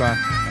 Internet. Goodbye.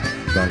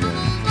 Bye,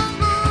 guys.